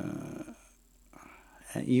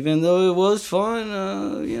 Even though it was fun,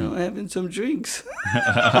 having some drinks,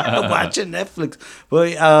 watching Netflix.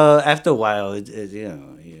 But after a while,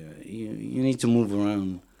 you need to move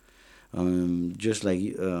around. Just like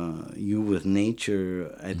you with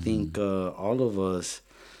nature, I think all of us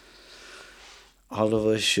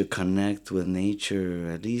should connect with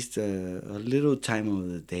nature at least a little time of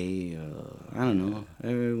the day. I don't know.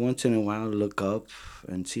 Every once in a while, look up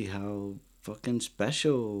and see how fucking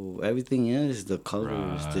special everything is. The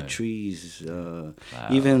colors, the Right. trees,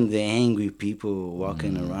 even the angry people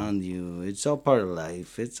walking around you. It's all part of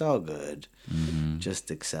life. It's all good. Just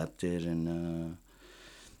accept it. And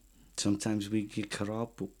sometimes we get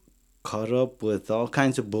caught up with all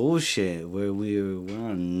kinds of bullshit where we're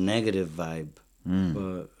on a negative vibe.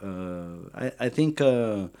 But I think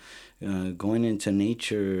going into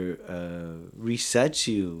nature resets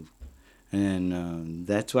you, and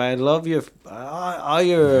that's why I love your all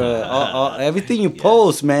your everything you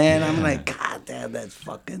post, man. I'm like, God damn, that's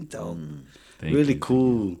fucking dope. Thank Really you.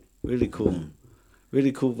 cool, really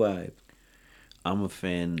cool vibe. I'm a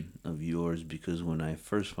fan of yours because when I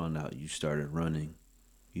first found out you started running,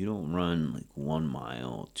 you don't run like 1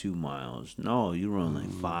 mile, 2 miles. No, you run like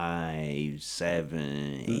 5,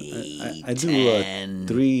 7, 8, I do 10.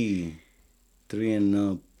 3 and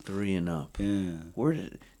up. 3 and up. Yeah. Where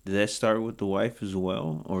did that start with the wife as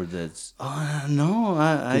well, or that's? No,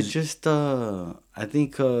 I just I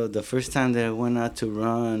think the first time that I went out to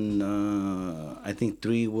run, I think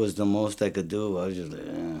 3 was the most I could do. I was just like,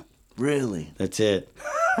 Really? that's it.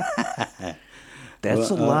 That's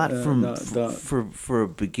Well, a lot for a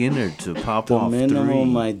beginner to pop The off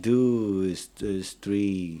minimum 3. I do is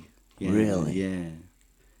 3. Yeah, Really? Yeah.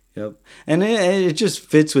 Yep. And it just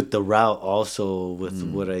fits with the route also with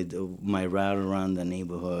what I do, my route around the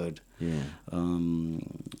neighborhood. Yeah.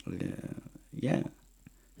 Yeah.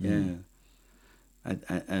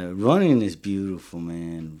 Running is beautiful,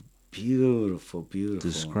 man. Beautiful.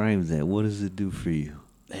 Describe that. What does it do for you?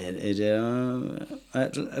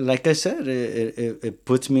 Like I said, it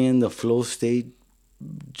puts me in the flow state,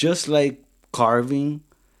 just like carving,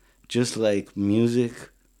 just like music,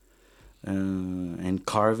 and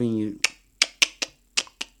carving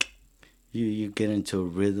you get into a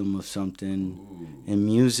rhythm of something, and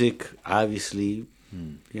music obviously,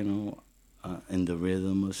 in the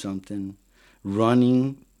rhythm of something.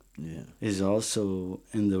 Running is also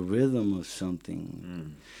in the rhythm of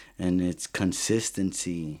something, and it's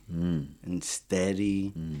consistency and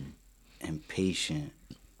steady and patient.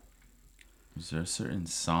 Is there a certain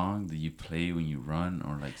song that you play when you run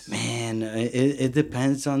or like? Man, it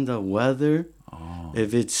depends on the weather. Oh.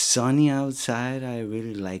 If it's sunny outside, I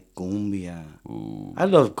really like cumbia. Ooh. I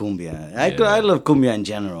love cumbia. Yeah. I love cumbia in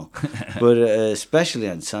general, but especially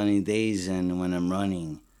on sunny days and when I'm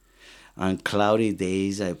running. On cloudy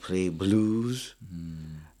days, I play blues,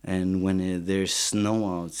 and when there's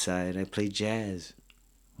snow outside, I play jazz.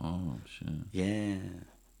 Oh shit. Yeah,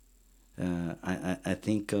 I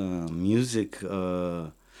think music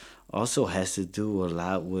also has to do a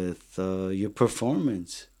lot with your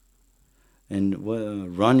performance and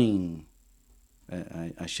running.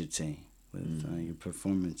 I should say with your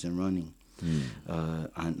performance and running.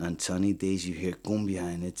 On sunny days, you hear cumbia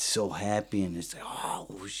and it's so happy and it's like,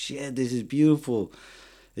 oh shit, this is beautiful.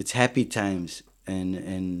 It's happy times,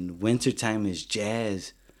 and winter time is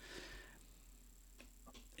jazz,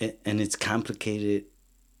 and it's complicated.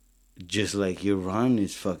 Just like your run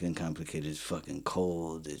is fucking complicated. It's fucking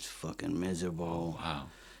cold. It's fucking miserable. Wow.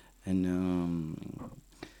 And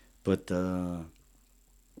but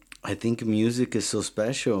I think music is so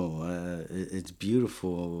special. It's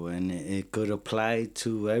beautiful, and it could apply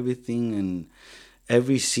to everything and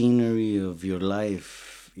every scenery of your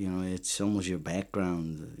life. You know, it's almost your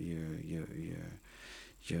background, your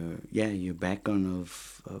background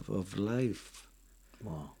of life.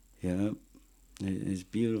 Wow. Yeah, it's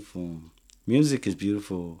beautiful. Music is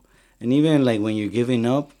beautiful, and even like when you're giving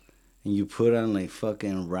up, and you put on like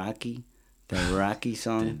fucking Rocky. That Rocky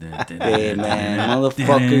song. Hey man,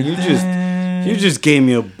 motherfucker, you just gave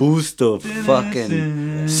me a boost of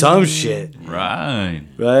fucking some shit. Right.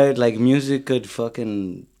 Right? Like music could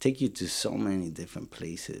fucking take you to so many different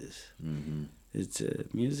places. Mm-hmm. It's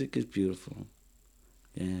music is beautiful.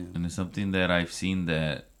 Yeah. And it's something that I've seen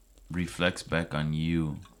that reflects back on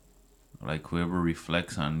you. Like whoever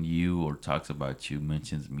reflects on you or talks about you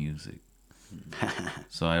mentions music.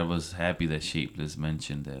 So I was happy that Shapeless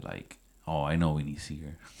mentioned that, like, oh, I know when he's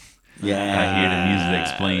here. Yeah. I hear the music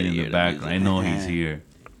explained in the background. I know he's here.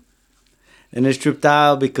 And it's tripped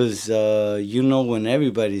out because you know when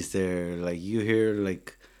everybody's there. Like you hear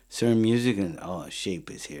like certain music and oh,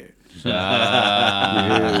 Shape is here. You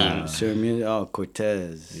hear certain music, oh,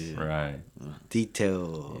 Cortez. Right.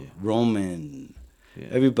 Detail, Roman. Yeah.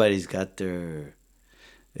 Everybody's got their.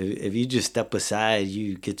 If you just step aside,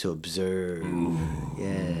 you get to observe.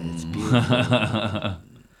 Yeah, it's beautiful.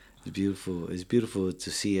 It's beautiful. It's beautiful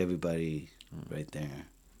to see everybody right there.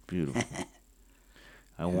 Beautiful.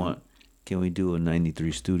 Can we do a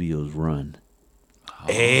 93 Studios run?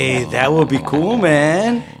 Hey, that would be cool,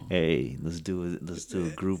 man. Hey, let's do it. Let's do a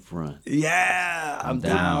group run. Yeah, I'm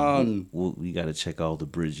down. We got to check all the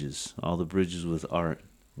bridges with art.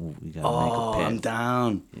 We got to Oh, make a I'm path.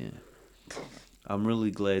 down. Yeah. I'm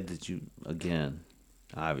really glad that you, again,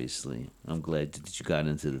 obviously, I'm glad that you got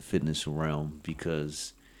into the fitness realm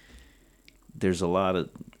because there's a lot of,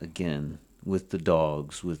 again, with the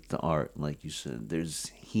dogs, with the art, like you said,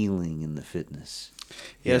 there's healing in the fitness.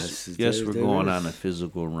 Yes, we're going on a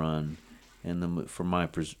physical run, and from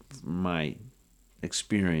my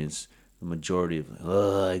experience, the majority of,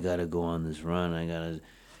 I gotta go on this run, I gotta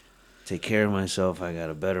take care of myself, I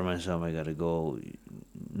gotta better myself, I gotta go.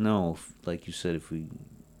 No, like you said, if we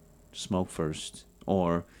smoke first,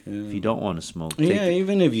 or if you don't want to smoke,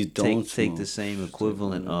 even if you don't take the same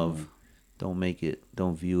equivalent of.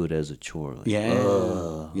 Don't view it as a chore. Like,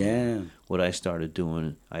 yeah. What I started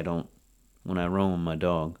doing, when I run with my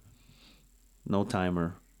dog, no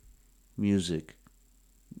timer, music,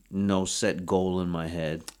 no set goal in my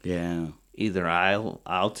head. Yeah. Either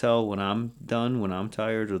I'll tell when I'm done, when I'm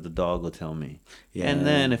tired, or the dog will tell me. Yeah. And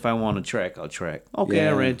then if I want to track, I'll track. Okay, Yeah.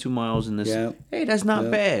 I ran 2 miles in this. Yeah. Hey, that's not Yeah.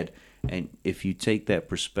 bad. And if you take that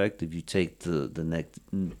perspective, you take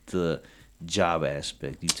the job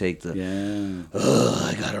aspect. You take the,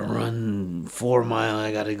 I gotta run 4 miles.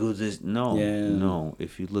 I gotta go this. No.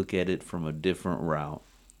 If you look at it from a different route,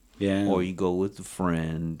 or you go with a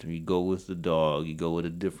friend, or you go with the dog, you go with a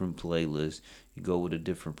different playlist, you go with a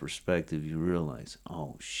different perspective, you realize,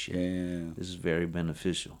 oh shit, this is very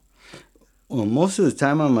beneficial. Well, most of the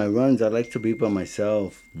time on my runs, I like to be by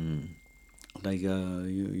myself. Like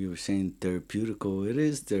you were saying, therapeutical. It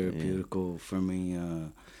is therapeutical for me.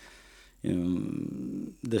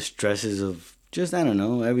 The stresses of just, I don't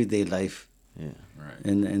know, everyday life. Yeah. Right.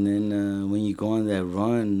 And then when you go on that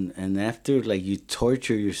run, and after like you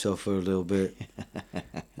torture yourself for a little bit,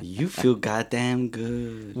 you feel goddamn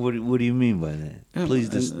good. What do you mean by that? Please.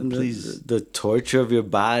 The torture of your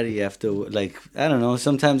body after, like, I don't know.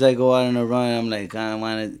 Sometimes I go out on a run, I'm like, I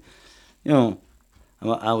want to,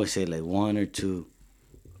 I always say like 1 or 2,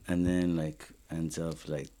 and then like ends up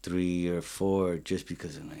like 3 or 4, just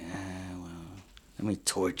because I'm like, well, let me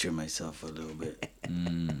torture myself a little bit.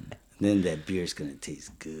 then that beer's gonna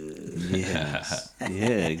taste good. Yes.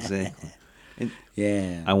 Yeah, exactly. And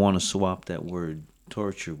Yeah. I want to swap that word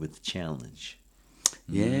torture with challenge.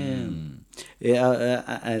 Yeah,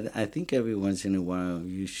 yeah. I think every once in a while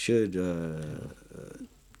you should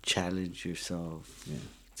challenge yourself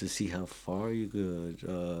to see how far you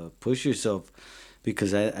could push yourself,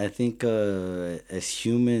 because I think as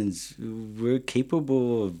humans we're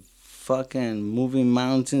capable of fucking moving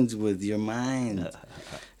mountains with your mind.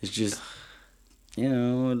 It's just, you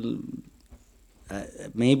know,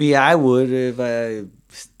 maybe I would if I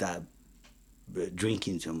stopped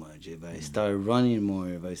drinking so much, if I start running more,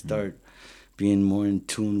 if I start being more in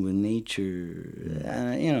tune with nature.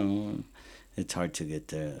 You know, it's hard to get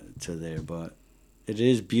to there, but it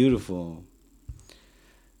is beautiful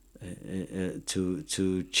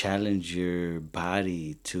to challenge your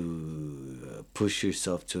body, to push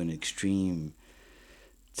yourself to an extreme.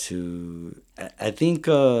 I think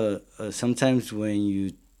sometimes when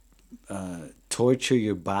you torture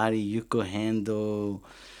your body, you could handle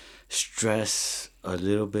stress a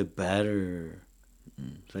little bit better,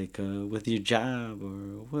 like with your job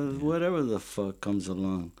or whatever the fuck comes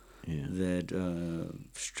along that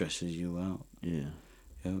stresses you out. Yeah.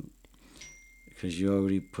 Yep. Because you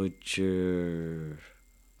already put your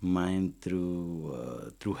mind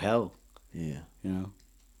through hell. Yeah. You know.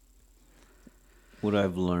 What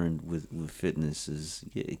I've learned with fitness is,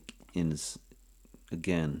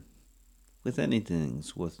 again, with anything,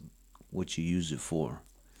 it's what you use it for,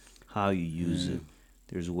 how you use it.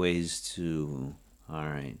 There's ways to, all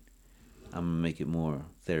right, I'm gonna make it more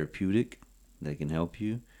therapeutic that can help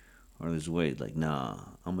you, or there's ways like, nah,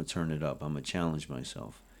 I'm gonna turn it up. I'm gonna challenge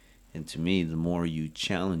myself. And to me, the more you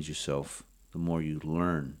challenge yourself, the more you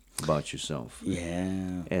learn about yourself.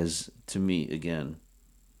 Yeah. As to me, again,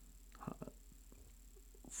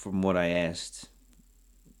 from what I asked,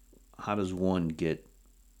 how does one get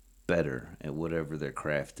better at whatever their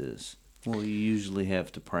craft is? Well, you usually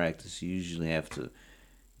have to practice. You usually have to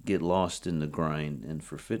get lost in the grind. And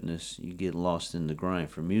for fitness, you get lost in the grind.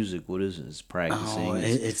 For music, what is it? It's practicing. Oh,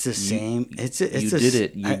 it's the same. You did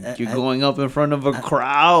it. You're going up in front of a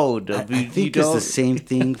crowd. I think it's the same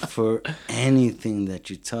thing for anything that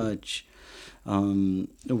you touch,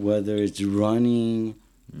 whether it's running,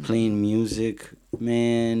 playing music.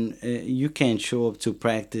 Man, you can't show up to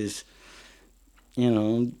practice, you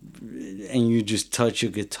know, and you just touch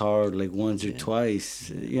your guitar like once or twice.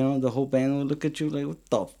 You know, the whole band will look at you like, "What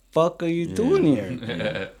the fuck are you doing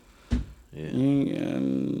here?"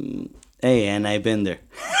 Hey, and I've been there.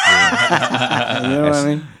 You know what I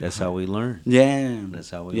mean? That's how we learn. Yeah. That's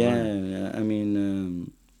how we learn. Yeah. I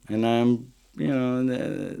mean, and I'm, you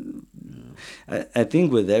know, I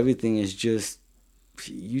think with everything, it's just,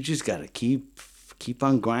 you just gotta keep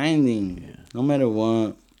on grinding, no matter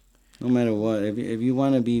what. No matter what, if you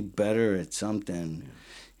want to be better at something,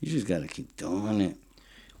 you just gotta keep doing it.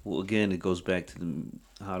 Well, again, it goes back to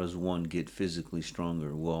how does one get physically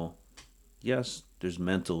stronger? Well, yes, there's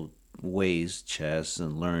mental ways, chess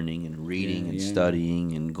and learning and reading and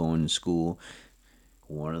studying and going to school.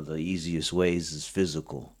 One of the easiest ways is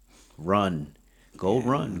physical. Run. Go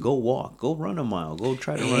run. Go walk. Go run a mile. Go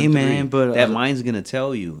try to run 3. But that mind's going to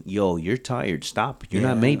tell you, yo, you're tired. Stop. You're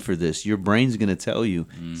not made for this. Your brain's going to tell you,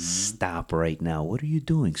 stop right now. What are you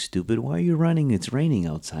doing, stupid? Why are you running? It's raining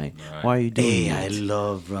outside. Right. Why are you doing I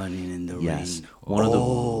love running in the rain. Yes. I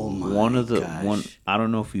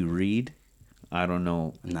don't know if you read. I don't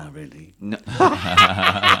know. Not really. No.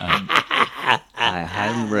 I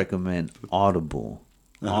highly recommend Audible.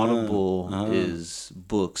 Audible is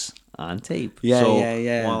books on tape.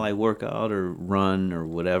 Yeah. While I work out or run or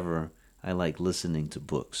whatever, I like listening to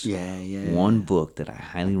books. Yeah. One book that I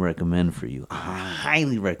highly recommend for you. I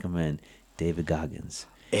highly recommend David Goggins.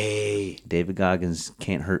 David Goggins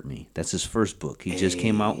Can't Hurt Me. That's his first book. He just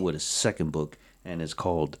came out with a second book, and it's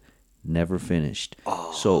called Never Finished.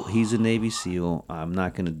 So he's a Navy SEAL. I'm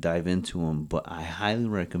not going to dive into him, but I highly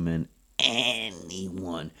recommend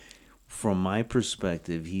anyone. From my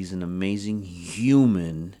perspective, he's an amazing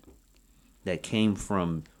human that came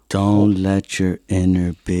from... Don't let your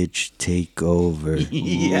inner bitch take over.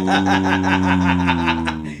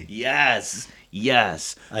 Yes.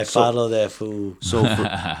 I follow that fool. So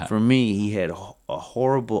for me, he had a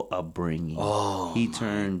horrible upbringing. He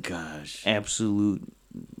turned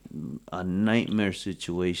a nightmare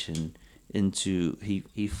situation into...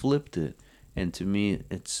 He flipped it. And to me,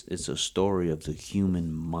 it's a story of the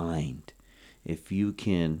human mind. If you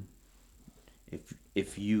can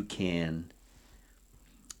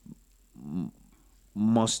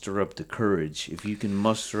muster up the courage, if you can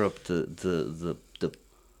muster up the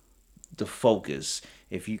focus,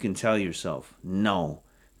 if you can tell yourself, no,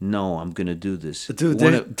 I'm gonna do this. Dude,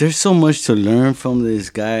 there's so much to learn from this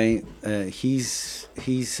guy. He's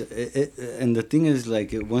and the thing is,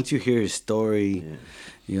 like, once you hear his story,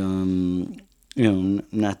 not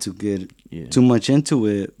to get too much into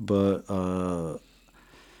it, but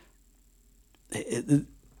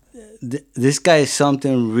this guy is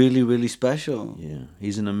something really, really special. Yeah,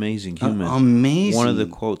 he's an amazing human. Amazing. One of the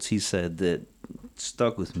quotes he said that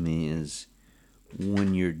stuck with me is,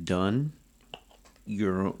 "When you're done,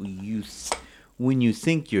 when you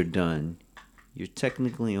think you're done, you're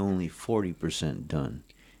technically only 40% done,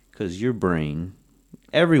 because your brain,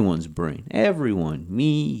 everyone's brain, everyone,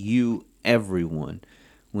 me, you, everyone,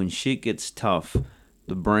 when shit gets tough,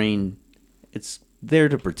 the brain, it's there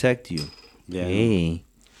to protect you. Yeah. Hey,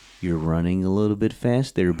 you're running a little bit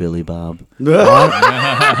fast there, Billy Bob.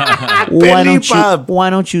 Why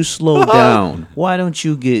don't you slow down? Why don't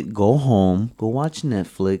you go home, go watch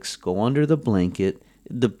Netflix, go under the blanket?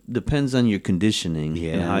 Depends on your conditioning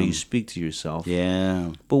and how you speak to yourself.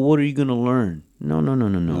 Yeah. But what are you going to learn?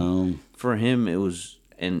 No. For him, it was,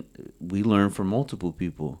 and we learn from multiple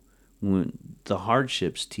people, when the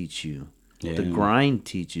hardships teach you, the grind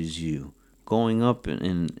teaches you. Going up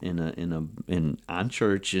in on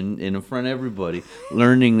church and in front of everybody,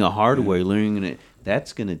 learning the hard way, learning it,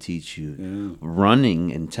 that's gonna teach you. Yeah.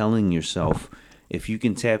 Running and telling yourself, if you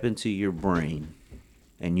can tap into your brain,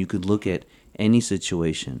 and you could look at any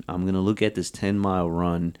situation. I'm gonna look at this 10-mile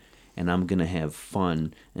run, and I'm gonna have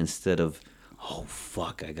fun instead of, oh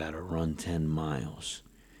fuck, I gotta run 10 miles.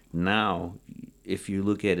 Now, if you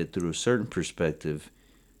look at it through a certain perspective,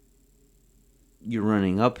 you're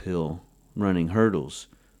running uphill, running hurdles,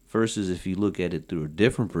 versus if you look at it through a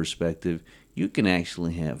different perspective, you can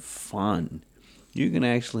actually have fun. You can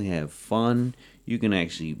actually have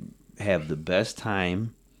the best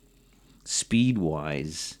time,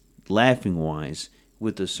 speed-wise, laughing-wise,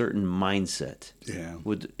 with a certain mindset. Yeah.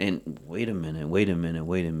 And wait a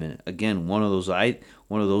minute. Again, one of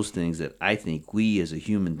those things that I think we as a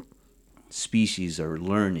human species are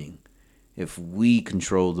learning. If we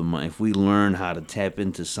control the mind, if we learn how to tap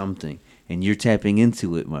into something, and you're tapping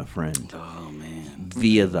into it, my friend. Oh man!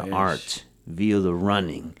 Via the art, via the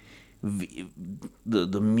running,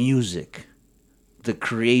 the music, the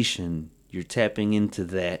creation, you're tapping into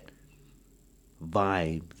that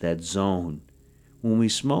vibe, that zone. When we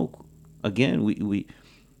smoke, again, we're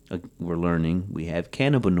learning we have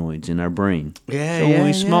cannabinoids in our brain. Yeah. So when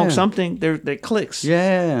we smoke something, there clicks.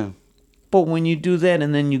 Yeah. But when you do that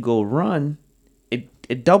and then you go run,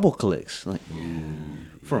 it double clicks. Like,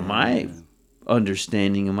 from my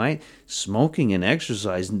understanding of my smoking and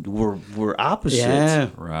exercise, we're opposites.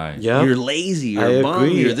 Yeah. Right. Yeah. You're lazy, you're bum,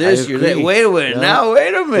 agree. you're this, you're that. agree. Wait a minute. Yeah. Now,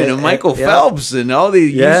 wait a minute. Yeah. Michael Yeah. Phelps and all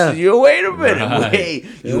these. Yeah. You wait a minute. Right. Wait.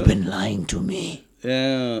 You've been lying to me.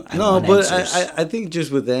 Yeah. I No, want but answers. I think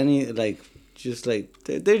just with any, they're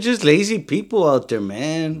just lazy people out there,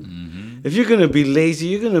 man. Mm-hmm. If you're gonna be lazy,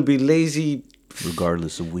 you're gonna be lazy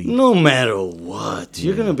Regardless of weed. no matter what.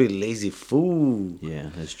 You're gonna be lazy fool.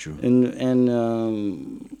 Yeah, that's true.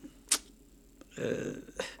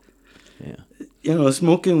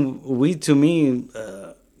 Smoking weed to me,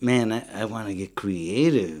 man, I want to get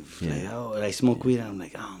creative. Yeah. Like, I smoke weed, I'm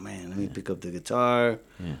like, oh man, let me pick up the guitar.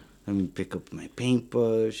 Yeah. Let me pick up my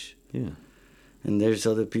paintbrush. Yeah. And there's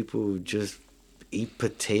other people who just eat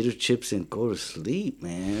potato chips and go to sleep,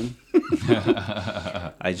 man.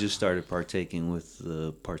 I just started partaking of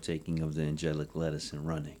the angelic lettuce and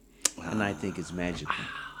running, and I think it's magical.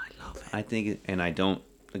 I love it. I think it, and I don't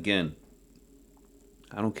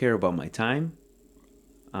care about my time.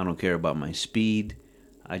 I don't care about my speed.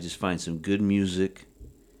 I just find some good music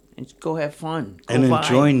and just go have fun. Go And vibe.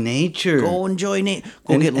 enjoy nature. Go enjoy nature.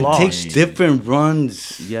 Go and, get and lost. take different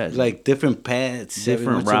runs. Yes. Like different paths. every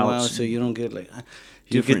Different once in a while, routes. so you don't get like...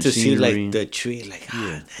 You Different get to see scenery. like the tree, like,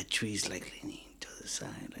 Yeah. that tree's like leaning to the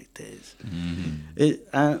side like this.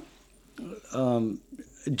 Mm-hmm.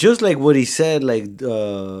 Just like what he said, like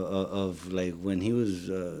of like when he was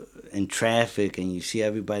in traffic and you see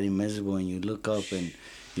everybody miserable and you look up and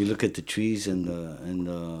you look at the trees and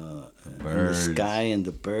the sky and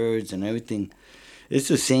the birds and everything. It's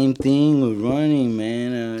the same thing with running,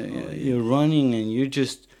 man. You're running and you're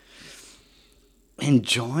just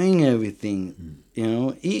enjoying everything. You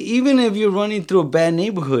know, even if you're running through a bad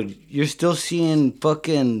neighborhood, you're still seeing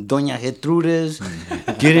fucking Doña Gertrudis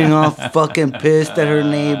getting all fucking pissed at her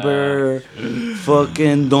neighbor.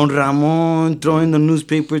 Fucking Don Ramon throwing the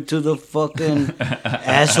newspaper to the fucking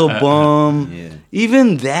asshole bum. Yeah.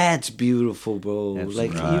 Even that's beautiful, bro. Absolutely.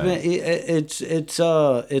 Like Right. even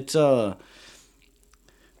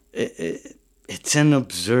it's an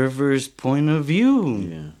observer's point of view.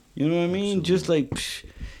 Yeah. You know what I mean? Absolutely. Just like psh,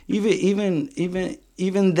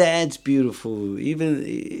 even that's beautiful. Even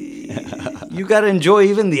you gotta enjoy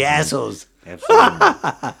even the assholes.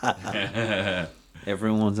 Absolutely.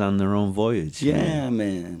 Everyone's on their own voyage. Yeah,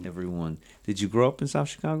 man. Everyone. Did you grow up in South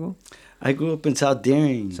Chicago? I grew up in South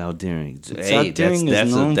Deering. South Deering. South Deering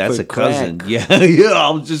is known that's for a cousin. crack. Yeah, yeah.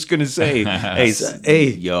 I was just gonna say. Hey,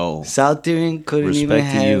 yo. South Deering couldn't even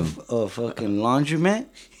Respect to you. have a fucking laundromat.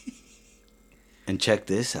 And check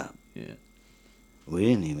this out. Yeah. We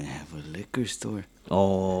didn't even have a liquor store.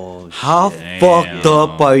 Oh, How shit. fucked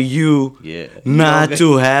up are you Yeah. not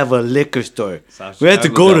to have a liquor store? South We had to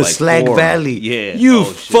Chicago go got to like Slack 4. Valley. Yeah. You Oh,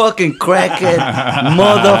 shit. fucking crackhead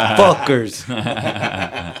motherfuckers.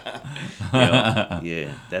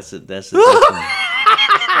 Yeah. That's a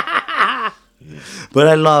But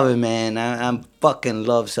I love it, man. I fucking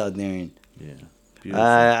love South Deering. yeah. Beautiful.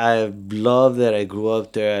 I love that I grew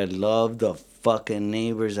up there. I love the fucking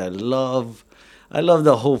neighbors. I love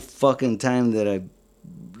the whole fucking time that I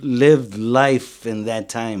lived life in that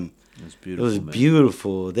time. It's It beautiful. was man.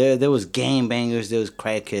 beautiful. There was gangbangers. There was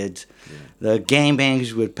crackheads. The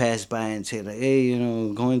gangbangers would pass by and say like, "Hey,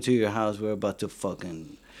 going to your house. We're about to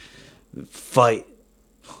fucking fight."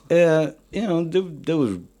 It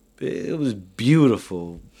was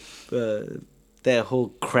beautiful. That whole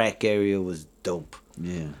crack area was dope.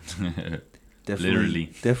 Yeah. Definitely. Literally.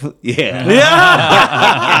 Definitely. Yeah.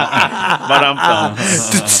 But I'm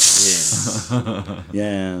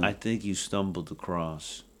Yeah. I think you stumbled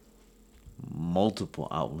across multiple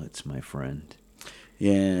outlets, my friend.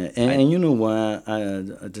 Yeah, and you know what?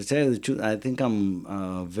 To tell you the truth, I think I'm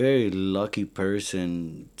a very lucky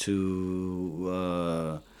person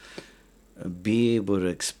to be able to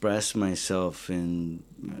express myself in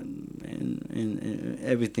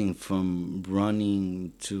everything from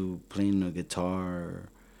running to playing the guitar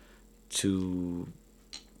to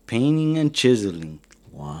painting and chiseling.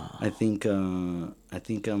 Wow. I think I'm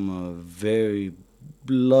a very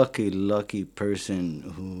lucky person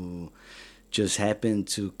who just happened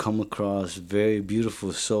to come across very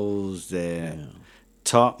beautiful souls that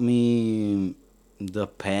taught me the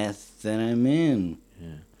path that I'm in.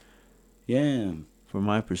 Yeah. From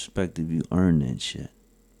my perspective, you earn that shit.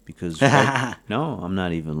 Because no, I'm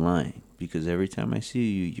not even lying. Because every time I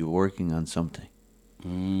see you, you're working on something.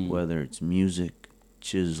 Whether it's music,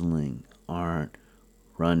 chiseling, art,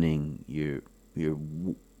 running, you're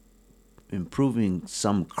improving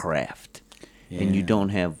some craft. And you don't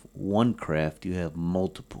have one craft, you have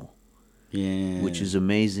multiple. Yeah. Which is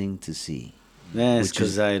amazing to see. That's which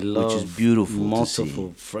because is- I love which is beautiful to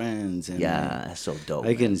multiple see. friends. And Yeah, that's so dope.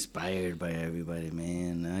 I get man. inspired by everybody,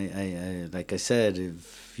 man. I like I said,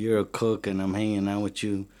 if you're a cook and I'm hanging out with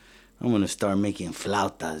you, I'm gonna start making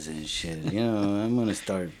flautas and shit. I'm gonna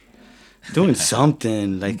start doing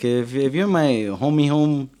something. Like if you're my homie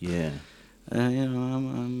home, Yeah.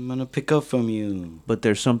 I'm gonna pick up from you. But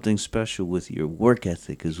there's something special with your work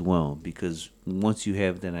ethic as well, because once you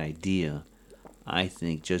have that idea, I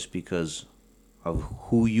think just because of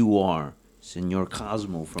who you are, Señor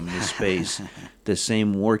Cosmo from this space, the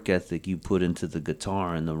same work ethic you put into the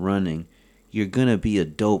guitar and the running, you're gonna be a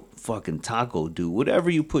dope fucking taco dude. Whatever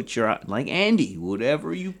you put like Andy,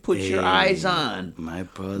 whatever you put your eyes on, My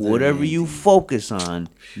brother. whatever you Andy. focus on,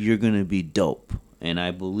 you're gonna be dope. And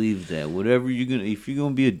I believe that whatever if you're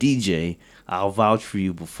gonna be a DJ, I'll vouch for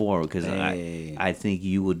you before, because Hey. I think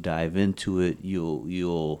you would dive into it.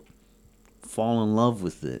 You'll fall in love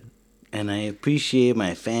with it. And I appreciate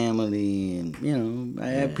my family, and I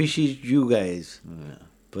appreciate you guys. Yeah.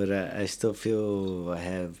 But I still feel I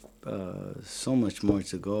have so much more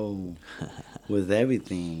to go with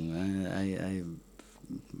everything. I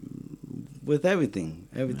with everything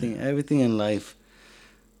in life.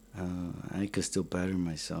 I could still better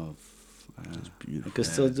myself. That's beautiful. I could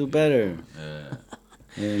still do better.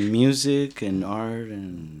 In music and art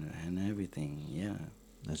and everything. Yeah.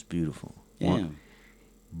 That's beautiful. Yeah.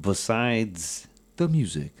 Besides the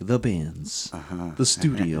music, the bands, Uh-huh. the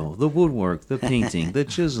studio, the woodwork, the painting, the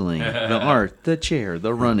chiseling, the art, the chair,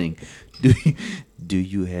 the running, do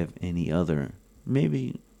you have any other,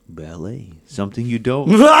 maybe ballet, something you don't?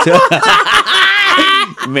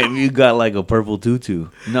 Maybe you got like a purple tutu.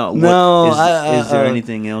 No, is there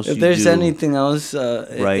anything else if you there's do? anything else,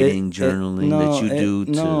 Writing, journaling that you do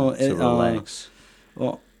to relax?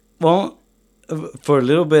 Well, for a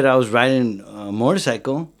little bit, I was riding a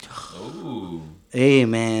motorcycle. Oh. Hey,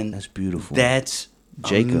 man, That's beautiful. that's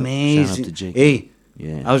Jacob. amazing. Shout out to Jacob. Hey,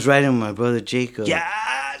 Yeah. I was riding with my brother Jacob. Yes,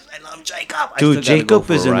 I love him, Jacob. Dude, Jacob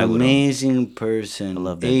is an amazing person. I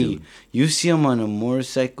love that hey, dude. You see him on a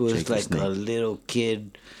motorcycle, it's Jacob like Snake. a little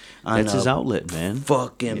kid. That's his outlet, man.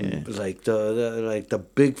 Fucking like the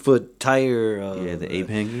Bigfoot tire. The ape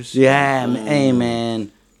hangers. Yeah, hey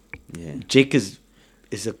man. Yeah. Jake is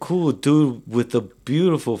a cool dude with a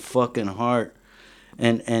beautiful fucking heart,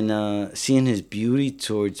 and seeing his beauty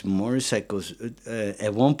towards motorcycles.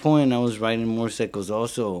 At one point, I was riding motorcycles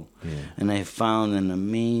also, and I found an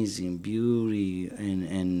amazing beauty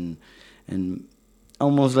and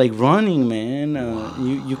almost like running, man.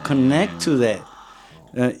 You connect to that.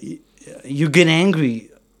 You get angry.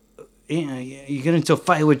 You get into a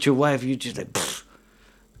fight with your wife. You're just like, pfft.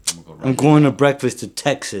 I'm going to breakfast to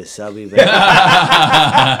Texas. I'll be back.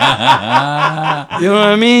 You know what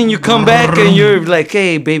I mean? You come back and you're like,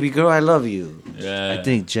 hey, baby girl, I love you. Yeah. I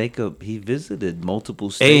think Jacob, he visited multiple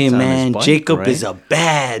states. Hey, on man, his bike, Jacob right? is a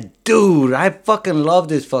bad dude. I fucking love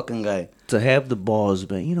this fucking guy. To have the balls,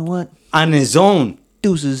 but you know what? On his own.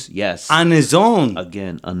 Deuces, yes. On his own.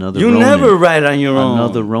 Again, another You Ronin. never ride on your own.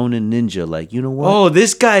 Another Ronin ninja. Like, you know what? Oh,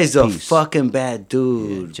 this guy's a Peace. fucking bad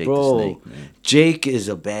dude, Yeah, Jake bro. the Snake, man. Jake is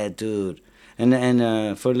a bad dude,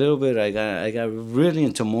 and for a little bit, I got really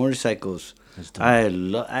into motorcycles. I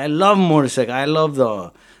love motorcycles. I love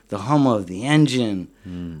the hum of the engine.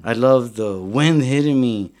 I love the wind hitting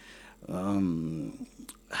me.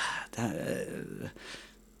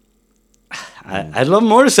 I love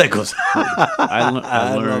motorcycles. I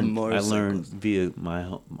love motorcycles. learned via my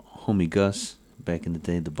homie Gus back in the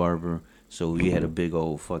day, the barber. So we had a big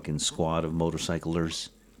old fucking squad of motorcyclers.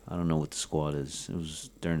 I don't know what the squad is. It was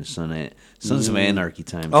during the Sons of Anarchy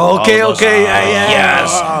time. Oh, okay, All of us, okay, yeah.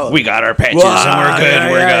 Yes, Wow. we got our patches Wow, and we're good.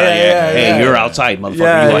 yeah, We're yeah, good. yeah, Hey, yeah. you're outside, motherfucker.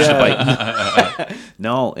 Yeah, you watch yeah. the bike.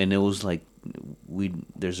 No, and it was like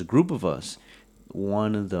there's a group of us.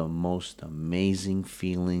 One of the most amazing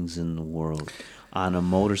feelings in the world on a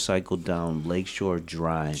motorcycle down Lakeshore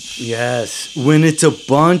Drive. Yes, when it's a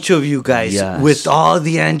bunch of you guys Yes. with all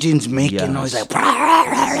the engines making Yes. noise like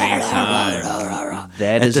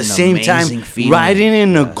That at is the an same time amazing feeling. riding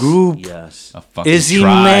in a Yes, group Yes. A fucking is tribe,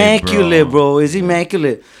 immaculate, bro. Is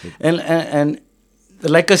immaculate, and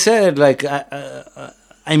like I said, like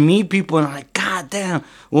I meet people and I'm like, God damn,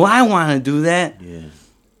 well I want to do that. Yeah.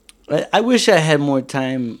 I wish I had more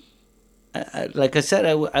time. Like I said,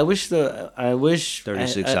 I wish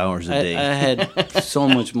 36 hours a day. I had so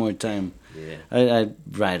much more time. Yeah. I'd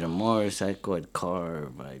ride a motorcycle, I'd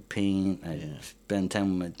carve, I'd paint, I'd spend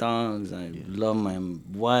time with my dogs. I love my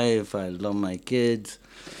wife, I love my kids.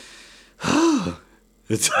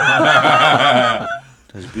 It's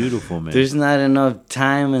That's beautiful, man. There's not enough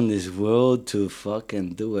time in this world to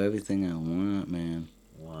fucking do everything I want, man.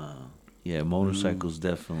 Wow. Yeah, motorcycles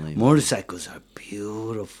definitely. Motorcycles are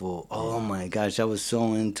beautiful. Oh my gosh, I was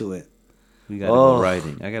so into it. We gotta Oh. go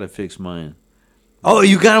riding. I gotta fix mine. Oh,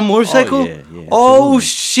 you got a motorcycle? Oh, yeah, Oh, absolutely.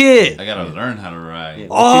 shit. I gotta learn how to ride. Yeah.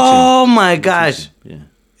 Oh my gosh. Yeah,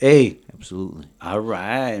 Hey, absolutely. all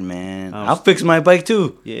right, man. I'll I'll fix my bike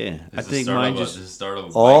too. Yeah, I This is think start mine of a- just. this is start of a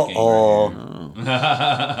Oh, biking oh. right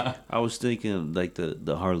here. I was thinking of, like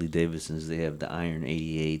the Harley Davidsons. They have the Iron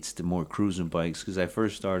 88s, the more cruising bikes. Because I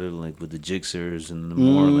first started like with the Gixxers and the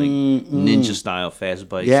more like ninja style fast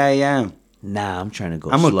bikes. Yeah. Nah, I'm trying to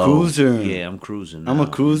go. I'm a slow. cruiser. Yeah, I'm cruising. I'm a now.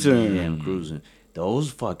 cruiser. Yeah, I'm cruising. Those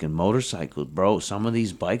fucking motorcycles, bro. Some of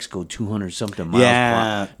these bikes go 200 something miles. Yeah. Per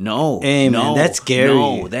hour. No. Hey, man, no, that's scary.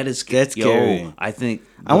 No, that is That's scary. Yo, I think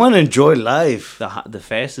I want to enjoy life. the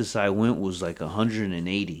fastest I went was like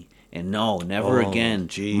 180, and no, never Oh, again.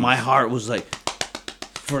 jeez. My heart was like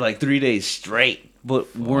for like 3 days straight.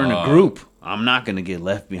 But we're in a Fuck. group. I'm not gonna get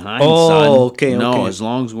left behind, Oh, son. okay, No, okay. as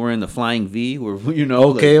long as we're in the flying V, we're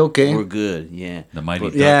Okay, okay. we're good. Yeah, The mighty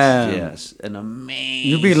But- ducks. Yeah. Yes, an amazing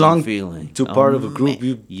You belong feeling to part of a group.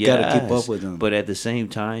 You gotta keep Yes, up with them. But at the same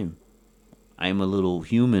time, I'm a little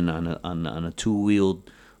human on a two-wheeled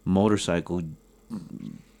motorcycle,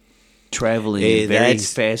 traveling Hey, at very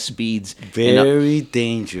that's fast speeds. Very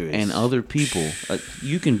dangerous. And other people,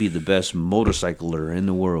 you can be the best motorcycler in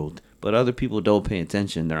the world, but other people don't pay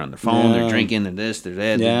attention. They're on their phone. Yeah. They're drinking. They're this. They're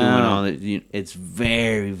that. Yeah. They're doing all that. It's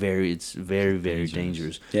very, very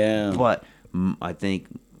dangerous. Yeah. But I think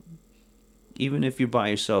even if you're by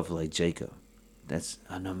yourself, like Jacob, that's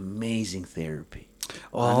an amazing therapy.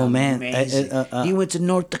 Oh, man. Amazing. He went to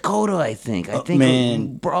North Dakota, I think. I think,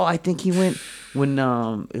 man. bro. I think he went when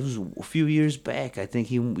it was a few years back. I think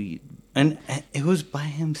And it was by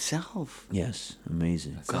himself. Yes,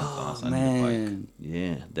 amazing. Sounds Oh, awesome. I need a bike. man.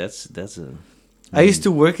 Yeah, that's a. I used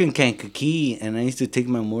to work in Kankakee, and I used to take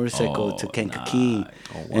my motorcycle to Kankakee,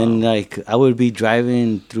 and like I would be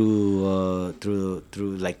driving through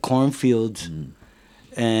like cornfields,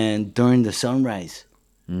 and during the sunrise,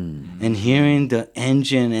 and hearing the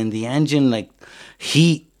engine like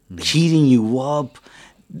heating you up.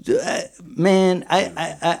 Man,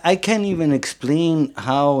 I can't even explain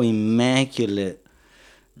how immaculate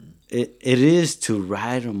it is to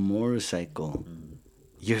ride a motorcycle.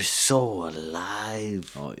 You're so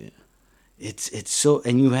alive. Oh yeah. It's so,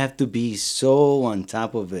 and you have to be so on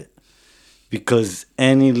top of it, because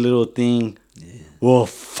any little thing will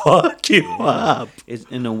fuck you up. It's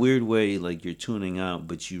in a weird way, like you're tuning out,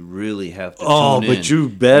 but you really have to. Oh, tune but in. you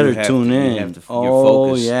better have tune to, in. You have to, Oh, your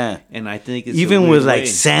focus. yeah. And I think it's Even a with weird like way.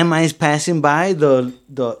 semis passing by, the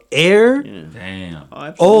air. Yeah. Damn. Oh,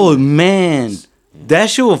 absolutely. Oh man,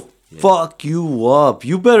 that shit will fuck you up.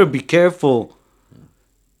 You better be careful.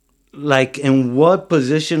 Like, in what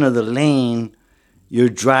position of the lane you're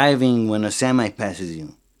driving when a semi passes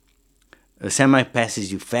you. A semi passes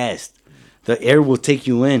you fast. The air will take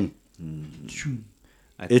you in.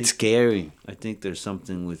 It's scary. I think there's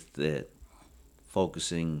something with that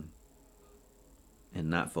focusing and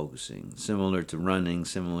not focusing, similar to running,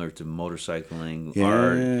 similar to motorcycling. Yeah,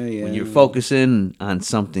 or yeah. when you're focusing on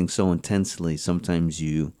something so intensely, sometimes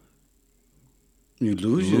you You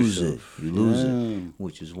lose it. yourself. You lose Yeah. it,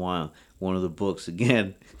 which is why one of the books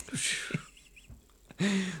again,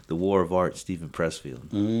 The War of Art, Stephen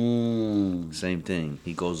Pressfield. Same thing.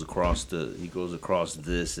 He goes across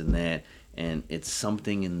this and that, and it's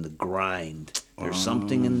something in the grind. There's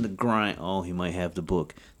something in the grind. Oh, he might have the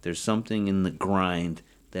book. There's something in the grind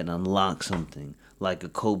that unlocks something, like a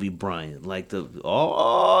Kobe Bryant, like the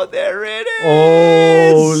there it is.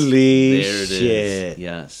 Holy There it is. shit.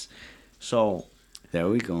 Yes. So There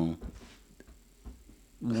we go.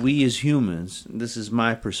 we as humans, this is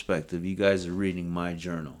my perspective. You guys are reading my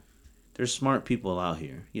journal. There's smart people out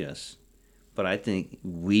here, yes. But I think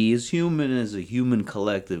we as a human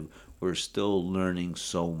collective, we're still learning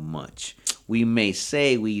so much. We may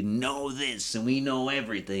say we know this and we know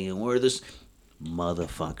everything and we're this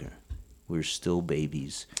motherfucker. We're still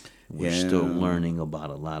babies. We're still learning about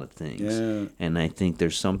a lot of things. Yeah. And I think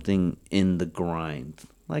there's something in the grind,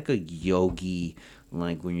 like a yogi,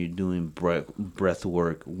 like when you're doing breath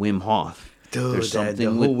work, Wim Hof. Dude, there's the something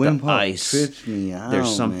whole with Wim the Hof ice. trips me out,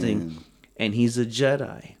 There's something, man. and he's a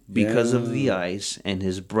Jedi because of the Yeah. ice and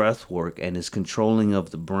his breath work and his controlling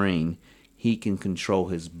of the brain. He can control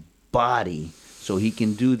his body, so he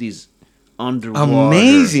can do these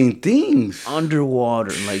Amazing things.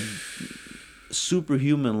 underwater, like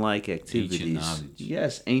superhuman-like activities. knowledge.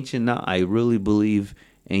 Yes, ancient knowledge. I really believe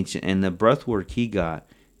ancient, and the breath work he got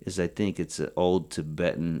is, I think it's an old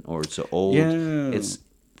Tibetan, or it's an old, it's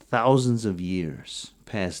thousands of years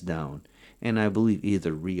passed down, and I believe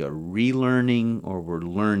either we are relearning or we're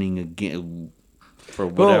learning again for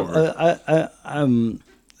whatever.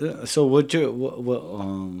 So what you're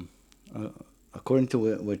according to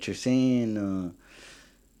what you're saying,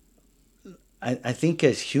 I think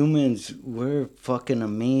as humans we're fucking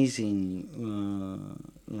amazing.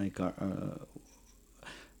 Like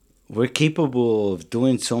we're capable of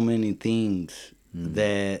doing so many things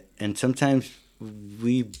that, and sometimes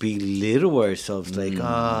we belittle ourselves, like,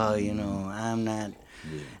 oh, I'm not,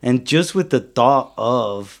 and just with the thought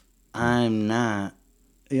of I'm not.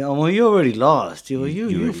 Well, you already lost. You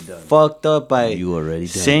already done. fucked up by You already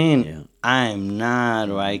done. saying Yeah. I'm not,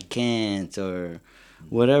 or I can't, or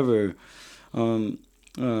whatever.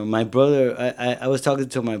 My brother, I was talking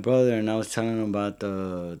to my brother, and I was telling him about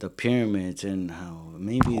the pyramids and how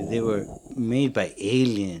maybe they were made by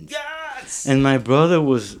aliens. Yes! And my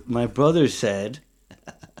brother said,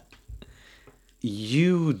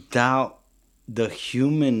 "You doubt the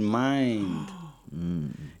human mind.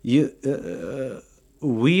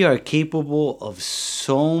 We are capable of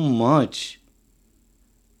so much.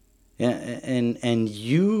 Yeah, and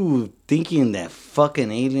you thinking that fucking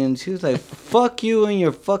aliens." He was like, "Fuck you and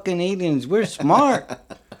your fucking aliens. We're smart.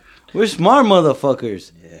 We're smart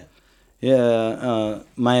motherfuckers." Yeah.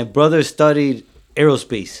 My brother studied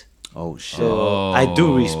aerospace. Oh shit! So I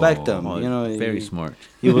do respect him. Oh, very smart.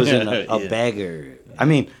 He wasn't a Yeah. beggar. I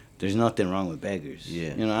mean, there's nothing wrong with beggars.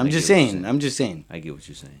 Yeah, I'm I just get what you're saying. saying. I'm just saying. I get what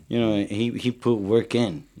you're saying. He put work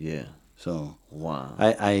in. Yeah. So Wow.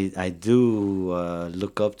 I do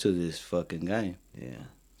look up to this fucking guy. Yeah.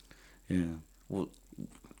 Yeah. Well,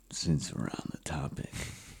 since we're on the topic,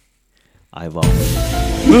 I've always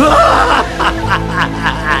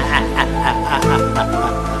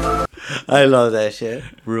I love that shit.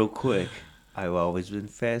 real quick. I've always been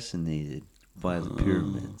fascinated by the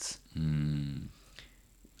pyramids.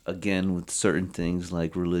 again, with certain things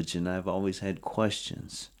like religion, I've always had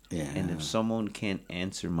questions. Yeah. And if someone can't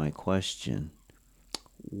answer my question,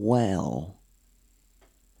 well,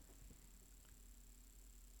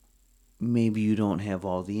 maybe you don't have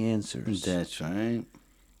all the answers. That's right.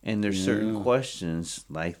 And there's certain questions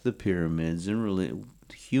like the pyramids and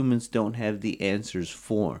humans don't have the answers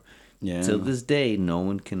for. Yeah. Till this day, no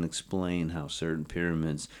one can explain how certain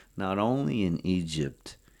pyramids, not only in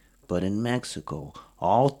Egypt, but in Mexico,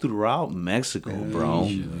 all throughout Mexico, bro.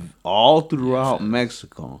 All throughout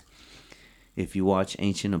Mexico. If you watch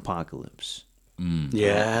Ancient Apocalypse,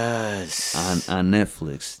 Yes. on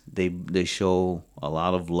Netflix, they show a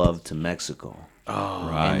lot of love to Mexico. Oh,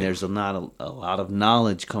 Right. And there's a lot of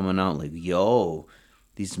knowledge coming out. Like, yo,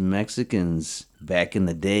 these Mexicans back in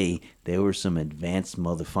the day, they were some advanced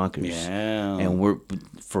motherfuckers. yeah. And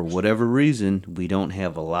for whatever reason, we don't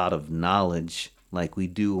have a lot of knowledge like we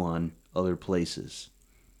do on other places.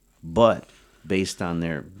 But based on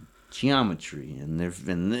their geometry and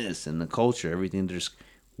this and the culture, everything, there's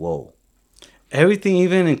whoa. Everything,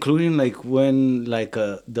 even including like when like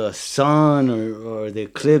the sun or the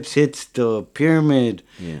eclipse hits the pyramid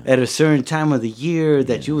at a certain time of the year,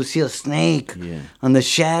 that you will see a snake on the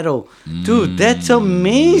shadow. Dude, that's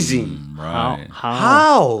amazing. Right.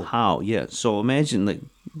 How? Yeah. So imagine, like,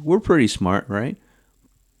 we're pretty smart, right?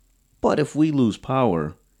 But if we lose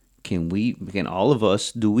power, can all of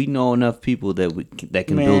us, do we know enough people that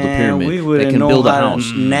can build a pyramid, we that wouldn't can know build a how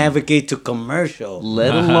house? to navigate to commercial.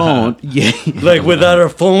 Let alone, Like without our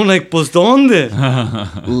phone, like, pues donde?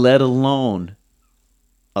 let alone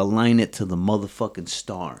align it to the motherfucking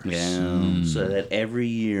stars. Yeah. So that every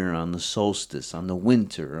year on the solstice, on the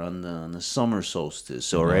winter, on the summer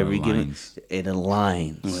solstice, or every given, it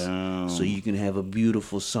aligns. Wow. So you can have a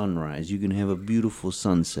beautiful sunrise, you can have a beautiful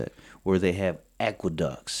sunset, where they have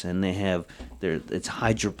aqueducts and it's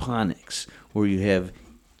hydroponics, where you have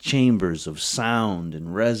chambers of sound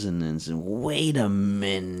and resonance. And wait a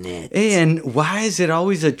minute. Hey, and why is it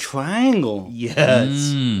always a triangle?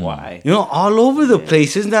 Yes. Why? You know, all over the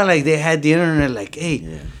place. It's not like they had the internet like,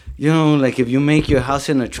 hey, you know, like if you make your house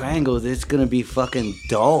in a triangle, it's going to be fucking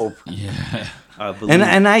dope. Yeah. I believe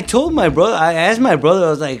And I told my brother, I asked my brother, I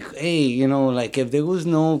was like, hey, you know, like if there was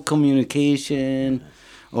no communication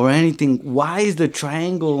or anything, why is the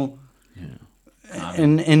triangle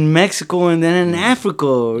in Mexico and then in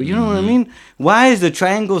Africa? You know what I mean? Why is the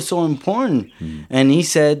triangle so important? And he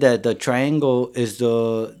said that the triangle is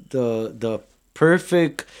the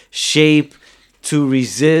perfect shape to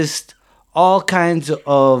resist all kinds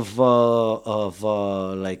of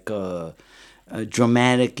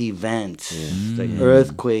dramatic events, like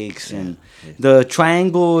earthquakes, and the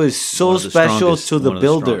triangle is so special to the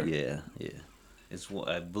builder. Yeah.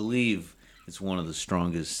 I believe it's one of the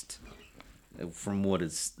strongest. From what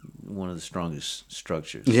it's one of the strongest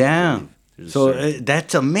structures. Yeah. So certain-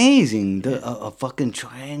 that's amazing. A fucking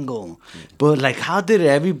triangle. But like, how did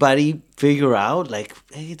everybody figure out? Like,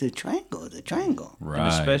 hey, the triangle. Right. And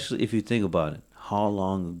especially if you think about it, how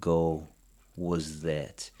long ago was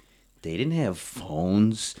that? They didn't have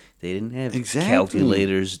phones. They didn't have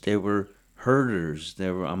calculators. They were herders.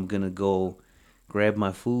 I'm gonna go grab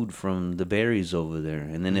my food from the berries over there,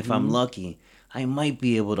 and then if I'm lucky, I might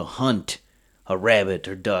be able to hunt a rabbit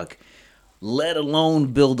or duck, let alone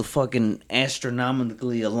build a fucking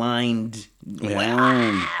astronomically aligned.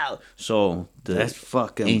 Wow! So That's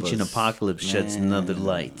fucking Ancient Apocalypse sheds another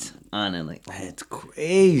light on it. Like, That's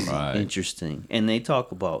crazy. Right. interesting. And they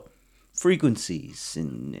talk about frequencies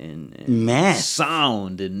and Math.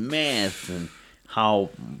 sound and math and how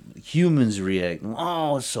humans react.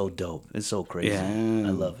 Oh, it's so dope. It's so crazy. Yeah.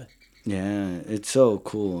 I love it. Yeah, it's so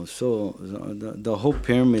cool. So the whole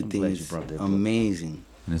pyramid thing glad you is brought that book. amazing.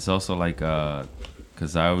 And it's also like,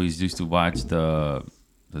 because I always used to watch the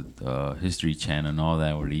History Channel and all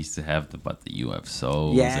that, where they used to have about the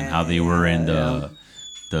UFOs and how they were in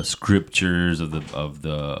the scriptures of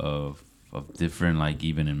different, like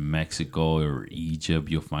even in Mexico or Egypt,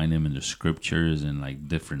 you'll find them in the scriptures and like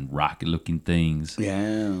different rocket-looking things. Yeah.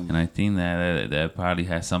 And I think that probably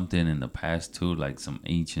has something in the past too, like some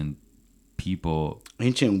ancient people.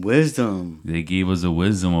 Ancient wisdom. They gave us the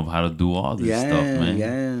wisdom of how to do all this stuff, man.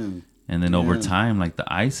 Yeah. And then over time, like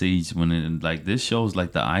the Ice Age, this shows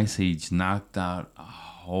like the Ice Age knocked out a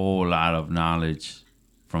whole lot of knowledge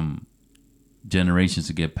from generations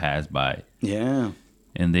to get passed by. Yeah.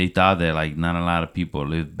 And they thought that like not a lot of people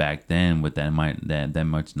lived back then with that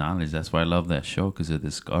much knowledge. That's why I love that show, because it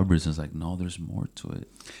discovers it's like, no, there's more to it.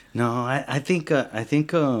 No, I think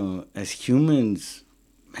as humans,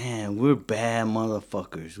 man, we're bad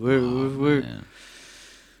motherfuckers. We're Man.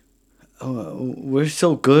 we're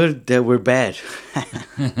so good that we're bad.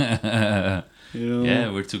 You know?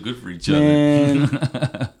 Yeah, we're too good for each Man,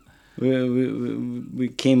 other. we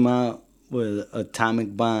came out with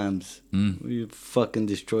atomic bombs. Mm. We fucking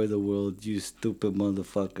destroy the world, you stupid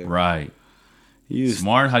motherfucker. Right. You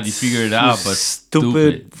Smart, how'd you figure it out? But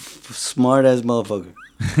stupid. Smart ass motherfucker.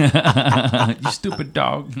 You stupid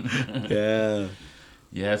dog. Yeah.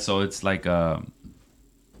 Yeah, so it's like that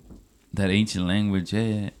ancient language,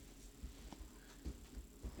 yeah.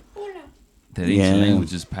 That ancient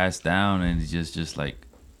language is passed down, and it's just like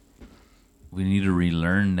we need to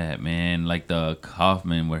relearn that, man. Like the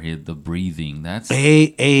Kaufman, where he had the breathing. That's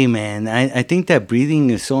Hey, man. I think that breathing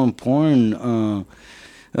is so important.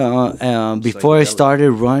 Before I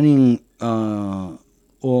started running,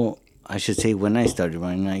 or I should say when I started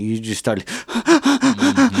running, you just started.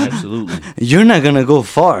 Absolutely. You're not gonna go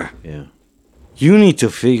far. Yeah. You need to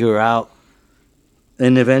figure out.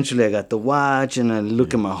 And eventually, I got the watch, and I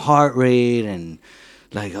look at my heart rate, and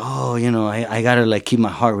like, oh, I gotta like keep my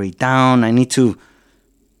heart rate down. I need to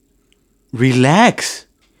relax.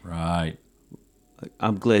 right.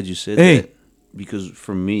 I'm glad you said Hey. that, because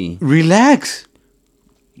for me, Relax.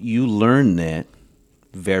 you learn that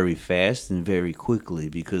very fast and very quickly,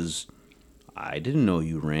 because I didn't know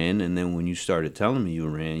you ran, and then when you started telling me you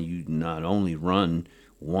ran, you not only run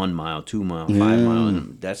 1 mile, 2 mile, 5 mile,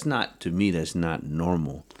 and that's not, to me, that's not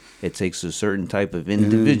normal. It takes a certain type of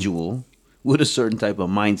individual with a certain type of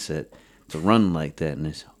mindset to run like that, and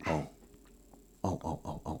it's oh.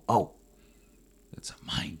 It's a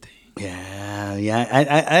mind thing. Yeah.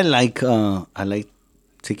 I like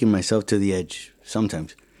taking myself to the edge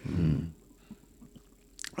sometimes.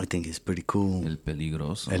 I think it's pretty cool. El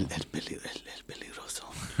peligroso. El peligroso.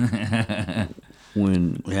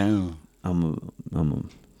 When Yeah. I'm a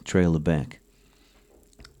trailer back,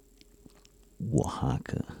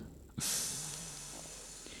 Oaxaca.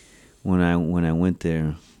 When I went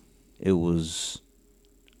there, it was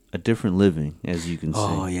a different living, as you can see.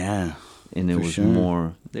 Oh yeah. And it For was sure.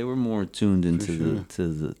 more. They were more tuned into sure.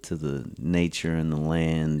 to the nature and the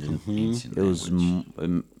land. And Ancient it was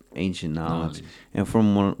language. ancient knowledge. Knowledge. And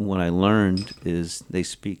from what I learned is they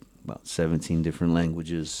speak about 17 different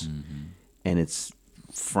languages, and it's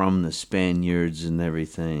from the Spaniards and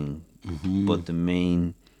everything. But the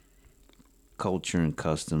main culture and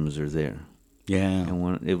customs are there. Yeah. And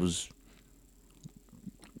when it was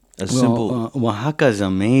a simple Oaxaca is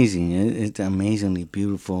amazing. It's amazingly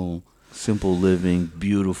beautiful. simple living,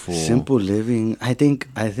 beautiful. Simple living. I think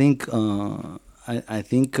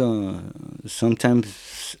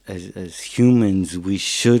sometimes as humans we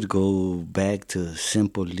should go back to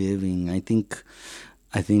simple living. I think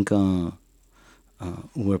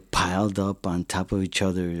we're piled up on top of each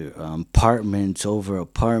other, apartments over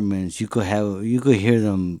apartments. You could hear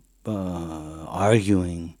them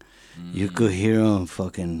arguing. You could hear them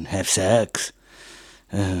fucking have sex.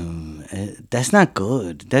 That's not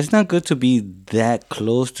good. That's not good to be that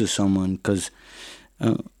close to someone, because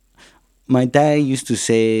my dad used to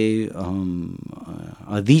say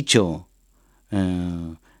a dicho,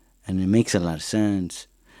 and it makes a lot of sense.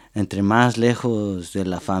 Entre más lejos de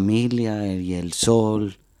la familia y el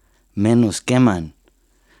sol, menos queman.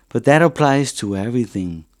 But that applies to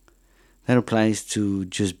everything. That applies to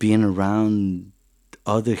just being around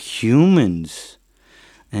other humans.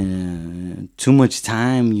 Too much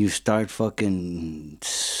time, you start fucking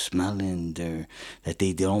smelling that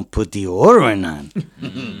they don't put deodorant on.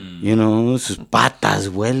 Sus patas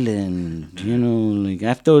huelen. Like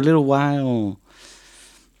after a little while,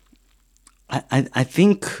 I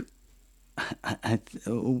think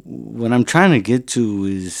what I'm trying to get to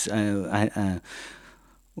is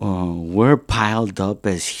we're piled up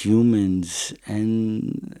as humans,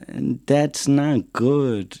 and that's not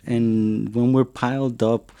good. And when we're piled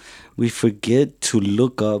up, we forget to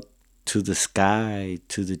look up to the sky,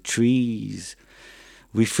 to the trees.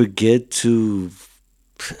 We forget to,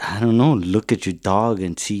 I don't know, look at your dog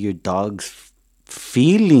and see your dog's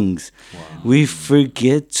feelings. Wow. We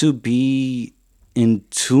forget to be in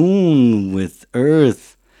tune with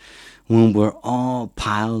Earth when we're all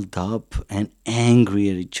piled up and angry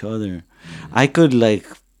at each other. I could,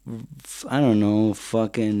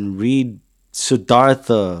 fucking read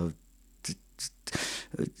Siddhartha,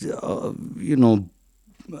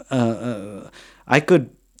 I could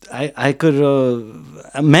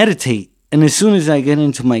meditate, and as soon as I get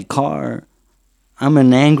into my car, I'm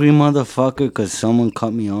an angry motherfucker because someone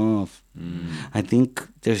cut me off. I think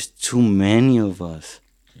there's too many of us.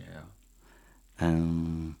 Yeah.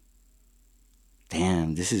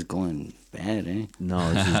 Damn, this is going bad, eh?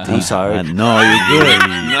 No, this is deep. I'm sorry. No, you're good.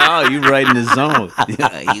 No, you're right in the zone.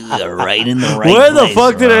 You are right in the right Where the place,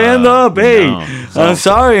 fuck did I end up? Hey, No. I'm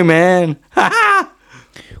sorry, man.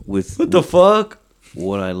 With What the fuck?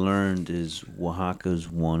 what I learned is Oaxaca's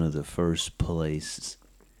one of the first places.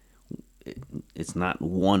 It's not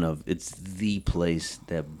one of. It's the place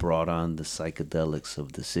that brought on the psychedelics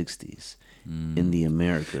of the '60s in the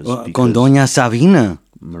Americas. Con because Doña Sabina.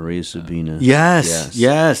 Maria Sabina.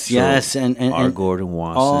 Yes. And R. Gordon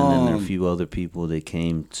Wasson and Oh. a few other people that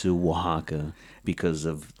came to Oaxaca because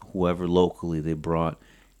of whoever locally they brought.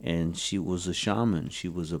 And she was a shaman. She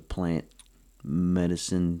was a plant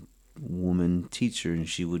medicine woman teacher. And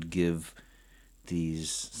she would give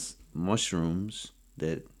these mushrooms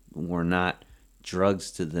that were not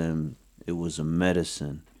drugs to them. It was a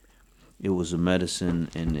medicine. It was a medicine,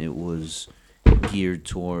 and it was geared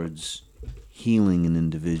towards healing an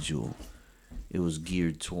individual. It was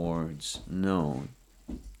geared towards, no,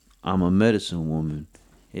 I'm a medicine woman.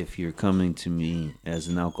 If you're coming to me as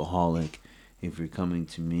an alcoholic, if you're coming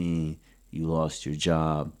to me, you lost your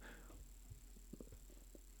job,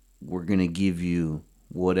 we're going to give you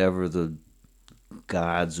whatever the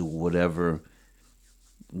gods or whatever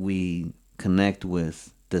we connect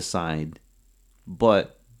with decide.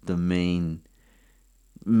 But the main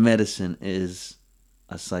medicine is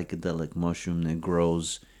a psychedelic mushroom that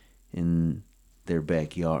grows in their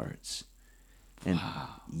backyards. And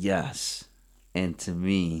yes, and to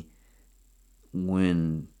me,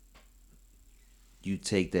 when you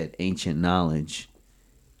take that ancient knowledge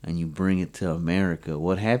and you bring it to America,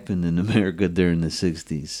 what happened in America during the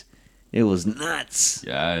 60s? It was nuts.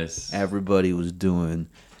 Yes. Everybody was doing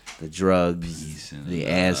the drugs, Peace and the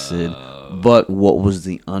love. acid. But what was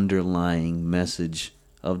the underlying message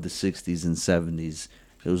of the 60s and 70s?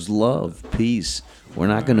 It was love, peace. We're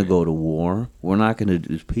not going to go to war. We're not going to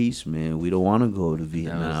do peace, man. We don't want to go to That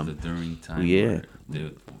Vietnam. was the during time Yeah. where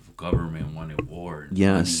the government wanted war. And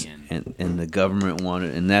Yes, money and the government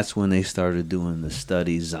wanted, and that's when they started doing the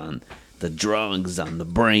studies on the drugs, on the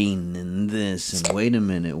brain, and this. And wait a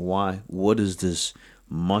minute, why? What is this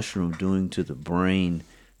mushroom doing to the brain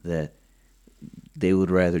that they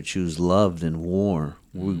would rather choose love than war?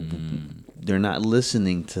 They're not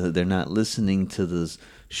listening to. They're not listening to the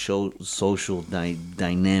social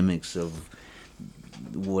dynamics of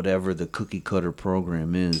whatever the cookie cutter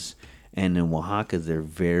program is. And in Oaxaca, they're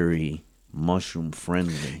very mushroom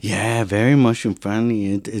friendly. Yeah, very mushroom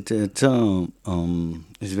friendly. It's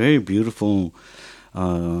very beautiful.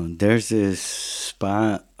 There's this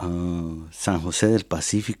spot, San Jose del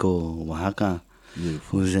Pacifico, Oaxaca.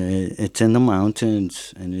 Beautiful. It's in the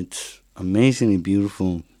mountains, and it's amazingly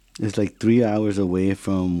beautiful. It's like 3 hours away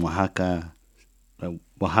from Oaxaca,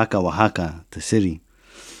 Oaxaca, the city.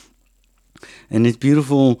 And it's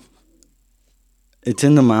beautiful. It's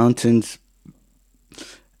in the mountains.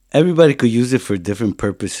 Everybody could use it for different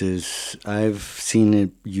purposes. I've seen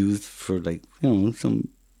it used for, like, there were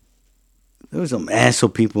some asshole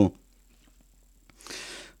people.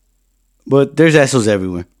 But there's assholes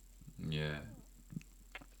everywhere. Yeah.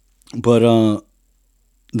 But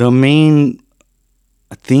the main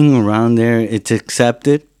thing around there, it's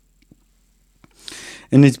accepted.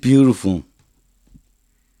 And it's beautiful.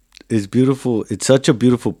 It's beautiful. It's such a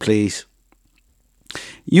beautiful place.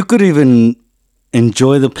 You could even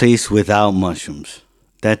enjoy the place without mushrooms.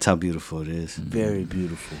 That's how beautiful it is. Very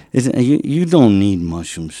beautiful. You don't need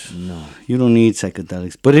mushrooms. No, You don't need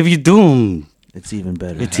psychedelics. But if you do them, it's even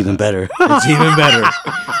better. it's even better. It's even better.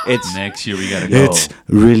 It's Next year we gotta go. It's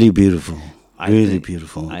really beautiful. I Really think-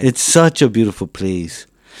 beautiful. I- It's such a beautiful place.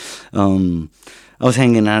 I was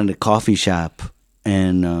hanging out at a coffee shop,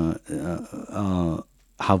 and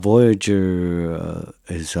how Voyager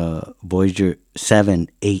is Voyager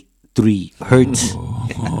 783 hertz.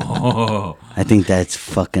 I think that's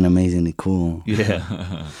fucking amazingly cool.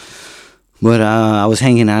 yeah. But I was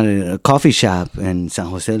hanging out at a coffee shop in San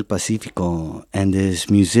Jose del Pacifico, and I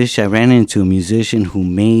ran into a musician who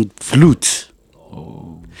made flutes.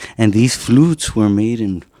 And these flutes were made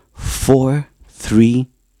in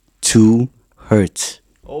 432 hertz.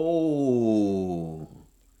 Oh.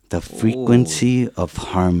 The frequency of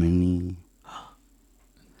harmony.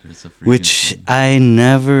 There's a freaking Which I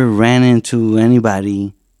never ran into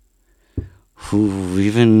anybody who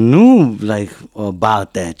even knew, like,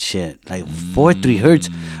 about that shit. Like 43 hertz.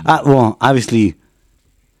 Well, obviously,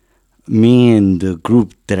 me and the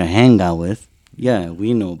group that I hang out with, yeah,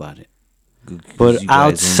 we know about it. But you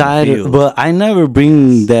guys outside, in the field. but I never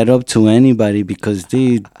bring that up to anybody because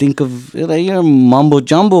they think of it like you're mumbo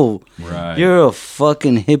jumbo. Right. You're a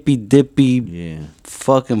fucking hippy dippy Yeah.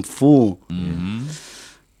 fucking fool. Mm-hmm.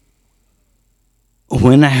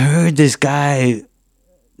 When I heard this guy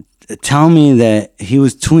tell me that he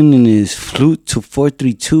was tuning his flute to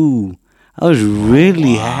 432, I was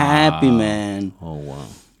really happy, man. Oh wow.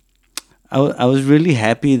 I was really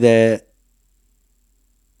happy that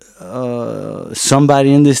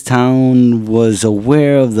somebody in this town was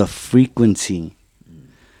aware of the frequency.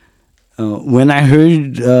 When I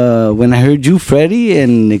heard you, Freddie,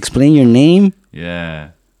 and explain your name,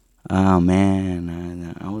 Yeah. oh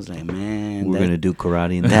man, I was like, man, We're gonna do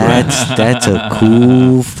karate in the that's a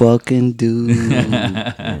cool fucking dude.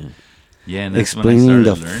 Yeah. And that's Explaining when I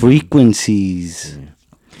the started learning. frequencies.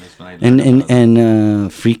 That's when I learned about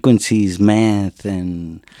And frequencies, math,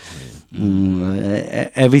 and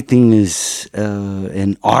everything is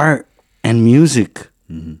in art and music.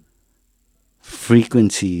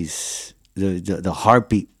 Frequencies, the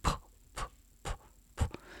heartbeat.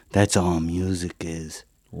 That's all music is.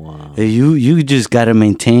 Wow. You just gotta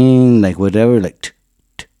maintain like whatever, like.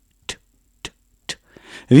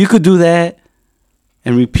 If you could do that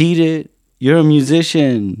and repeat it, you're a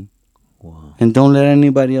musician. Wow. And don't let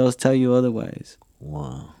anybody else tell you otherwise.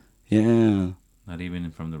 Wow. Yeah. Not even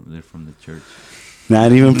they're from the church.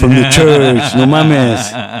 Not even from the church. No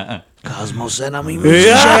mames. Cosmo said I'm a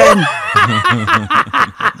musician.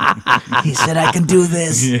 He said I can do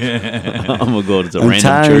this. I'm gonna go to the I'm random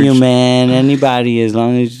telling church. you, man. Anybody, as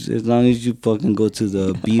long as you fucking go to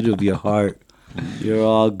the beat of your heart, you're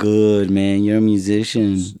all good, man. You're a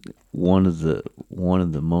musician. One of the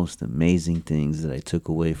most amazing things that I took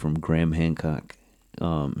away from Graham Hancock,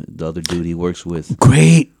 the other dude he works with,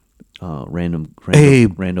 Great. Randall Hey,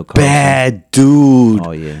 Carlson. bad dude.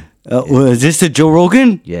 Oh yeah. Is this the Joe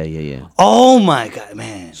Rogan? Yeah. Oh my god,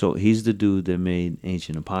 man. So he's the dude that made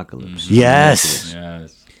Ancient Apocalypse. Yes.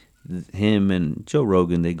 Yes. Him and Joe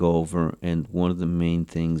Rogan, they go over, and one of the main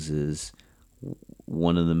things is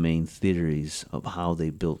one of the main theories of how they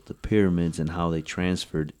built the pyramids and how they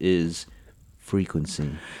transferred is frequency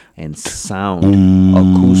and sound,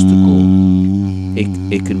 acoustical.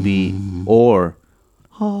 It can be or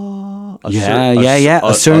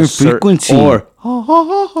a certain frequency. or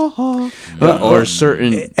or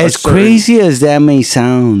certain. As crazy as that may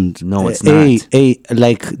sound, No, it's not. not.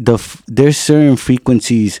 Like there's certain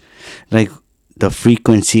frequencies, like the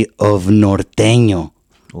frequency of norteño,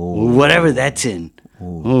 whatever that's in,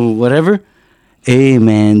 whatever. Hey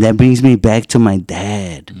man, that brings me back to my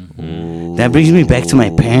dad. That brings me back to my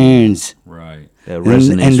parents. Right. That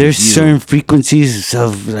resonates And there's with you. certain frequencies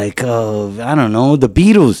of like I don't know, the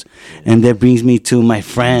Beatles, and that brings me to my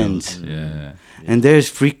friends. Yeah. And there's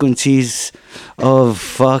frequencies of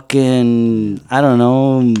fucking, I don't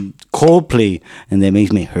know, Coldplay. And that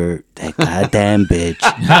makes me hurt. That goddamn bitch.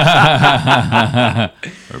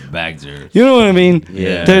 Or Bagzer. You know what I mean?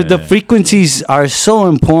 Yeah. The frequencies are so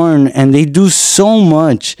important and they do so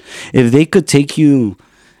much. If they could take you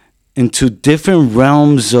into different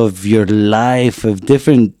realms of your life, of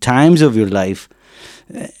different times of your life,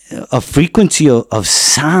 a frequency of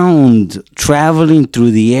sound traveling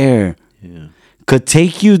through the air. Yeah. Could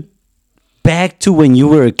take you back to when you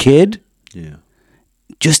were a kid. Yeah.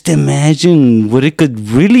 Just imagine what it could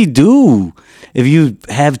really do if you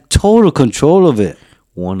have total control of it.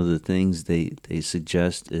 One of the things they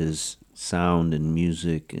suggest is sound and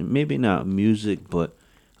music, and maybe not music, but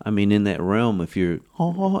I mean in that realm, if you're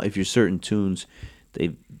certain tunes,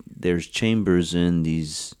 there's chambers in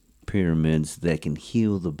these pyramids that can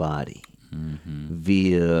heal the body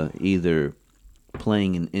via either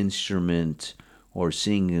playing an instrument or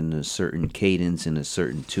singing a certain cadence in a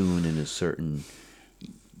certain tune in a certain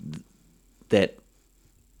that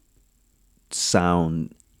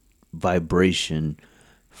sound vibration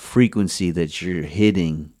frequency that you're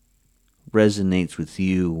hitting resonates with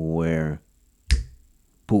you where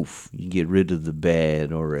poof you get rid of the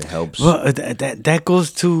bad or it helps. Well, that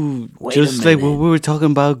goes to Wait just a like what minute. we were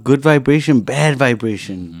talking about, good vibration, bad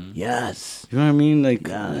vibration. Yes. You know what I mean? Like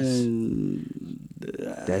Yes.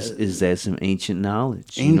 That's some ancient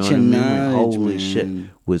knowledge. You know what I Ancient mean? Like, knowledge, holy man. shit.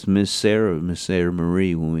 With Miss Sarah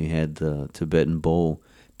Marie, when we had the Tibetan bowl,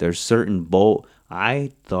 there's certain bowl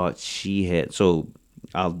I thought she had. So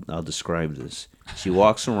I'll describe this. She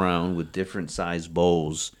walks around with different size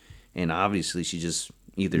bowls, and obviously she just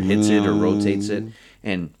either hits it or rotates it,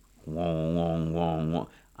 and wong wong wong wong.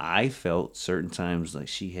 I felt certain times like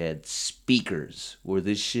she had speakers where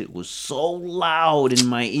this shit was so loud in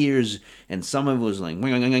my ears, and some of it was like,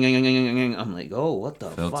 I'm like, oh, what the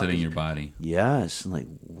Felt fuck? it in your body. Yes, like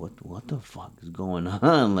what the fuck is going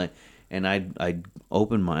on? Like, and I'd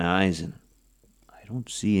open my eyes and I don't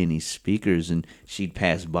see any speakers, and she'd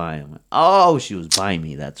pass by. I'm like, oh, she was by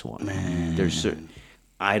me. That's why. Man. There's certain.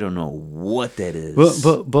 I don't know what that is.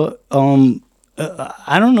 But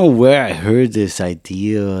I don't know where I heard this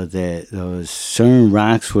idea that certain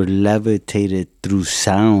rocks were levitated through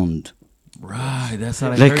sound. Right, that's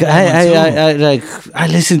what I Like heard that one too. I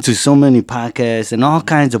listen to so many podcasts and all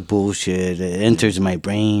kinds of bullshit that enters my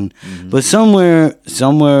brain. But somewhere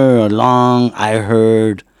along, I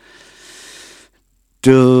heard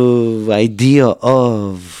the idea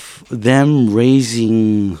of them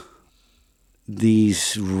raising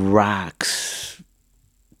these rocks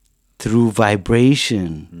through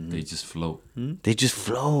vibration. They just float. They just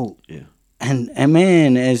float. Yeah. And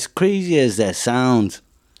man, as crazy as that sounds,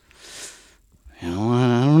 I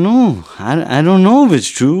don't know. I don't know if it's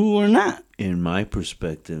true or not. In my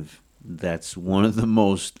perspective, that's one of the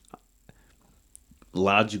most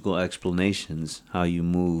logical explanations how you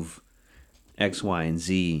move X, Y, and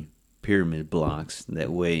Z pyramid blocks that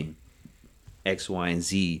weigh X, Y, and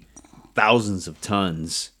Z thousands of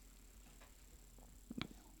tons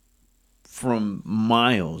from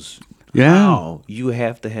miles. Yeah. How? You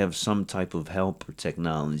have to have some type of help or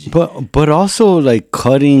technology. But also like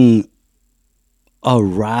cutting a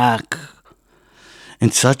rock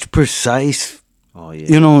in such precise. Oh yeah.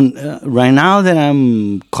 You know, right now that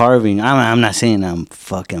I'm carving, I'm not saying I'm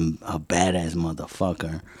fucking a badass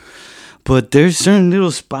motherfucker, but there's certain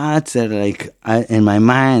little spots that like in my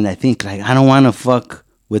mind I think like I don't want to fuck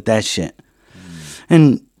with that shit,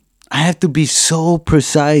 and I have to be so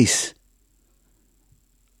precise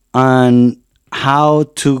on how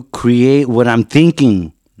to create what I'm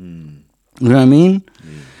thinking. You know what I mean?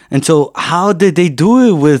 And so, how did they do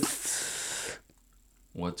it with?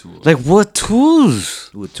 What tools? Like what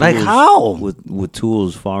tools? With Like how? With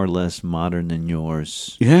tools far less modern than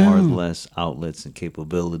yours, Yeah. far less outlets and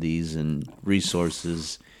capabilities and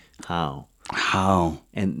resources. How? How?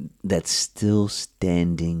 And that's still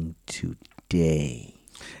standing today.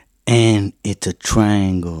 And it's a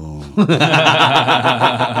triangle.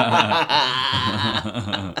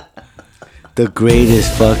 The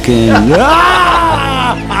greatest fucking.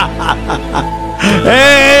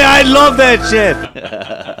 Hey, I love that shit.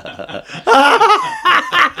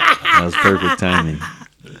 That was perfect timing.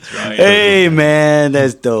 That's right. Hey, man,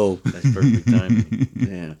 that's dope. That's perfect timing.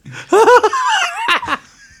 Yeah.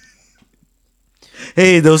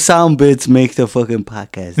 Hey, those sound bits make the fucking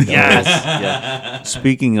podcast. dope. Yeah.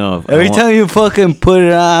 Speaking of, Every time you fucking put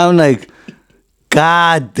it on, I'm like,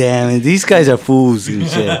 God damn it, these guys are fools and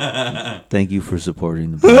shit. thank you for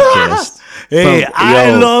supporting the podcast. Hey, From- I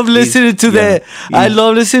yo, love listening to that. I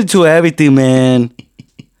love listening to everything, man.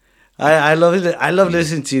 I love it. I love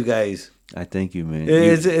listening to you guys. I thank you, man.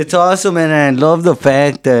 It's awesome, and I love the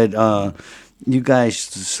fact that you guys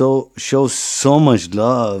show so much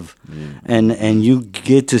love, and you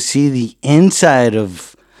get to see the inside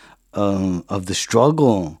of the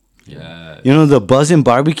struggle. Yeah. You know, the buzzing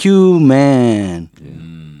barbecue, man.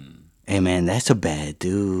 Hey, man, that's a bad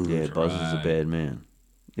dude. Yeah, Buzz is a bad man.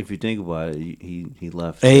 If you think about it, he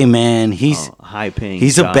left. Hey, man, he's high paying.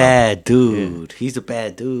 he's a bad dude. He's a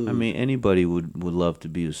bad dude. I mean, anybody would love to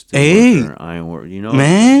be a steel Hey, worker, iron worker. You know,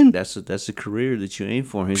 man. that's a career that you aim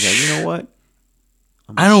for. He's like, you know what?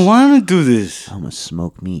 I don't want to do this. I'm gonna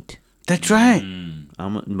smoke meat. That's right.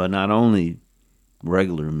 But not only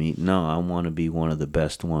regular meat. No, I want to be one of the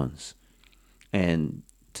best ones. And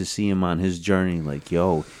to see him on his journey, like,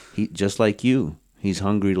 yo, he just like you, he's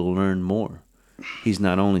hungry to learn more. He's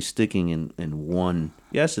not only sticking in one.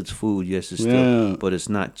 Yes, it's food. Yes, it's still, but it's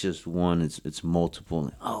not just one. It's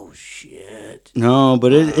multiple. Oh shit! No,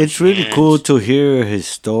 but it's really cool to hear his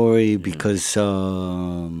story because,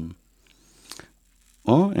 well,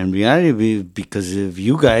 in reality, because of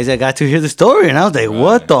you guys, I got to hear the story, and I was like,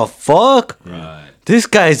 "What the fuck? Right. This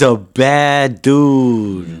guy's a bad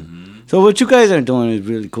dude." So what you guys are doing is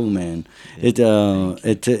really cool, man. You're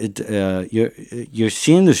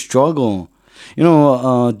seeing the struggle. You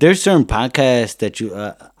know, there's certain podcasts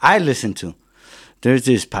that I listen to. There's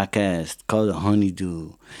this podcast called The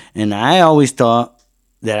Honeydew, and I always thought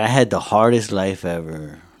that I had the hardest life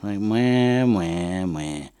ever. Like, man,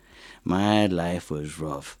 my life was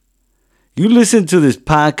rough. You listen to this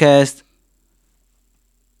podcast,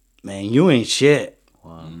 man, you ain't shit.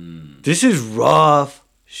 Wow. This is rough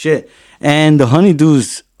shit. And The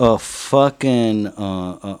Honeydew's a fucking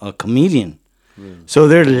a comedian. So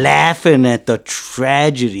they're laughing at the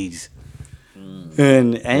tragedies.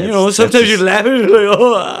 And you know, sometimes you're laughing, you're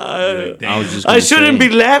like, I shouldn't be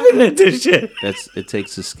laughing at this shit. It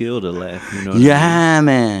takes a skill to laugh, you know.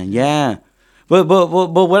 Man, yeah. But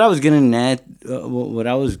what I was getting at, what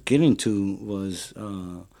I was getting to was,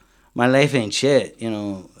 my life ain't shit. You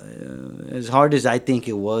know, as hard as I think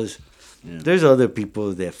it was, there's other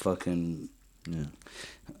people that fucking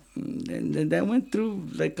that went through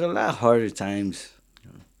like a lot harder times.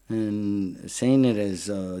 And saying it as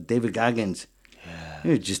David Goggins.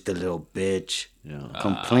 You're just a little bitch.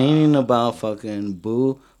 Complaining about fucking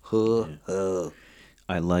boo-hoo.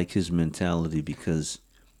 I like his mentality because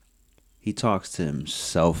he talks to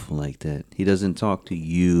himself like that. He doesn't talk to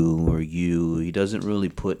you or you. He doesn't really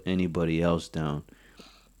put anybody else down.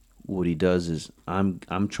 What he does is, I'm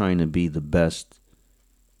trying to be the best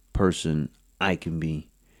person I can be.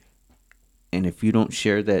 And if you don't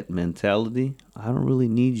share that mentality, I don't really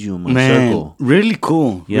need you in my circle. Really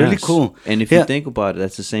cool. Yes. Really cool. And if you think about it,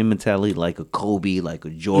 that's the same mentality like a Kobe, like a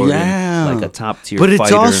Jordan, like a top tier fighter. But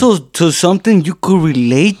it's also to something you could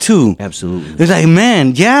relate to. Absolutely. It's like,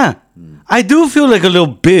 man, I do feel like a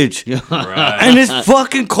little bitch. Right. And it's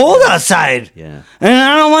fucking cold outside. Yeah. And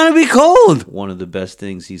I don't want to be cold. One of the best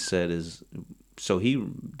things he said is,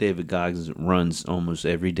 David Goggins runs almost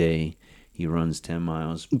every day. He runs 10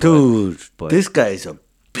 miles. Dude, but this guy's a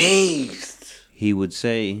beast. He would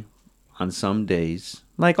say, on some days,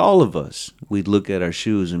 like all of us, we'd look at our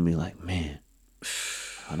shoes and be like, man,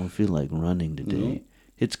 I don't feel like running today. Mm-hmm.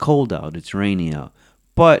 It's cold out. It's rainy out.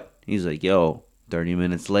 But he's like, 30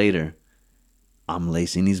 minutes later, I'm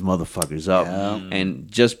lacing these motherfuckers up. Yeah. And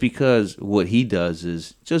just because what he does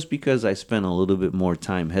is, just because I spent a little bit more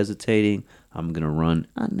time hesitating, I'm going to run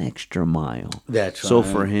an extra mile. That's right. So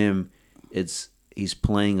for him, he's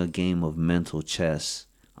playing a game of mental chess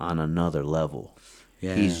on another level.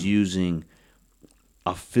 Yeah. He's using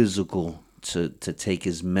a physical to take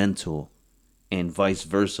his mental, and vice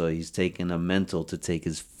versa. He's taking a mental to take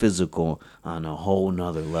his physical on a whole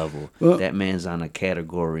nother level. Well, that man's on a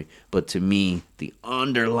category. But to me, the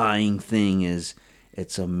underlying thing is,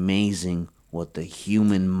 it's amazing what the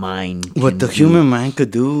human mind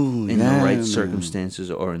could do in the right circumstances,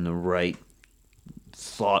 or in the right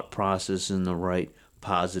thought process, in the right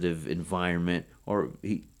positive environment, or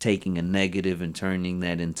taking a negative and turning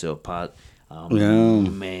that into a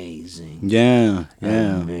amazing. Yeah.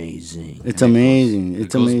 Amazing. It's amazing. It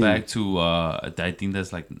goes back to I think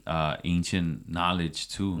that's like ancient knowledge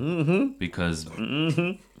too. Mm-hmm. Because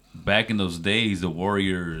back in those days, the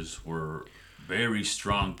warriors were very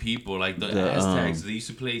strong people. Like the Aztecs, they used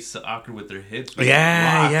to play soccer with their hips. With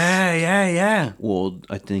Yeah. Well,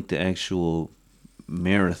 I think the actual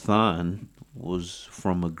marathon was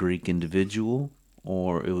from a Greek individual,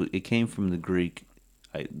 or it came from the Greek.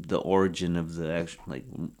 The origin of the actual, like,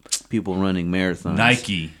 people running marathons.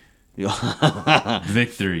 Nike.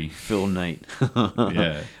 Victory. Phil Knight.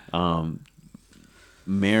 Yeah.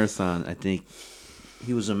 Marathon, I think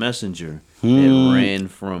he was a messenger that ran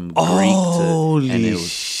from Greek to...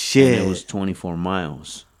 shit. And it was 24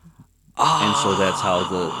 miles. And so that's how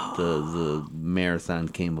the marathon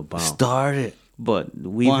came about. Started. But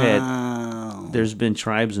there's been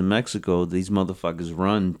tribes in Mexico, these motherfuckers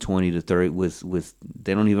run 20 to 30 with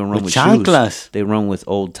they don't even run with chanclas. Shoes. They run with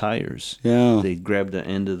old tires. Yeah. They grab the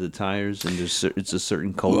end of the tires, and it's a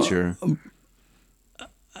certain culture.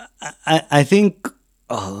 I think,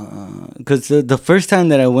 because the first time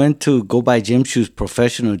that I went to go buy gym shoes,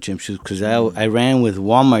 professional gym shoes, because I ran with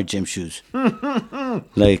Walmart gym shoes.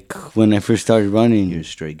 Like, when I first started running. You're a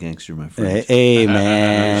straight gangster, my friend. Hey,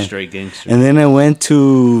 man. You're a straight gangster. And then I went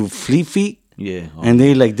to Fleet Feet. Yeah. And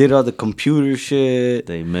they, like, did all the computer shit.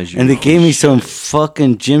 They measured. And they gave me some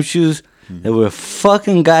fucking gym shoes that were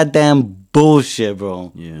fucking goddamn bullshit,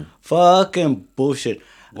 bro. Yeah. Fucking bullshit.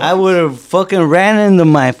 What? I would have fucking ran into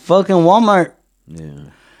my fucking Walmart.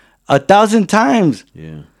 Yeah. 1,000 times.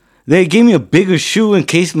 Yeah. They gave me a bigger shoe in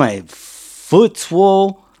case my foot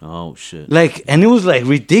swole. Oh, shit. Like, and it was like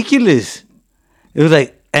ridiculous. It was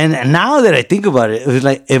like, and now that I think about it, it was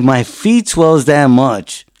like, if my feet swells that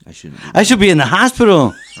much, I should be in the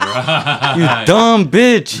hospital. Right. You dumb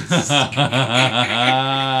bitch.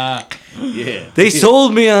 Yeah. They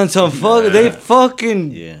sold me on some fuck. They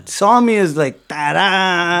fucking saw me as like,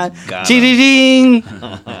 ta-da, ching.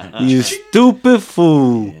 You stupid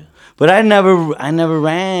fool. Yeah. But I never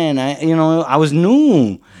ran. I was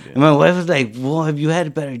new. Yeah. And my wife was like, well, if you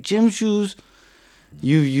had better gym shoes,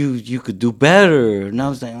 you could do better. And I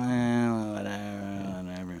was like, well,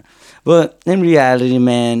 whatever. But in reality,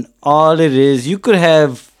 man, all it is, you could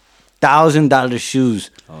have $1,000 shoes.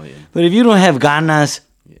 Oh yeah, But if you don't have ganas,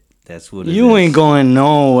 that's what it you is. ain't going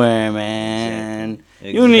nowhere, man.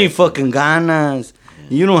 Exactly. You need Exactly. fucking ganas.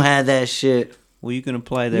 You don't have that shit. Well, you can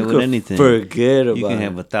apply that You with could anything. forget about You can it.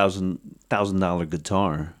 have a $1,000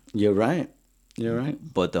 guitar, You're right. You're right.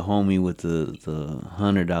 but the homie with the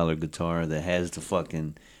 $100 guitar that has the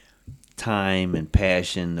fucking time and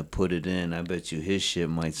passion to put it in, I bet you his shit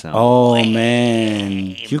might sound. Oh way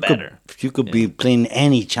man, you better. could be playing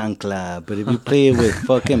any chancla, but if you play it with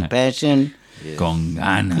fucking passion, Con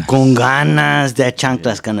ganas. con ganas, that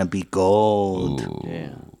chancla's gonna be gold. Yeah.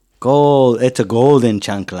 Gold. It's a golden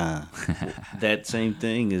chancla. That same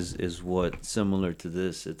thing is what similar to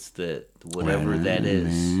this. It's that whatever that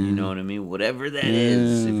is, you know what I mean? Whatever that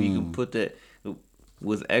is, if you can put that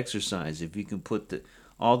with exercise, if you can put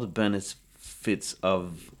all the benefits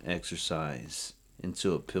of exercise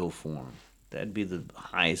into a pill form, that'd be the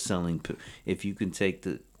highest selling pill. If you can take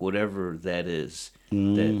the whatever that is,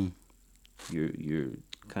 that you're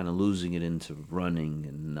kind of losing it into running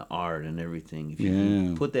and the art and everything. If you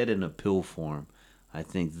can put that in a pill form, I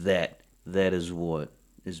think that is what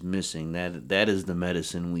is missing. That is the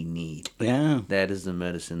medicine we need. Yeah. That is the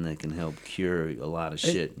medicine that can help cure a lot of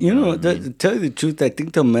shit. You know, what I mean? tell you the truth, I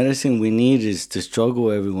think the medicine we need is to struggle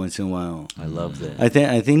every once in a while. I love that.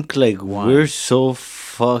 I think like Why? we're so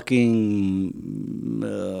fucking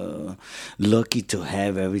lucky to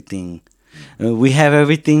have everything. We have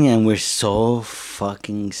everything, and we're so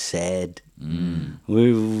fucking sad.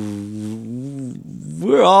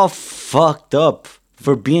 We're all fucked up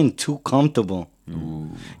for being too comfortable.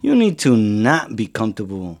 You need to not be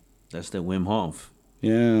comfortable. That's that Wim Hof.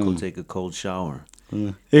 Yeah. Go take a cold shower.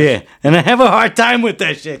 Yeah, and I have a hard time with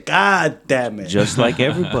that shit. God damn it. Just like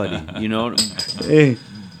everybody, you know. Hey,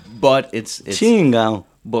 But it's chingao.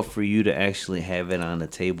 but for you to actually have it on the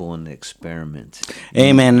table and experiment.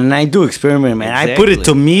 Hey, man, and I do experiment, man. I put it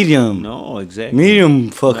to Exactly. medium. No, exactly. Medium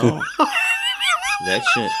fucking. No. That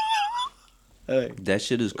shit. That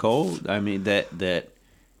shit is cold. I mean, that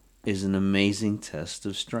is an amazing test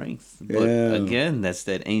of strength. But Yeah. again, that's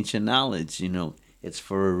that ancient knowledge. You know, it's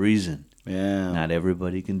for a reason. Yeah. Not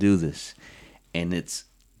everybody can do this, and it's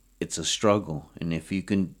a struggle. And if you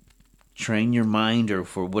can train your mind, or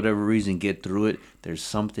for whatever reason get through it, there's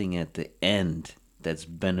something at the end that's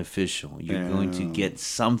beneficial. You're going to get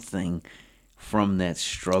something from that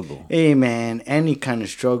struggle. Hey, man, any kind of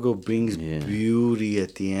struggle brings Yeah. beauty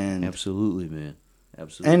at the end. Absolutely, man.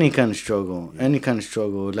 Absolutely. Any kind of struggle. Any kind of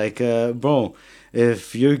struggle. Like, bro,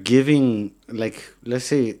 if you're giving, like, let's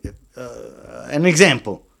say, an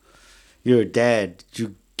example. You're a dad.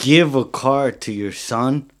 You give a car to your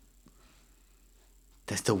son.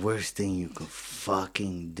 That's the worst thing you can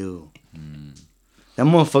fucking do. That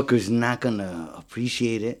motherfucker's not gonna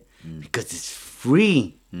appreciate it because it's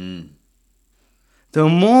free. The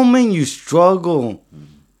moment you struggle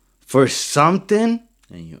for something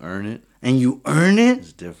And you earn it, and you earn it,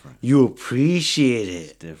 it's different. you appreciate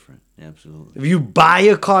It's it. different. Absolutely. If you buy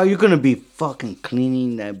a car, you're gonna be fucking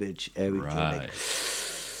cleaning that bitch every day. Right. Like,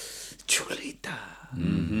 chulita.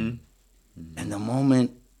 And the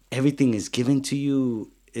moment everything is given to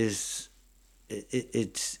you it's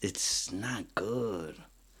not good.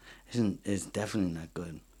 It's definitely not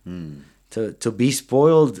good. To be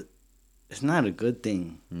spoiled, it's not a good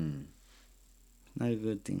thing. Not a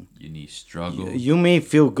good thing. You need struggle. You may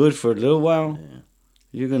feel good for a little while.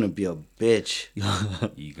 You're gonna be a bitch.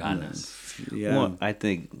 You ganas. Yeah. Well, I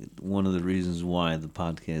think one of the reasons why the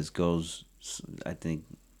podcast goes, I think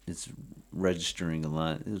it's registering a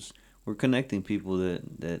lot, is we're connecting people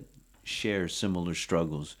that share similar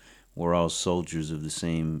struggles. We're all soldiers of the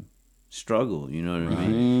same struggle, you know what I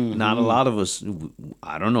mean? Not a lot of us,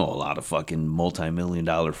 I don't know, a lot of fucking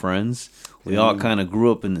multi-million-dollar friends. We all kind of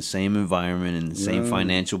grew up in the same environment, in the same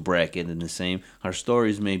financial bracket, in the same, our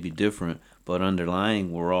stories may be different, but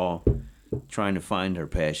underlying, we're all trying to find our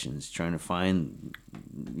passions, trying to find,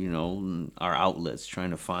 you know, our outlets,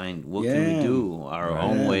 trying to find what can we do, our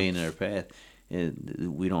own way in our path.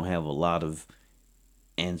 We don't have a lot of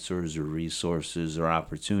answers or resources or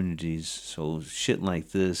opportunities, so shit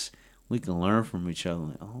like this, we can learn from each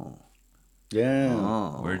other. Like,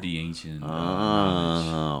 We're the ancient.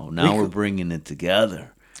 now we're bringing it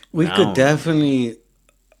together. We Now- could definitely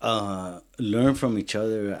learn from each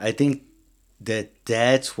other. I think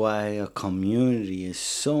that's why a community is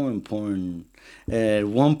so important. At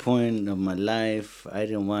one point of my life, I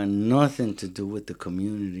didn't want nothing to do with the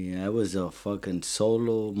community. I was a fucking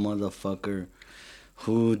solo motherfucker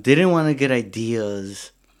who didn't want to get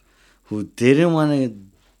ideas, who didn't want to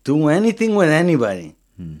do anything with anybody.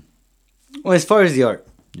 Well, as far as the art.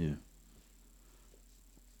 Yeah.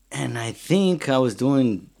 And I think I was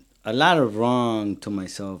doing a lot of wrong to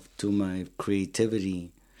myself, to my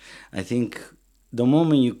creativity. I think the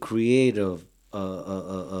moment you create a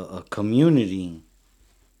community,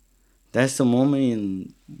 that's the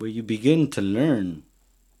moment where you begin to learn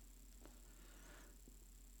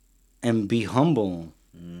and be humble.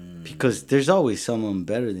 Because there's always someone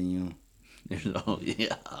better than you.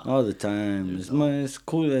 Yeah. All the time. As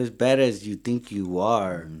cool, as bad as you think you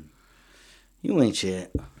are, you ain't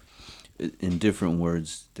shit. In different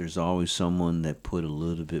words, there's always someone that put a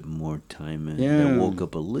little bit more time in. Yeah. That woke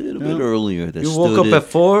up a little bit earlier. That You stood woke up at at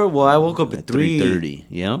 4? Well, I woke up at 3. 3:30.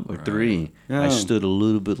 Yeah, or 3. Yeah. I stood a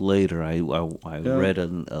little bit later. I Yeah. read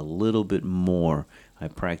a little bit more. I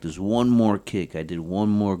practiced one more kick. I did one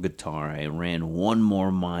more guitar. I ran one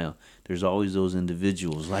more mile. There's always those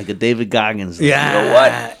individuals like a David Goggins. Like, Yeah. you know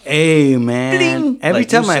what? Hey, man. Ding! Every Like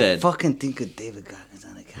time you I said. fucking think of David Goggins,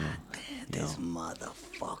 I'm like, God damn, this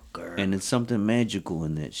motherfucker. And it's something magical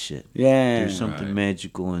in that shit. Yeah. There's something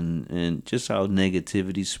magical in just how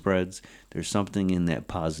negativity spreads. There's something in that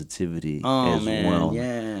positivity as well.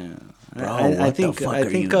 Yeah. Bro, what the fuck are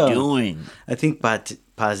you doing? I think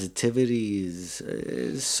positivity is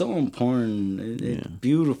so important. It's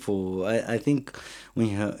beautiful. I think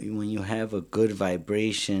when you have a good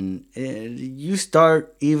vibration, you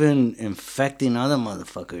start even infecting other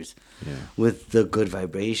motherfuckers with the good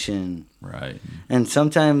vibration. Right. And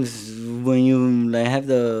sometimes when you like have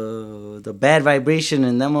the bad vibration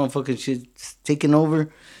and that motherfucking shit's taking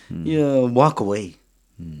over, you walk away.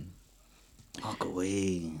 Walk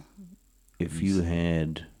away. If you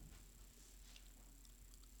had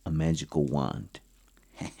a magical wand,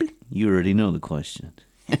 you already know the question.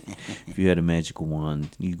 If you had a magical wand,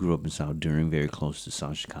 you grew up in South Durham, very close to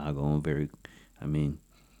South Chicago, and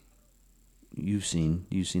you've seen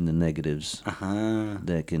the negatives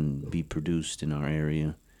that can be produced in our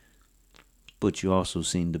area, but you also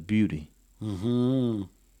seen the beauty. Mm-hmm.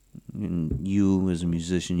 And you, as a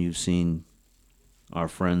musician, you've seen our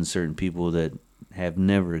friends, certain people that have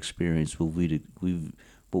never experienced what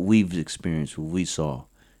we've experienced, what we saw.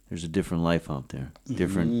 There's a different life out there,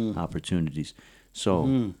 different opportunities.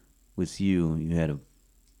 So, with you had a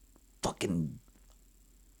fucking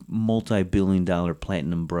multi-billion-dollar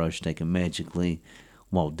platinum brush that can magically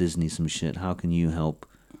Walt Disney some shit. How can you help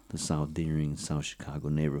the South Deering, South Chicago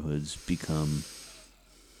neighborhoods become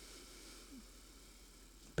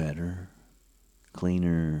better,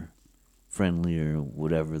 cleaner, friendlier,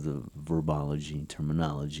 whatever the verbology,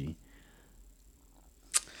 terminology?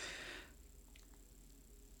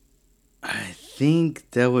 I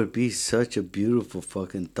think that would be such a beautiful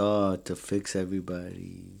fucking thought to fix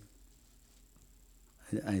everybody.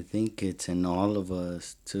 I think it's in all of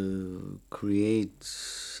us to create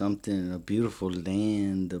something, a beautiful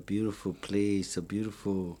land, a beautiful place,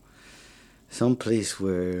 some place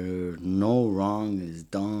where no wrong is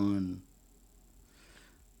done.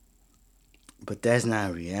 But that's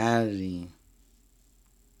not reality.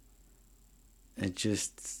 It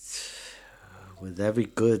just, with every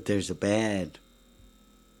good, there's a bad.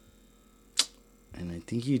 And I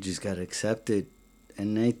think you just gotta accept it.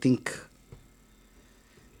 And I think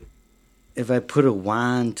if I put a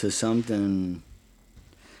wand to something,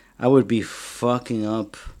 I would be fucking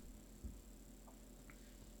up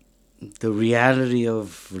the reality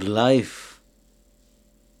of life.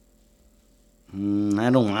 I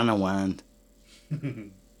don't want a wand.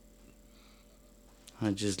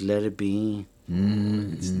 I just let it be.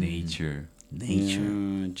 It's nature.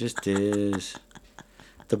 Yeah, it just is.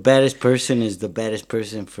 The baddest person is the baddest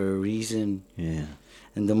person for a reason. Yeah.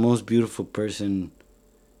 And the most beautiful person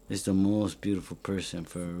is the most beautiful person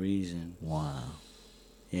for a reason. Wow.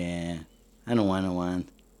 Yeah. I don't want a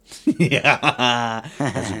wand. Yeah.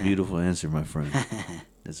 That's a beautiful answer, my friend.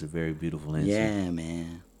 That's a very beautiful answer. Yeah,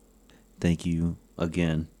 man. Thank you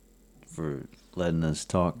again for letting us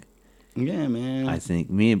talk. Yeah, man. I think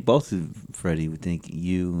me and both of Freddie would think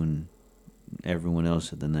you and everyone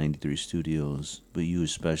else at the 93 Studios, but you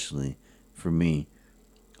especially, for me,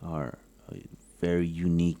 are a very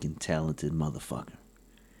unique and talented motherfucker.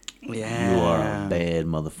 Yeah. You are a bad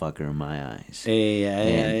motherfucker in my eyes.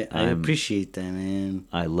 Hey, I appreciate that, man.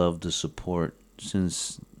 I love the support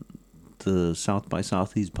since the South by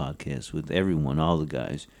Southeast podcast with everyone, all the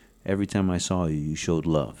guys. Every time I saw you, you showed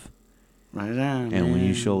love. Right on, and man. when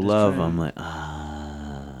you show That's love, right. I'm like,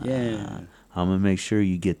 Yeah. I'm going to make sure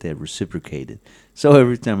you get that reciprocated. So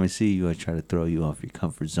every time I see you, I try to throw you off your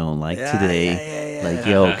comfort zone. Like today, Yeah. like,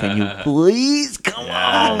 yo, can you please come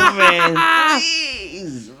on, man?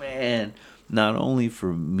 Please, man. Not only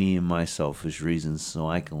for me and my selfish reasons, so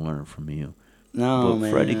I can learn from you. No, but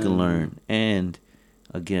man. Freddie can learn. And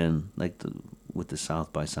again, with the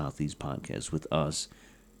South by Southeast podcast, with us,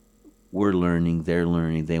 we're learning, they're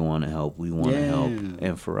learning, they want to help, we want to help.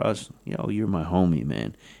 And for us, you're my homie,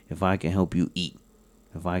 man. If I can help you eat,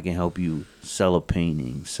 if I can help you sell a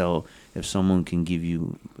painting, if someone can give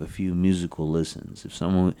you a few musical listens, if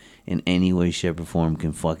someone in any way, shape, or form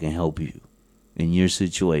can fucking help you in your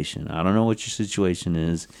situation. I don't know what your situation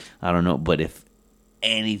is. I don't know. But if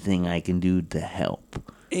anything I can do to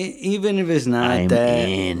help, even if it's not I'm that,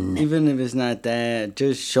 in. even if it's not that,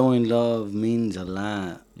 just showing love means a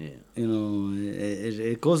lot. Yeah.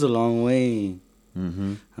 It goes a long way.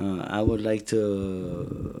 Mm-hmm. I would like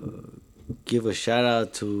to give a shout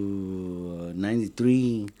out to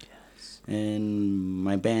 93 and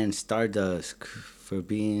my band Stardust for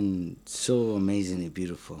being so amazingly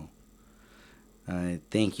beautiful.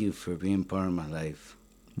 Thank you for being part of my life.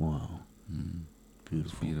 Wow.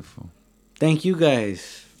 Beautiful. It's beautiful. Thank you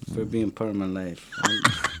guys for being part of my life.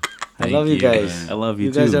 I Thank love you you, guys. man. I love you,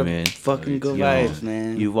 You guys too, are man. fucking good Yo, vibes,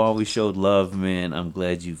 man. You've always showed love, man. I'm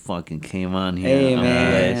glad you fucking came on here. Hey, I'm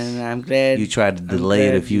man. glad. I'm glad. You tried to I'm delay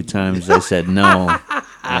it a glad few you- times. I said no.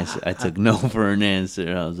 I took no for an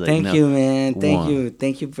answer. I was like, Thank no. you, man. Thank One. you.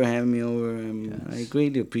 Thank you for having me over. I Yes.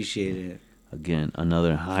 greatly appreciate it. Again,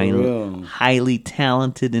 another real. highly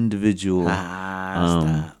talented individual.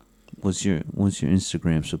 Stop. What's your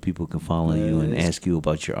Instagram so people can follow you and It's- ask you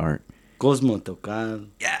about your art? Cosmo Teocal.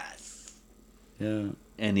 Yes. Yeah.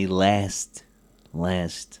 Any last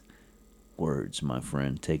words, my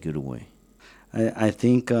friend? Take it away. I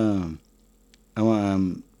think I'm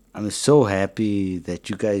so happy that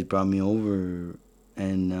you guys brought me over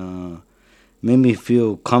and made me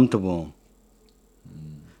feel comfortable.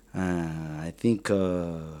 I think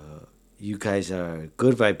you guys are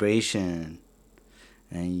good vibration,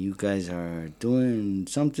 and you guys are doing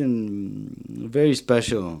something very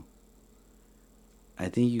special. I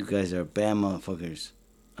think you guys are bad motherfuckers.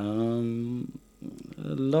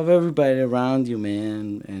 Love everybody around you,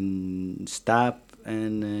 man, and stop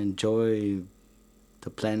and enjoy the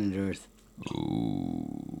planet Earth.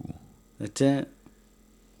 Ooh. That's it.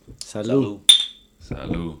 Salud.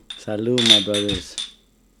 Salud. Salud, my brothers.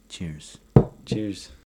 Cheers. Cheers.